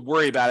don't have to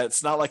worry about it.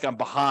 It's not like I'm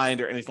behind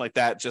or anything like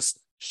that. Just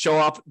show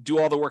up, do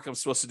all the work I'm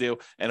supposed to do,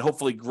 and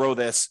hopefully grow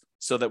this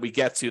so that we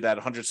get to that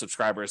 100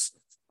 subscribers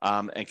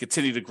and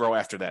continue to grow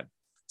after that.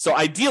 So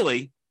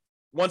ideally,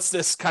 once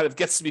this kind of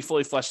gets to be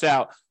fully fleshed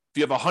out, if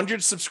you have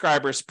 100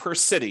 subscribers per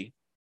city,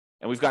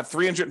 and we've got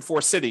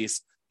 304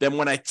 cities, then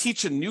when I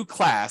teach a new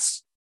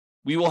class,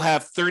 we will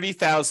have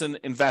 30,000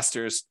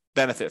 investors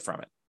benefit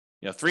from it.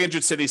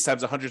 300 cities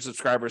times 100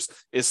 subscribers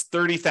is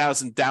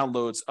 30,000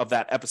 downloads of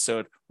that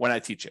episode when I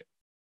teach it.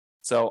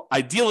 So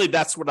ideally,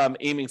 that's what I'm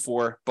aiming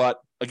for. But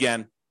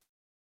again,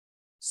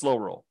 slow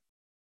roll.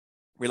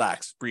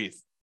 Relax, breathe.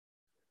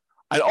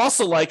 I'd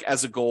also like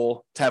as a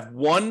goal to have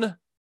 1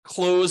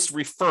 closed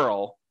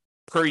referral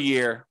per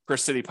year per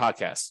city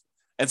podcast.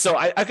 And so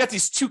I've got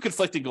these 2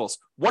 conflicting goals.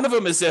 One of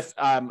them is if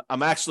I'm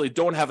actually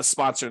don't have a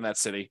sponsor in that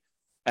city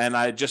and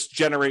I just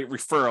generate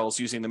referrals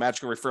using the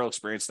magical referral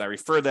experience, and I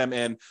refer them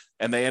in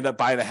and they end up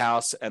buying a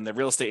house and the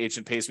real estate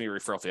agent pays me a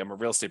referral fee. I'm a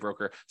real estate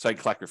broker, so I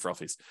can collect referral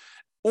fees.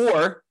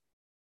 Or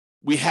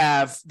we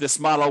have this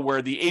model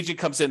where the agent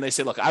comes in, they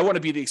say, look, I want to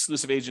be the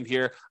exclusive agent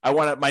here. I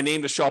want my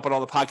name to show up on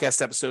all the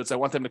podcast episodes. I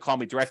want them to call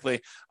me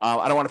directly.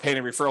 I don't want to pay any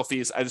referral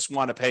fees. I just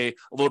want to pay a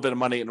little bit of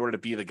money in order to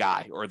be the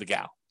guy or the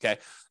gal. Okay.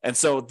 And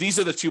so these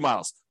are the 2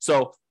 models.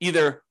 So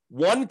either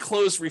 1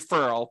 closed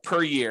referral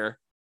per year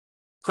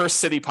per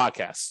city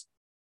podcast.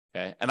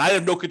 Okay. And I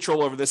have no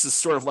control over this. It's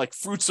sort of like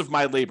fruits of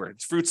my labor.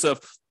 It's fruits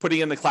of putting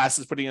in the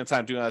classes, putting in the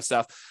time, doing all that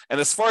stuff. And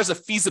as far as a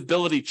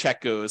feasibility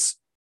check goes,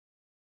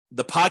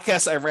 the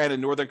podcast I ran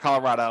in Northern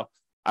Colorado,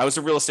 I was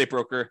a real estate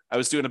broker. I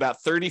was doing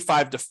about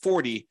 35 to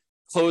 40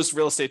 closed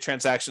real estate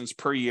transactions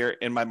per year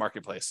in my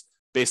marketplace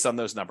based on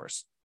those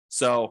numbers.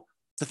 So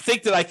to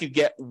think that I could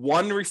get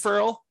 1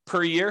 referral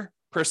per year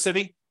per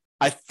city,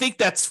 I think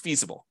that's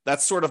feasible.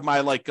 That's sort of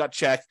my gut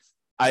check.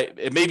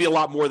 It may be a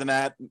lot more than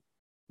that,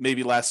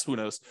 maybe less, who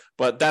knows,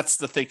 but that's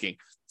the thinking.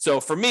 So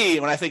for me,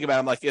 when I think about it,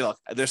 I'm like, look,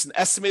 there's an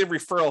estimated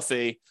referral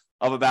fee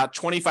of about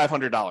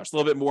 $2,500, a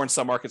little bit more in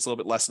some markets, a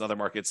little bit less in other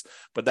markets,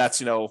 but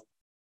that's,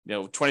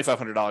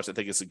 $2,500, I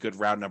think is a good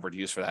round number to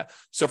use for that.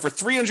 So for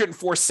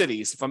 304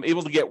 cities, if I'm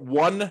able to get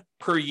 1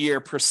 per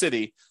year per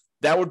city,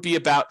 that would be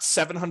about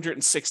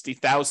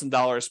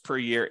 $760,000 per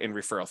year in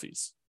referral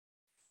fees.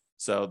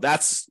 So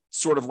that's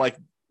sort of like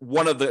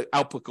one of the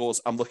output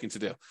goals I'm looking to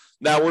do.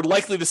 Now, we're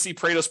likely to see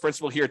Pareto's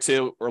principle here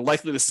too. We're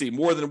likely to see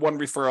more than 1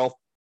 referral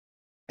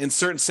in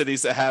certain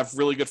cities that have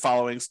really good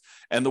followings,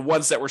 and the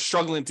ones that were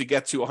struggling to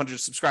get to 100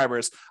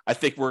 subscribers, I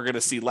think we're going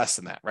to see less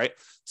than that, right?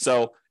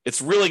 So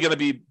it's really going to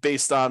be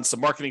based on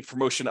some marketing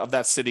promotion of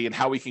that city and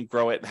how we can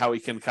grow it and how we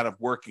can kind of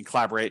work and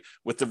collaborate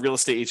with the real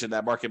estate agent in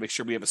that market, make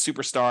sure we have a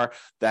superstar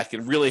that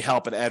can really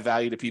help and add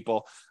value to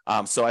people.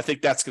 So I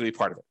think that's going to be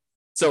part of it.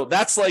 So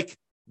that's like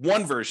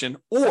one version,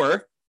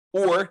 or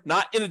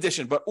not in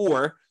addition, but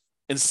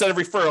instead of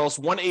referrals,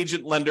 one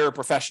agent, lender, or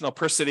professional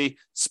per city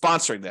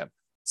sponsoring them.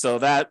 So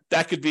that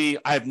could be,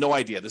 I have no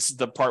idea. This is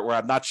the part where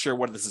I'm not sure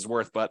what this is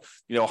worth, but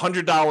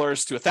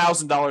 $100 to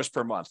 $1,000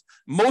 per month.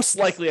 Most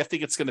likely, I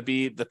think it's going to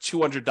be the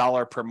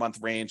 $200 per month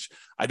range.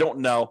 I don't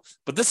know,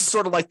 but this is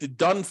sort of like the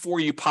done for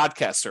you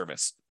podcast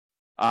service.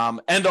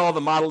 And all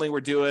the modeling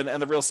we're doing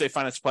and the real estate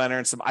finance planner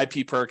and some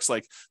IP perks.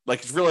 Like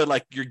it's really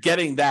like you're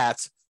getting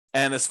that.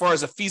 And as far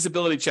as a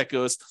feasibility check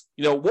goes,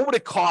 what would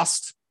it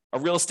cost a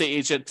real estate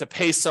agent to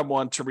pay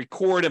someone to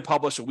record and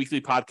publish a weekly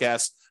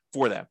podcast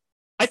for them?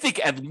 I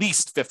think at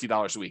least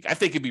 $50 a week. I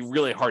think it'd be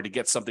really hard to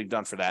get something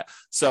done for that.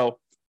 So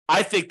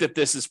I think that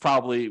this is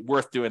probably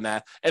worth doing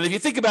that. And if you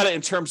think about it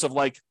in terms of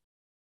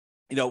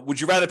would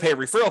you rather pay a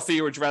referral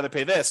fee or would you rather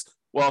pay this?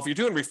 Well, if you're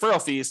doing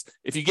referral fees,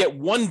 if you get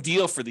one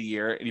deal for the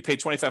year and you pay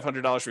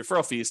 $2,500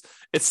 referral fees,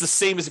 it's the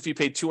same as if you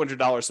paid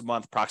 $200 a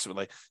month,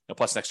 approximately,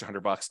 plus an extra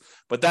 $100.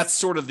 But that's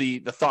sort of the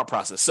thought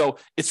process. So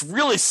it's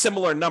really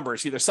similar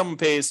numbers. Either someone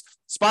pays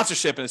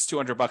sponsorship and it's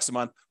 $200 a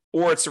month,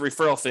 or it's a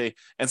referral fee.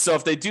 And so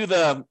if they do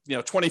the,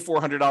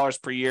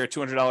 $2,400 per year,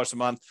 $200 a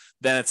month,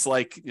 then it's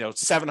like,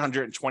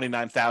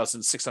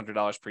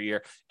 $729,600 per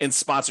year in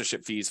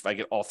sponsorship fees if I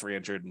get all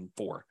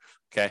 304.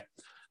 Okay.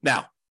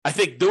 Now, I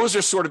think those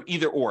are sort of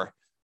either or.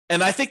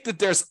 And I think that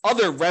there's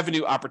other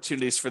revenue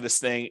opportunities for this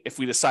thing if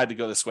we decide to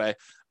go this way.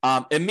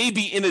 It may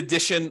be in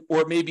addition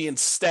or it may be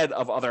instead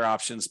of other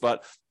options,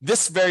 but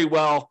this very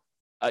well,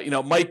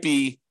 might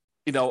be,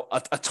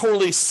 a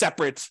totally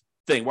separate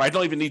thing where I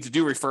don't even need to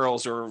do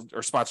referrals or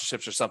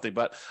sponsorships or something.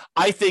 But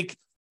I think,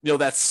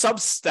 that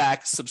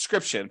Substack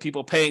subscription,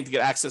 people paying to get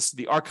access to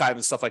the archive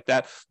and stuff like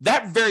that,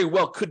 that very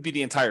well could be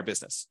the entire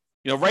business.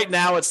 Right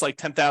now it's like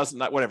 10,000,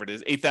 whatever it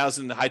is,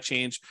 8,000 high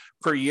change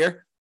per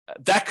year.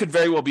 That could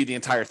very well be the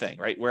entire thing,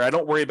 right? Where I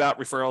don't worry about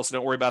referrals, I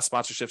don't worry about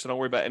sponsorships, I don't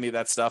worry about any of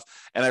that stuff.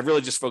 And I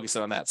really just focus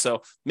on that.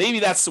 So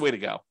maybe that's the way to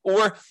go.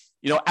 Or,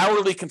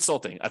 hourly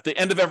consulting. At the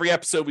end of every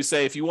episode, we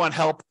say, if you want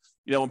help,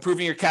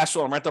 improving your cash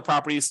flow on rental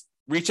properties,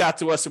 reach out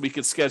to us and we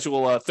can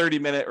schedule a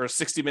 30-minute or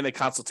 60-minute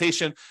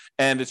consultation.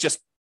 And it's just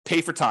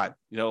pay for time,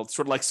 sort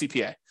of like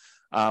CPA.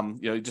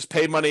 You just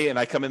pay money and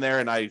I come in there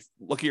and I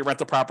look at your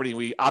rental property and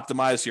we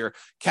optimize your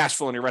cash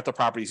flow on your rental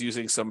properties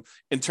using some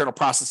internal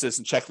processes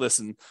and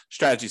checklists and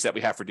strategies that we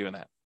have for doing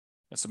that.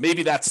 And so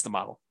maybe that's the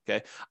model.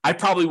 Okay. I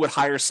probably would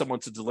hire someone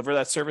to deliver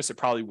that service. It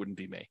probably wouldn't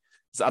be me.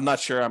 So I'm not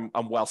sure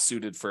I'm well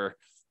suited for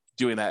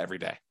doing that every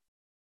day.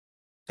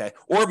 Okay.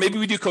 Or maybe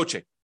we do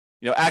coaching.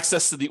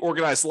 Access to the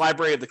organized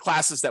library of the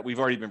classes that we've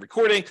already been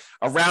recording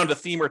around a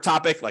theme or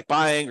topic like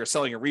buying or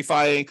selling or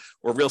refining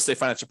or real estate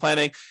financial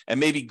planning, and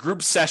maybe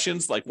group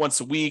sessions like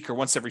once a week or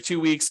once every 2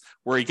 weeks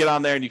where you get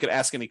on there and you can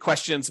ask any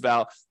questions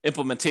about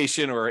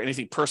implementation or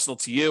anything personal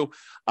to you.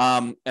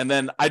 And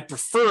then I'd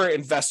prefer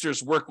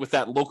investors work with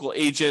that local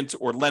agent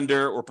or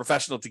lender or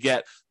professional to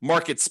get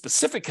market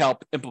specific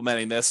help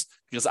implementing this,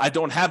 because I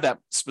don't have that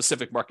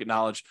specific market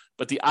knowledge.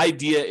 But the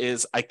idea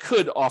is I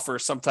could offer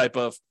some type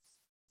of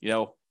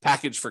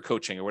package for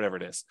coaching or whatever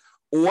it is.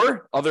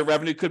 Or other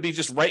revenue could be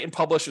just write and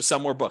publish or sell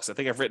more books. I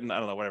think I've written,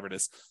 whatever it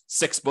is,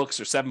 6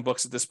 books or 7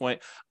 books at this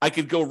point. I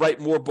could go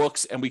write more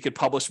books and we could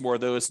publish more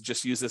of those and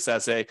just use this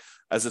as a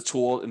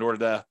tool in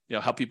order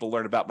to, help people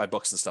learn about my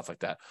books and stuff like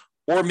that.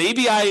 Or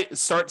maybe I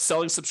start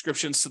selling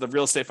subscriptions to the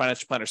Real Estate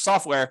Financial Planner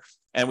software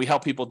and we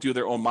help people do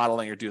their own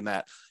modeling or doing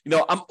that.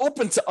 I'm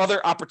open to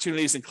other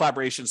opportunities and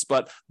collaborations,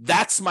 but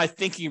that's my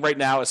thinking right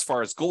now as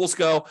far as goals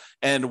go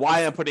and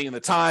why I'm putting in the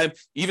time,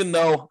 even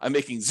though I'm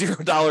making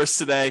 $0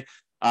 today.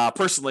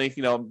 Personally,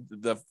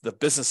 the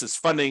business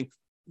is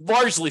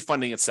largely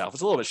funding itself.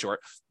 It's a little bit short,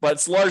 but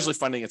it's largely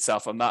funding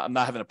itself. I'm not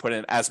having to put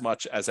in as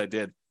much as I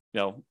did,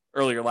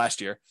 earlier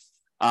last year.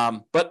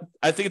 But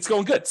I think it's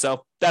going good.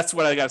 So that's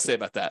what I got to say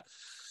about that.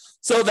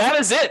 So that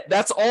is it.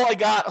 That's all I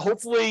got.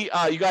 Hopefully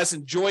you guys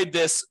enjoyed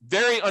this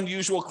very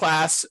unusual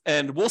class,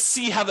 and we'll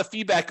see how the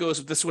feedback goes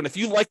with this one. If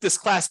you like this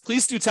class,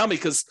 please do tell me,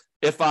 because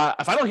if I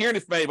don't hear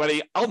anything from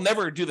anybody, I'll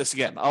never do this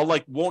again.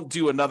 Won't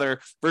do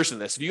another version of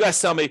this. If you guys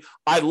tell me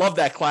I love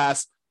that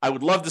class, I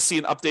would love to see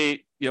an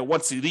update,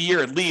 once a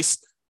year at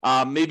least,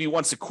 maybe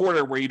once a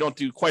quarter where you don't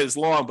do quite as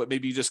long, but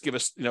maybe you just give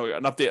us,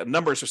 an update on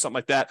numbers or something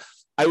like that.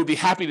 I would be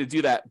happy to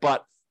do that.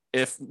 But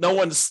if no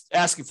one's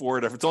asking for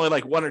it, or if it's only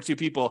like 1 or 2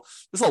 people,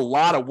 there's a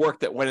lot of work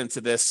that went into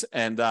this.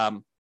 And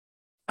I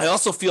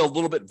also feel a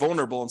little bit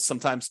vulnerable in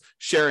sometimes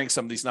sharing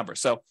some of these numbers.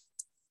 So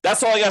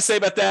that's all I got to say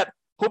about that.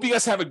 Hope you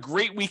guys have a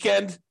great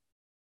weekend.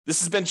 This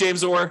has been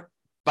James Orr.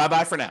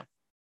 Bye-bye for now.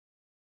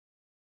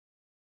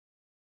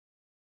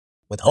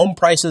 With home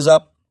prices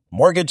up,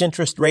 mortgage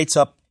interest rates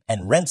up,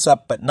 and rents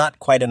up but not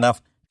quite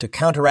enough to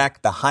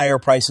counteract the higher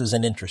prices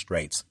and interest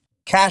rates,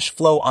 cash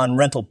flow on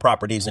rental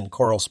properties in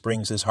Coral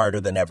Springs is harder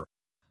than ever.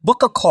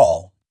 Book a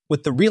call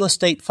with the Real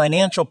Estate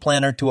Financial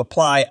Planner to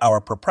apply our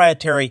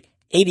proprietary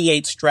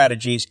 88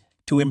 strategies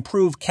to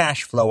improve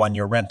cash flow on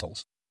your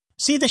rentals.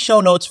 See the show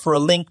notes for a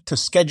link to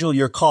schedule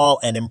your call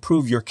and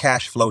improve your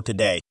cash flow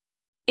today.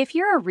 If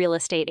you're a real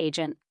estate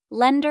agent,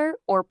 lender,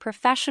 or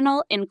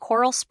professional in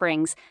Coral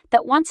Springs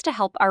that wants to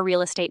help our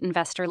real estate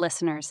investor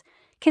listeners,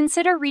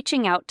 consider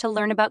reaching out to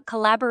learn about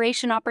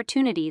collaboration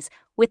opportunities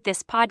with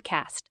this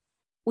podcast.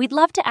 We'd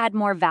love to add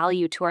more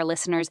value to our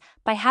listeners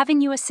by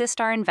having you assist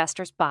our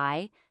investors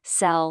buy,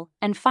 sell,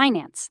 and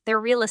finance their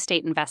real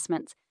estate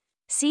investments.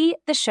 See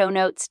the show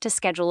notes to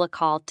schedule a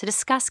call to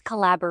discuss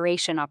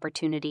collaboration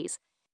opportunities.